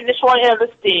start getting the short end of the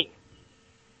stick,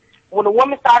 when a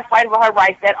woman started fighting for her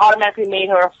rights, that automatically made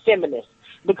her a feminist?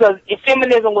 Because if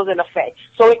feminism was in effect.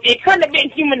 So it couldn't have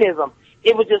been humanism.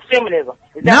 It was just feminism.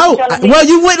 No, well,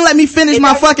 you wouldn't let me finish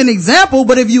my fucking example,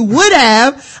 but if you would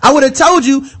have, I would have told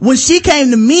you when she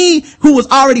came to me, who was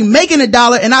already making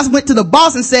 $1, and I went to the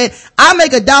boss and said, I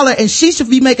make $1 and she should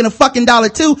be making a fucking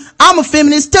 $1 too. I'm a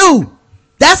feminist too.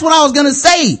 That's what I was gonna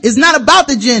say. It's not about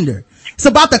the gender. It's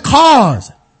about the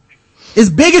cause. It's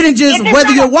bigger than just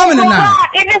whether you're a woman or not.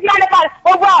 If it's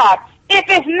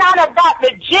not about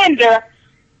the gender,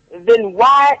 then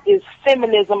why is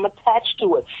feminism attached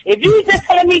to it? If you just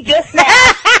telling me just now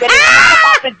that it's not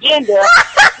about the gender,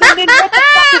 then what the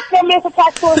fuck is feminism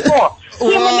attached to it for?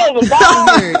 Feminism,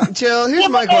 dog. Jill, here's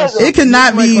my question. It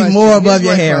cannot be more above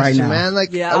your head right now. Man.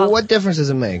 Like, what difference does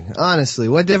it make? Honestly,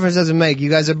 what difference does it make? You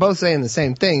guys are both saying the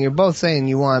same thing. You're both saying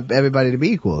you want everybody to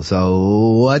be equal.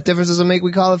 So what difference does it make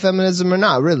we call it feminism or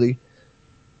not, really?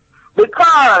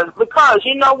 Because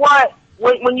you know what?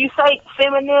 When you say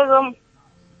feminism,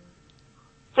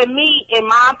 to me, in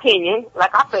my opinion,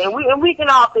 like I say, and we can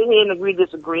all sit here and agree,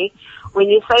 disagree. When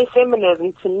you say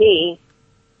feminism, to me,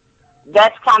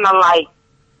 that's kind of like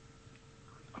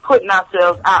putting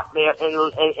ourselves out there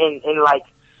and like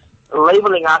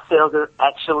labeling ourselves as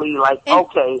actually like,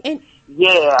 okay,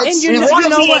 yeah. And you know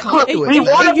what? Hold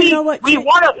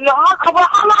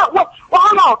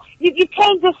on. You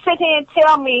can't just sit here and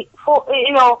tell me,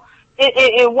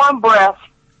 in one breath,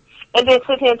 and then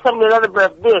sit here and tell me another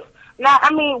breath this. Now,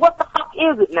 I mean, what the fuck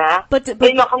is it now? But from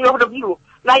your point of view.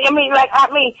 Like,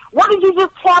 what did you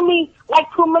just tell me like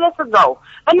 2 minutes ago?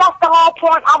 And that's the whole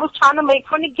point I was trying to make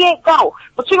from the get-go.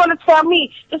 But you're going to tell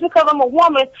me, just because I'm a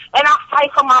woman and I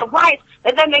fight for my rights,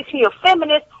 that makes me a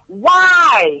feminist?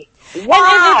 Why?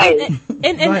 Why?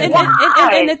 And the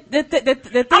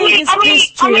thing is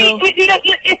this, Jill.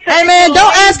 Hey, man,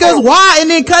 don't ask us why and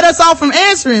then cut us off from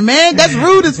answering, man. That's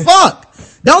rude as fuck.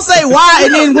 Don't say why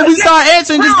and then when we start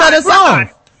answering, just cut us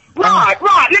off. Rod,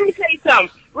 let me tell you something.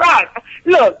 Rod,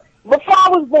 look, before I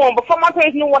was born, before my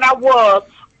parents knew what I was,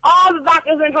 all the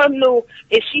doctors in her knew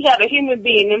if she had a human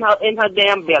being in her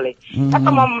damn belly. That's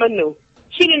what my mama knew.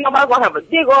 She didn't know if I was gonna have a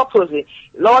dick or a pussy.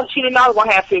 Lord, she didn't know I was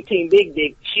gonna have 15 big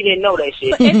dicks. She didn't know that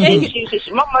shit.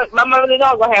 My mother didn't know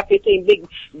I was gonna have 15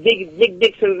 big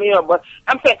dicks in the air. But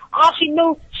I'm saying, all she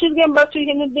knew, she was giving birth to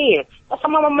in the den. That's what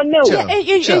my mama knew.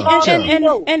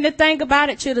 And the thing about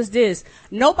it, Chill, is this.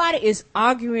 Nobody is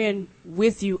arguing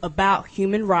with you about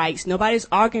human rights. Nobody's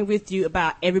arguing with you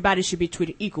about everybody should be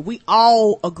treated equal. We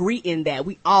all agree in that.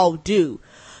 We all do.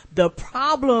 The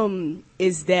problem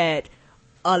is that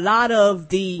a lot of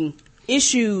the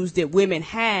issues that women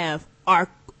have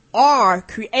are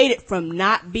created from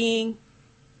not being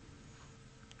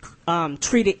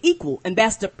treated equal, and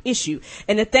that's the issue.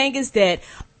 And the thing is that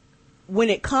when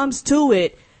it comes to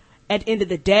it, at the end of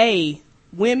the day,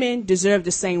 women deserve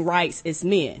the same rights as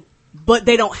men, but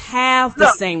they don't have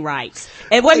the same rights.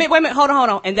 And wait a minute, hold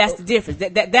on. And that's the difference.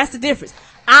 That's the difference.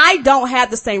 I don't have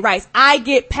the same rights. I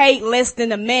get paid less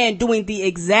than a man doing the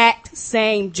exact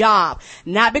same job.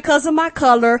 Not because of my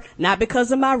color, not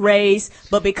because of my race,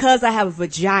 but because I have a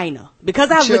vagina. Because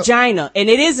I have a vagina. And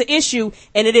it is an issue,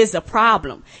 and it is a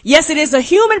problem. Yes, it is a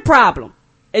human problem.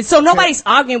 And so nobody's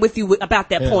arguing with you about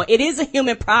that point. It is a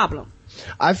human problem.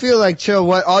 I feel like, Chill,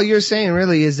 what all you're saying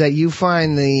really is that you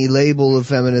find the label of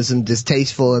feminism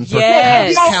distasteful and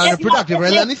counterproductive.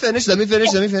 Right? Let me finish.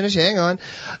 Hang on.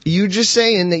 You're just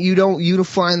saying that you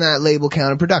find that label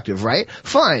counterproductive, right?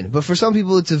 Fine. But for some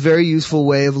people, it's a very useful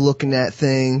way of looking at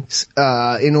things,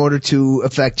 in order to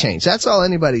affect change. That's all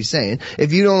anybody's saying.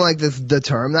 If you don't like the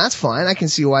term, that's fine. I can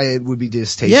see why it would be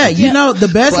distasteful. Yeah, you know, the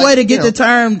best way to get the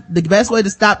term, the best way to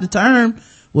stop the term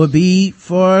would be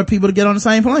for people to get on the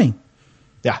same plane.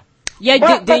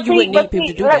 Yeah, then you wouldn't need people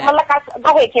to do that.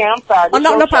 Go ahead, Karen. I'm sorry.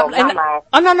 No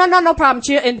problem. No problem,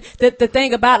 Chill. And the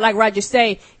thing about, like Roger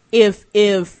say, if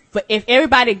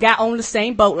everybody got on the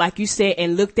same boat, like you said,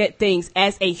 and looked at things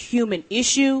as a human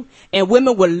issue, and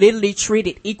women were literally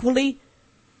treated equally,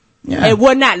 and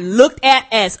were not looked at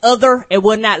as other, it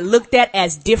was not looked at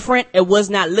as different, it was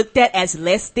not looked at as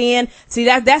less than. See,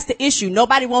 that's the issue.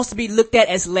 Nobody wants to be looked at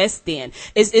as less than.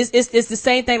 It's the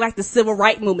same thing like the civil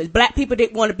rights movement. Black people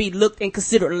didn't want to be looked and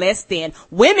considered less than.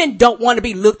 Women don't want to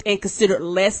be looked and considered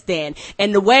less than.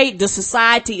 And the way the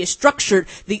society is structured,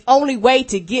 the only way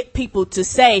to get people to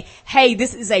say, hey,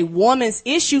 this is a woman's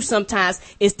issue sometimes,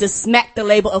 is to smack the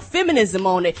label of feminism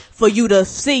on it for you to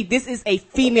see this is a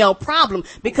female problem.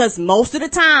 Because most of the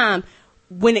time,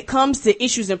 when it comes to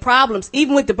issues and problems,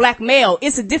 even with the black male,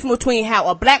 it's a difference between how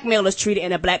a black male is treated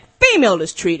and a black female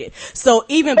is treated. So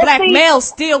even black males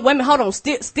still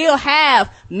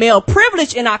have male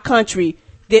privilege in our country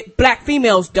that black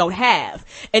females don't have.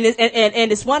 And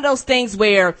it's one of those things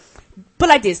where, put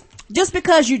like this, just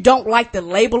because you don't like the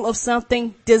label of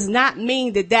something does not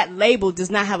mean that that label does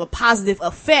not have a positive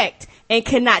effect and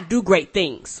cannot do great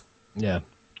things. Yeah.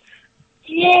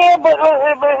 Yeah, but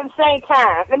at the same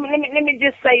time, let me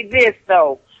just say this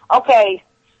though. Okay,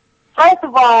 first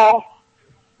of all,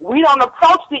 we don't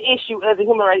approach the issue as a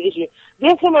human rights issue.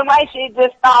 This human rights shit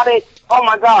just started. Oh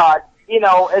my God, you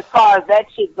know, as far as that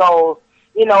shit goes,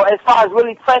 you know, as far as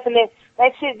really pressing it,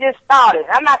 that shit just started.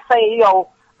 I'm not saying, you know,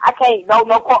 I can't no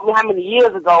quote me how many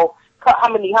years ago, how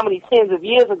many tens of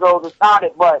years ago it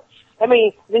started, but I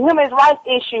mean, the human rights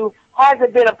issue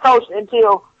hasn't been approached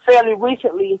until fairly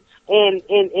recently in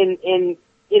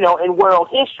world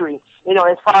history, you know,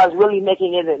 as far as really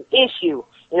making it an issue,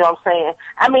 you know what I'm saying?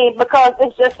 I mean, because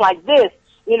it's just like this,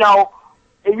 you know,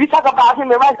 if you talk about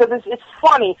human rights, because it's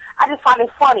funny, I just find it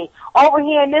funny. Over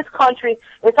here in this country,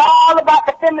 it's all about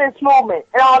the feminist movement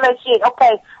and all that shit,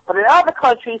 okay, but in other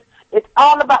countries, it's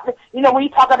all about, you know, when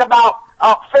you're talking about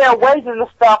fair wages and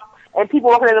stuff, and people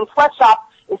working in them sweatshops,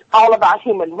 it's all about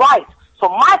human rights. So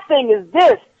my thing is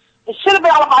this, it should have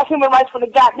been all about human rights from the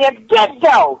goddamn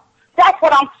get-go. That's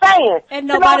what I'm saying. And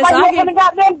nobody's arguing.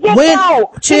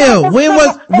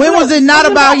 When was it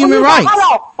not about human rights?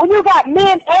 When you got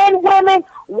men and women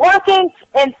working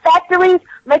in factories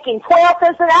making 12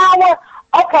 cents an hour,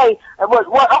 okay,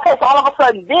 so all of a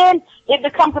sudden then it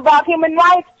becomes about human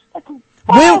rights.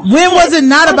 When was it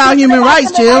not about human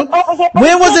rights, Chill?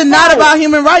 When was it not about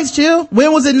human rights, Chill?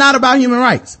 When was it not about human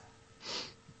rights?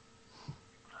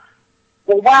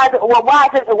 Why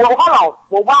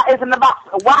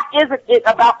isn't it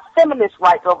about feminist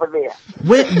rights over there?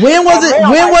 When was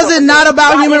it not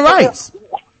about human rights?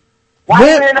 Why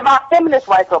isn't it about feminist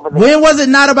rights over there? When was it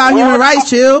not about human rights,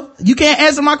 Chill? You can't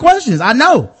answer my questions. I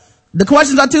know. The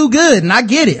questions are too good, and I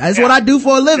get it. That's what I do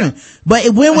for a living. But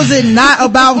when was it not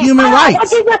about human rights? What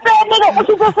you just said, nigga?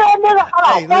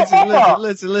 Hey,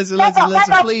 listen,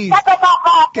 please.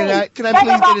 Can I please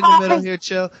get in the middle here,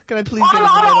 Chill? Can I please get in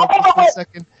the middle for a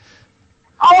second?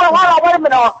 Hold on, wait a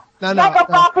minute. No. Back up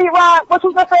 5 feet, Rod. What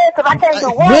you just said? Cause I can't do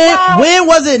one. When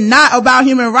was it not about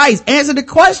human rights? Answer the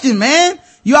question, man.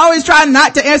 You always try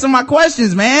not to answer my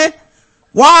questions, man.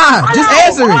 Why? Just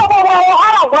answer it.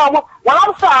 Well,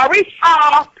 I'm sorry.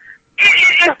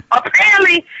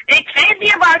 Apparently, it can't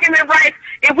be about human rights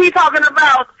if we talking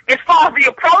about as far as the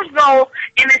approach goes,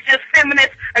 and it's just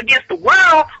feminists against the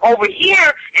world over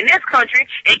here in this country.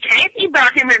 It can't be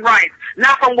about human rights.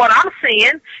 Not from what I'm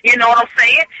seeing. You know what I'm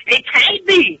saying? It can't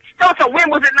be. So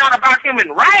when was it not about human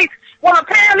rights? Well,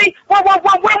 apparently, when was it?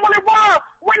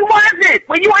 When was it?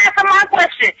 When you answer my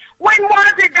question, when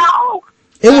was it, dog?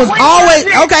 It was always,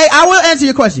 okay, I will answer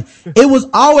your question. It was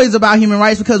always about human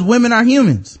rights because women are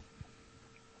humans.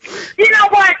 You know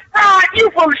what, Rod,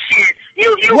 you full of shit.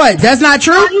 You What, that's not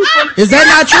true? Is that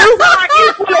not true?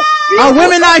 Are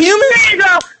women not humans?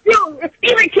 You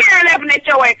even Karen laughing at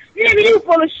your ass. You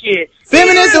full of shit.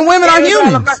 Feminists and women are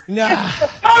humans. Nah.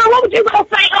 What was you gonna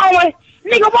say, Owen?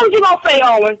 Nigga, what was you gonna say,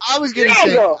 Owen? I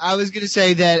was gonna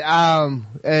say that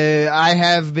I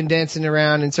have been dancing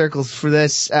around in circles for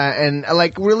this, and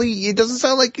like really, it doesn't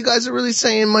sound like you guys are really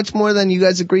saying much more than you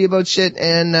guys agree about shit.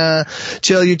 And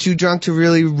Chill, you're too drunk to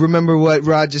really remember what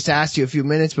Rod just asked you a few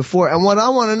minutes before. And what I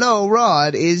want to know,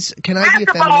 Rod, is can I be a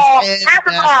feminist?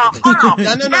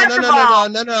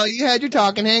 No. You had your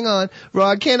talking. Hang on,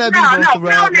 Rod. Can I be both a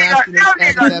Rod masculinist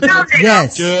and a feminist?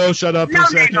 Yes. Joe, shut up for a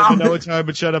second. I know it's hard,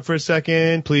 but shut up for a second,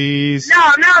 please. No,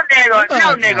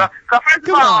 nigga. Cause first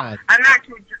of all,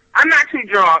 I'm not too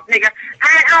drunk, nigga.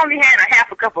 I only had a half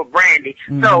a cup of brandy.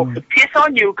 So piss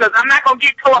on you, cause I'm not gonna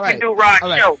get talk and do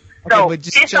Rod's show. So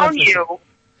piss on you.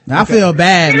 I feel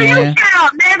bad, man.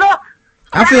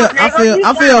 I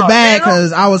feel bad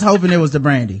cause I was hoping it was the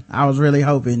brandy. I was really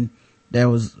hoping there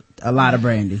was a lot of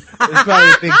brandy. It's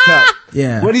probably a big cup.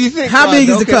 Yeah. What do you think? How big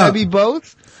is the cup? Can I be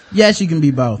both? Yes, you can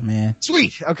be both, man.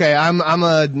 Sweet. Okay, I'm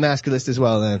a masculist as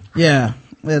well then. Yeah.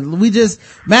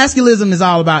 Masculism is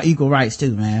all about equal rights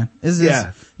too, man. It's just,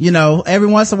 you know, every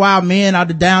once in a while men are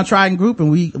the downtrodden group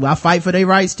and I fight for their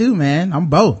rights too, man. I'm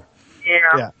both.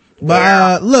 Yeah.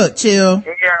 But, look, Chill.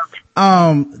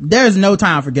 Yeah. There's no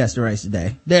time for guest race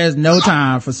today. There's no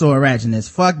time for sore ratchetness.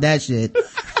 Fuck that shit.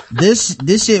 This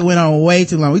shit went on way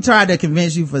too long. We tried to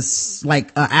convince you for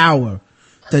like an hour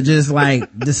to just like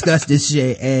discuss this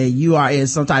shit, and you are in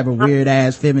some type of weird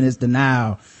ass feminist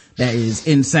denial that is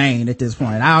insane at this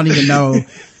point. I don't even know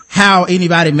how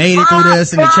anybody made it through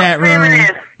this in the chat room.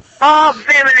 Feminist.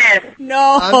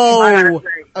 No.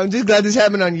 I'm just glad this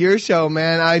happened on your show,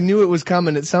 man. I knew it was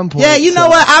coming at some point. Yeah, you know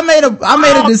what? I made a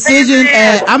decision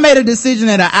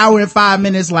at an hour and 5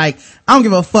 minutes. Like, I don't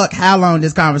give a fuck how long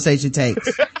this conversation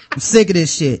takes. I'm sick of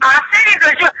this shit. I think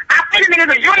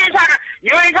because you ain't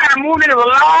trying to move it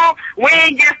along. We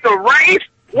ain't just the race.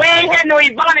 We ain't had no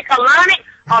Ebonic colonic.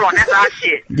 Hold on, that's our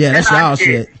shit. Yeah, that's y'all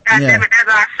shit. God damn it, that's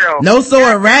our show. No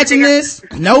sword ratchetness.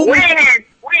 Nope.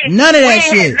 None of that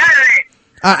shit.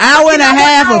 An hour and a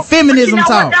half of feminism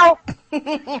talk.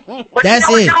 That's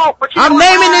it. I'm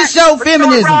naming this show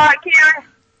Feminism.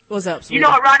 What's up, sweetie? You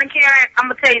know what, Rod and Karen? I'm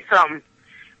gonna tell you something.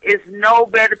 It's no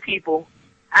better people.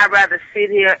 I'd rather sit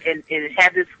here and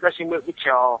have this discussion with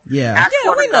y'all. Yeah.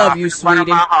 We love you, sweetie.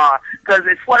 My heart. Cause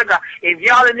it's what God. If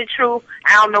y'all in the truth,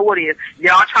 I don't know what is.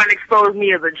 Y'all trying to expose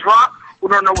me as a drunk who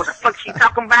don't know what the fuck she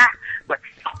talking about. But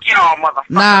fuck y'all, motherfucker.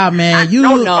 Nah, man, you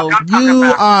are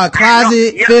a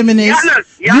closet feminist.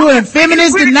 You in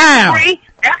feminist denial.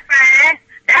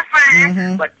 That's fine.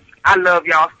 Mm-hmm. But I love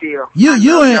y'all still.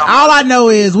 You and all I know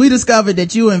is we discovered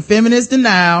that you in feminist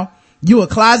denial. You a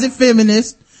closet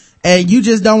feminist. And you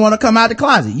just don't want to come out the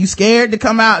closet. You scared to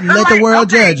come out and let the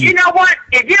world judge you. You know what?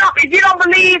 If you don't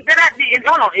believe that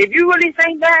if you really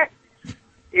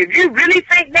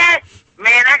think that,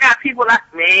 man, I got people like,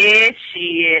 man,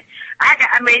 shit.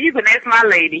 You can ask my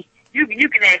lady. You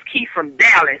can ask Keith from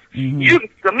Dallas.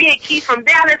 So me and Keith from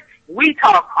Dallas, we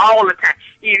talk all the time.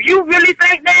 If you really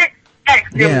think that,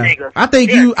 ask them niggas. I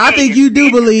think you do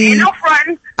believe. No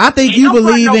frontin'. I think you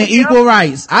believe in equal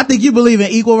rights. I think you believe in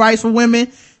equal rights for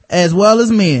women as well as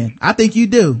men. I think you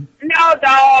do. No,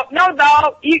 dog.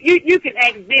 You can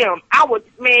ask them. I would,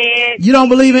 man. You don't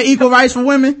believe in equal rights for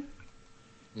women?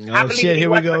 Oh shit, here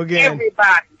we go again.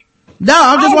 Everybody. No,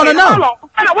 I just want to know. Hold on,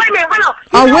 wait a minute.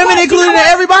 Are women included in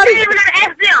everybody? I ain't even gotta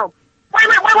ask them. Wait.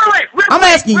 I'm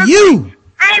asking you.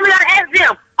 I ain't even gotta ask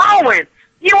them. Owen,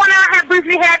 you and I have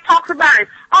briefly had talks about it.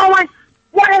 Owen,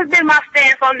 what has been my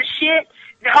stance on the shit?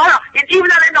 Hold on. And even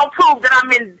though they don't prove that I'm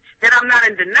not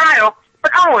in denial,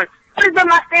 but Owen, what has been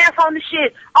my stance on the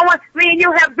shit? Owen, me and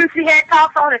you have briefly had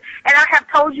talks on it, and I have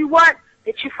told you what?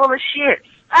 That you full of shit.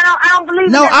 I don't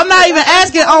believe No, that. I'm not even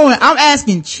asking Owen. I'm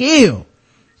asking Chill.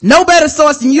 No better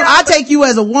source than you. I take you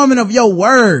as a woman of your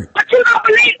word. But you don't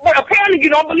believe, but apparently you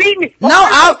don't believe me. No,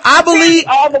 I believe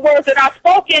all the words that I've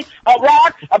spoken,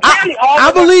 Rod. Apparently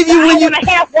I believe you when you. And a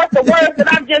half worth of words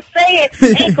that I'm just saying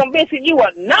ain't convincing you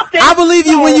of nothing. I believe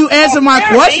you when you answer my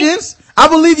questions. I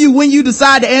believe you when you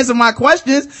decide to answer my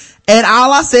questions. And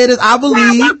all I said is I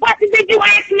believe. What questions did you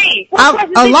ask me?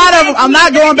 A lot of them. I'm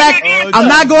not going back. I'm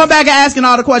not going back and asking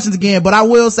all the questions again. But I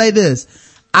will say this: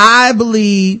 I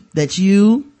believe that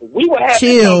you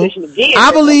chill.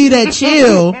 I believe that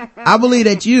chill. I believe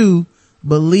that you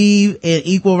believe in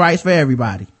equal rights for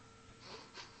everybody.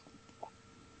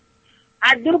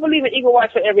 I do believe in equal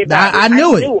rights for everybody. I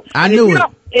knew it. I knew it.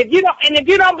 If you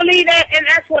don't believe that, and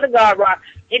that's what the God, Rock.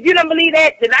 If you don't believe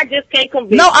that, then I just can't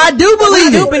convince you. No, I do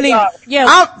believe it. Yeah.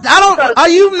 I don't, are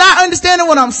you not understanding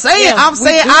what I'm saying? Yeah, I'm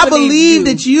saying I believe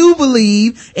that you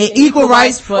believe in equal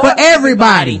rights for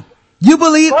everybody. You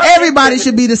believe everybody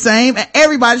should be the same and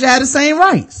everybody should have the same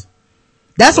rights.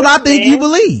 That's what I think you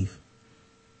believe.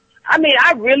 I mean,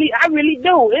 I really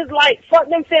do. It's like, fuck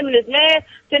them feminists, man.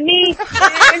 To me,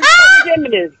 fuck them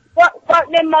feminists. Fuck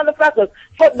them motherfuckers.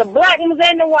 Fuck the black ones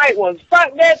and the white ones.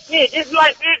 Fuck that shit. It's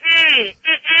like,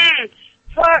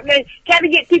 Fuck that.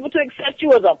 Can't get people to accept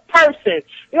you as a person.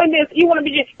 You want to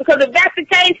be, because if that's the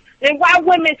case, then why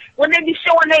women, when they be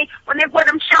showing when they wear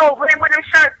them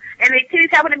shirts, and their titties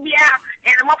happen to be out,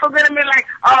 and the motherfuckers gonna be like,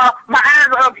 my eyes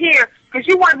are up here, because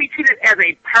you want to be treated as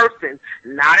a person,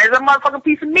 not as a motherfucking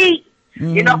piece of meat.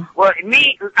 Mm-hmm. You know, well,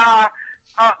 me,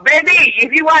 baby,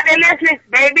 if you out there listening,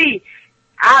 baby,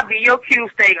 I'll be your cube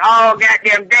steak all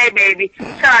goddamn day, baby.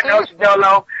 Shout out to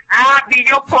Dolo. I'll be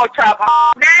your pork chop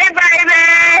all day,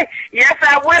 baby. Yes,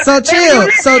 I will. So chill.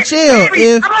 Baby,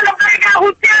 if I'm gonna black out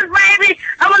who tells, baby.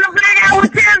 I'm gonna black out who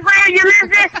tells, baby. You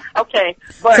listen? Okay,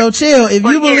 but so chill. If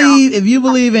you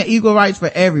believe in equal rights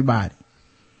for everybody,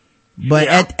 but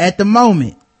at the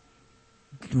moment,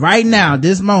 right now,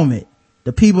 this moment,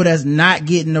 the people that's not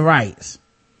getting the rights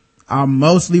are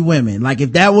mostly women. Like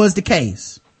if that was the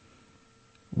case,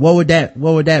 what would that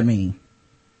mean?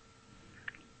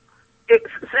 Say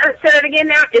that again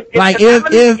now.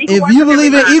 If you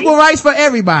believe in equal rights for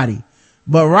everybody,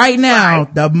 but right now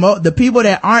the people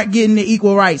that aren't getting the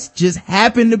equal rights just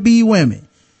happen to be women,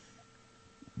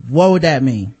 what would that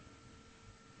mean?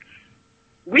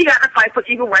 We got to fight for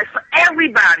equal rights for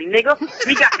everybody, nigga.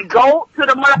 We got to go to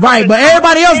the motherfucking... Right, but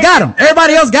everybody else got them.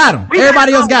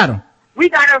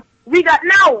 We got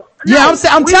no. Yeah,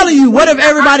 I'm telling you, what if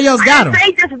everybody else got them? I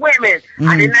didn't say just women. Mm-hmm.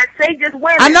 I did not say just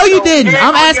women. I know you didn't.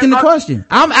 I'm asking the question.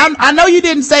 I know you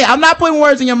didn't say. I'm not putting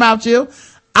words in your mouth, Chill.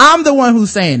 I'm the one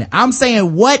who's saying it. I'm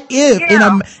saying, what if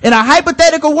in a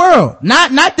hypothetical world,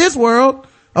 not this world.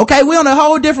 Okay, we're on a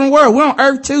whole different world. We're on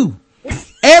Earth 2.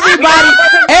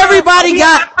 Everybody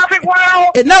got perfect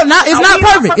world. It's not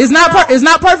perfect. It's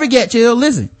not perfect yet, Chill.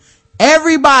 Listen,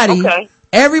 everybody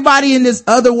in this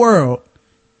other world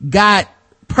got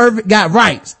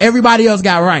rights. Everybody else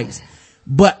got rights,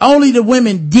 but only the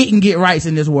women didn't get rights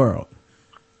in this world.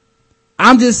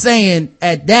 I'm just saying,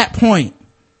 at that point,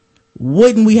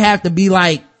 wouldn't we have to be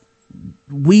like,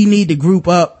 we need to group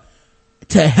up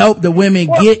to help the women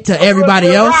get to everybody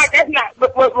else?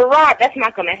 Rod, that's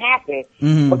not going to happen.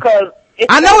 Mm-hmm. Because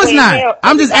I know it's not.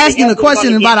 I'm just asking a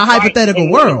question about a hypothetical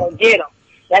world.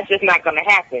 That's just not going to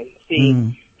happen.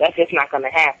 See, that's just not going to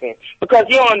happen, because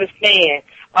you don't understand.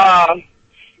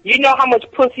 You know how much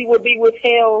pussy would be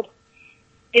withheld.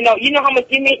 You know how much.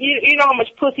 You know how much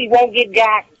pussy won't get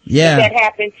got. Yeah, if that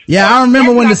happens. Yeah, I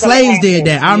remember when the slaves did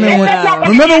that. I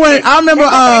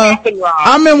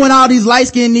remember when all these light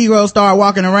skinned Negroes started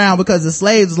walking around because the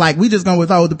slaves was like, we just gonna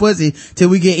withhold the pussy till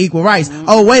we get equal rights. Mm-hmm.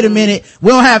 Oh, wait a minute,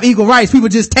 we don't have equal rights. People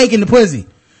just taking the pussy.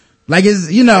 Like it's,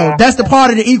 that's the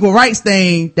part of the equal rights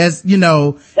thing that's,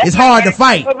 it's hard to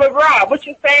fight. But Rob, what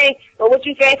you saying for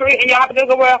me in your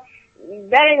hypothetical world,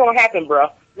 that ain't gonna happen, bro.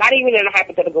 Not even in a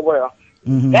hypothetical world.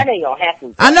 Mm-hmm. That ain't gonna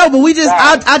happen. I know, but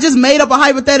I just made up a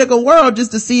hypothetical world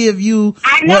just to see if you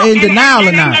were in denial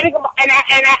or not. And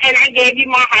I gave you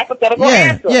my hypothetical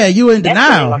answer. Yeah, you were in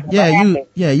denial.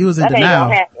 You was in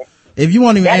denial. If you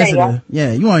won't even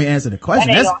answer the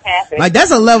question.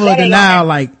 That's a level of denial,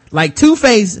 like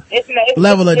Two-Face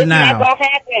level of denial. It's not gonna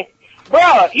happen.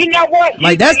 Bro, you know what?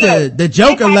 Like that's the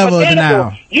Joker level of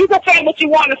denial. You can say what you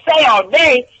want to say all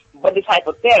day, but it's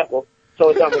hypothetical. So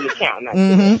it don't really count.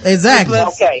 Mm-hmm, exactly.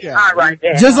 Okay. All right.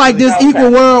 Then. Just like this equal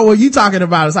world where you talking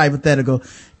about is hypothetical.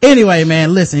 Anyway,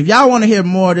 man, listen, if y'all want to hear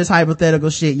more of this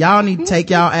hypothetical shit, y'all need to take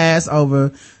y'all ass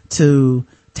over to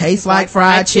Tastes Like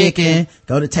Fried Chicken.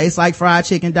 Go to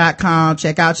tastelikefriedchicken.com.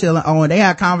 Check out Chill and Owen. They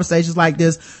have conversations like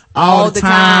this all the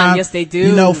time. Yes, they do.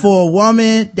 You know, for a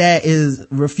woman that is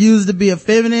refused to be a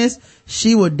feminist,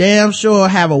 she would damn sure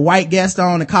have a white guest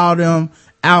on and call them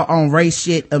out on race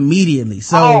shit immediately.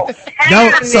 So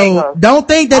don't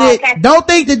think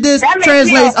that this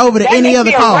translates over to any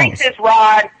other cause. Racist,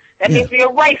 Rod. That makes me a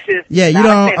racist. Yeah, you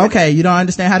don't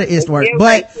understand how the ist works.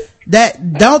 But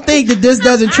don't think that this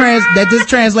this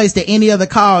translates to any other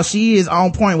cause. She is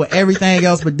on point with everything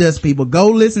else but this, people. Go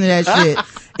listen to that shit.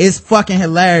 It's fucking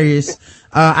hilarious.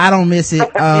 I don't miss it.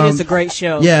 It is a great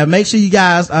show. Yeah, make sure you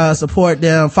guys, support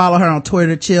them. Follow her on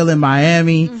Twitter, Chill in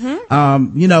Miami.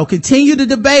 Mm-hmm. Continue to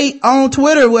debate on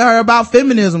Twitter with her about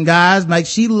feminism, guys. Like,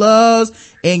 she loves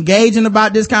engaging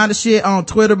about this kind of shit on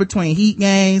Twitter between heat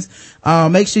games.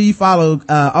 Make sure you follow,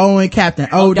 Owen, Captain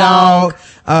O-Dog.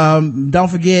 Don't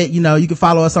forget, you can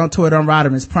follow us on Twitter on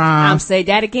Rodimus Prime. I'm say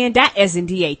that again, that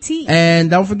SNDAT. And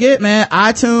don't forget, man,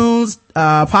 iTunes,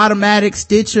 Podomatic,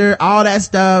 Stitcher, all that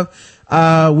stuff.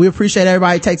 We appreciate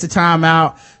everybody who takes the time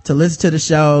out to listen to the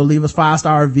show, leave us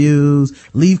 5-star reviews,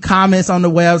 leave comments on the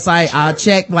website. I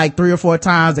checked like 3 or 4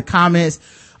 times. The comments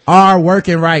are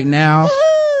working right now.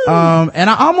 And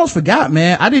I almost forgot,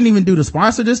 man. I didn't even do the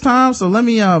sponsor this time. So let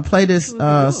me, play this,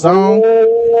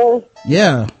 song.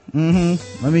 Yeah.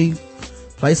 Let me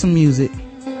play some music.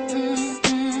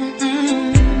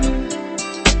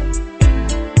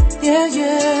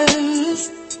 Yeah.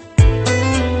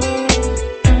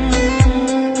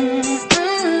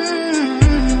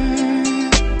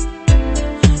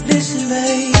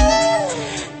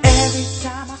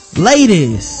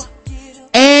 Ladies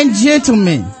and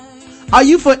gentlemen, are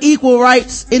you for equal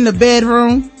rights in the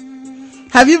bedroom?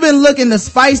 Have you been looking to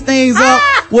spice things up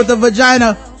with a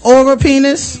vagina or a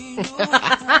penis?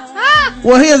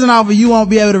 Well, here's an offer you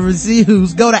won't be able to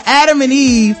refuse. Go to Adam and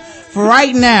Eve for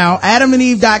right now,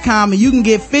 adamandeve.com, and you can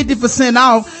get 50%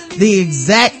 off the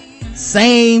exact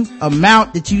same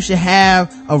amount that you should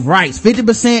have of rights.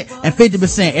 50% and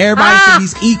 50%. Everybody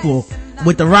should be equal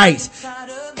with the rights.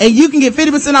 And you can get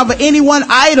 50% off of any one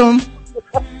item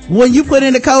when you put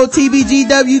in the code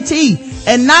TBGWT.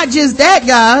 And not just that,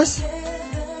 guys.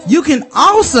 You can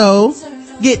also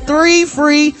get 3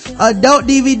 free adult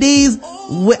DVDs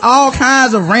with all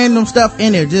kinds of random stuff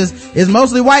in there. It's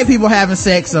mostly white people having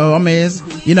sex. So, I mean,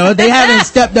 they haven't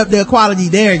stepped up the equality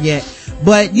there yet.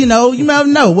 But, you never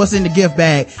know what's in the gift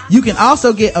bag. You can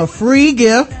also get a free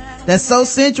gift that's so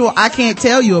sensual I can't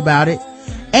tell you about it.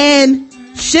 And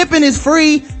shipping is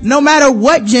free no matter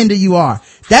what gender you are.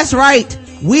 That's right.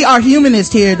 We are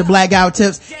humanists here at the Black Guy with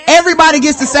Tips. Everybody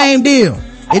gets the same deal.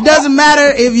 It doesn't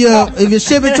matter if you're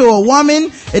shipping to a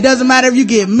woman. It doesn't matter if you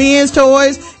get men's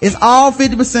toys. It's all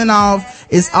 50% off.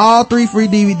 It's all 3 free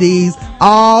DVDs,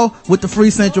 all with the free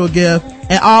sensual gift,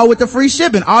 and all with the free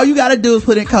shipping. All you gotta do is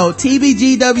put in code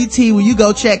TBGWT when you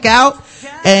go check out,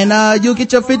 and you'll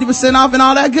get your 50% off and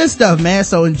all that good stuff, man.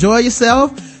 So enjoy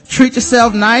yourself, treat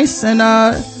yourself nice, and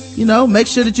make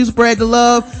sure that you spread the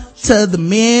love to the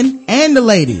men and the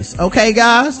ladies. Okay,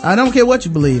 guys? I don't care what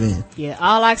you believe in. Yeah,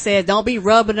 all I said, don't be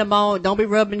rubbing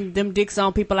them dicks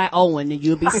on people like Owen, and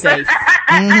you'll be safe.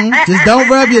 Just don't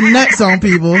rub your nuts on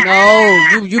people.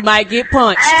 No, you might get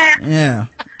punched. Yeah.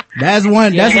 That's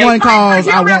one cause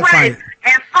I won't fight.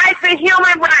 And fight for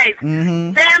human rights.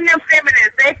 Damn them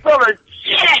feminists. They full of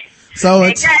shit. So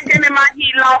and goddamn it,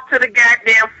 he lost to the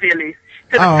goddamn Phillies.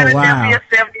 To the Philadelphia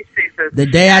 76ers. The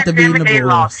day after beating the Bulls.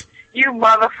 Lost. You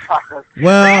motherfuckers.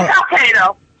 Well, it's okay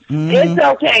though. It's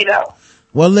okay though.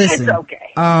 Well, listen. It's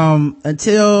okay.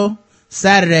 Until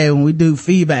Saturday when we do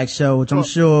feedback show, which I'm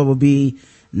sure will be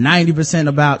 90%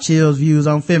 about Chill's views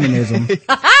on feminism.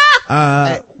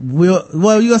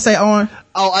 What you gonna say, Owen?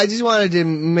 Oh, I just wanted to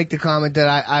make the comment that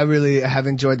I really have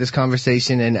enjoyed this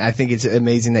conversation, and I think it's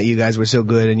amazing that you guys were so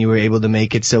good and you were able to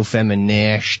make it so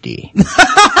feminasty.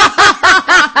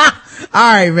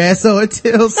 All right, man. So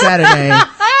until Saturday,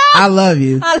 I love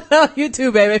you. I love you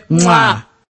too, baby. Mwah.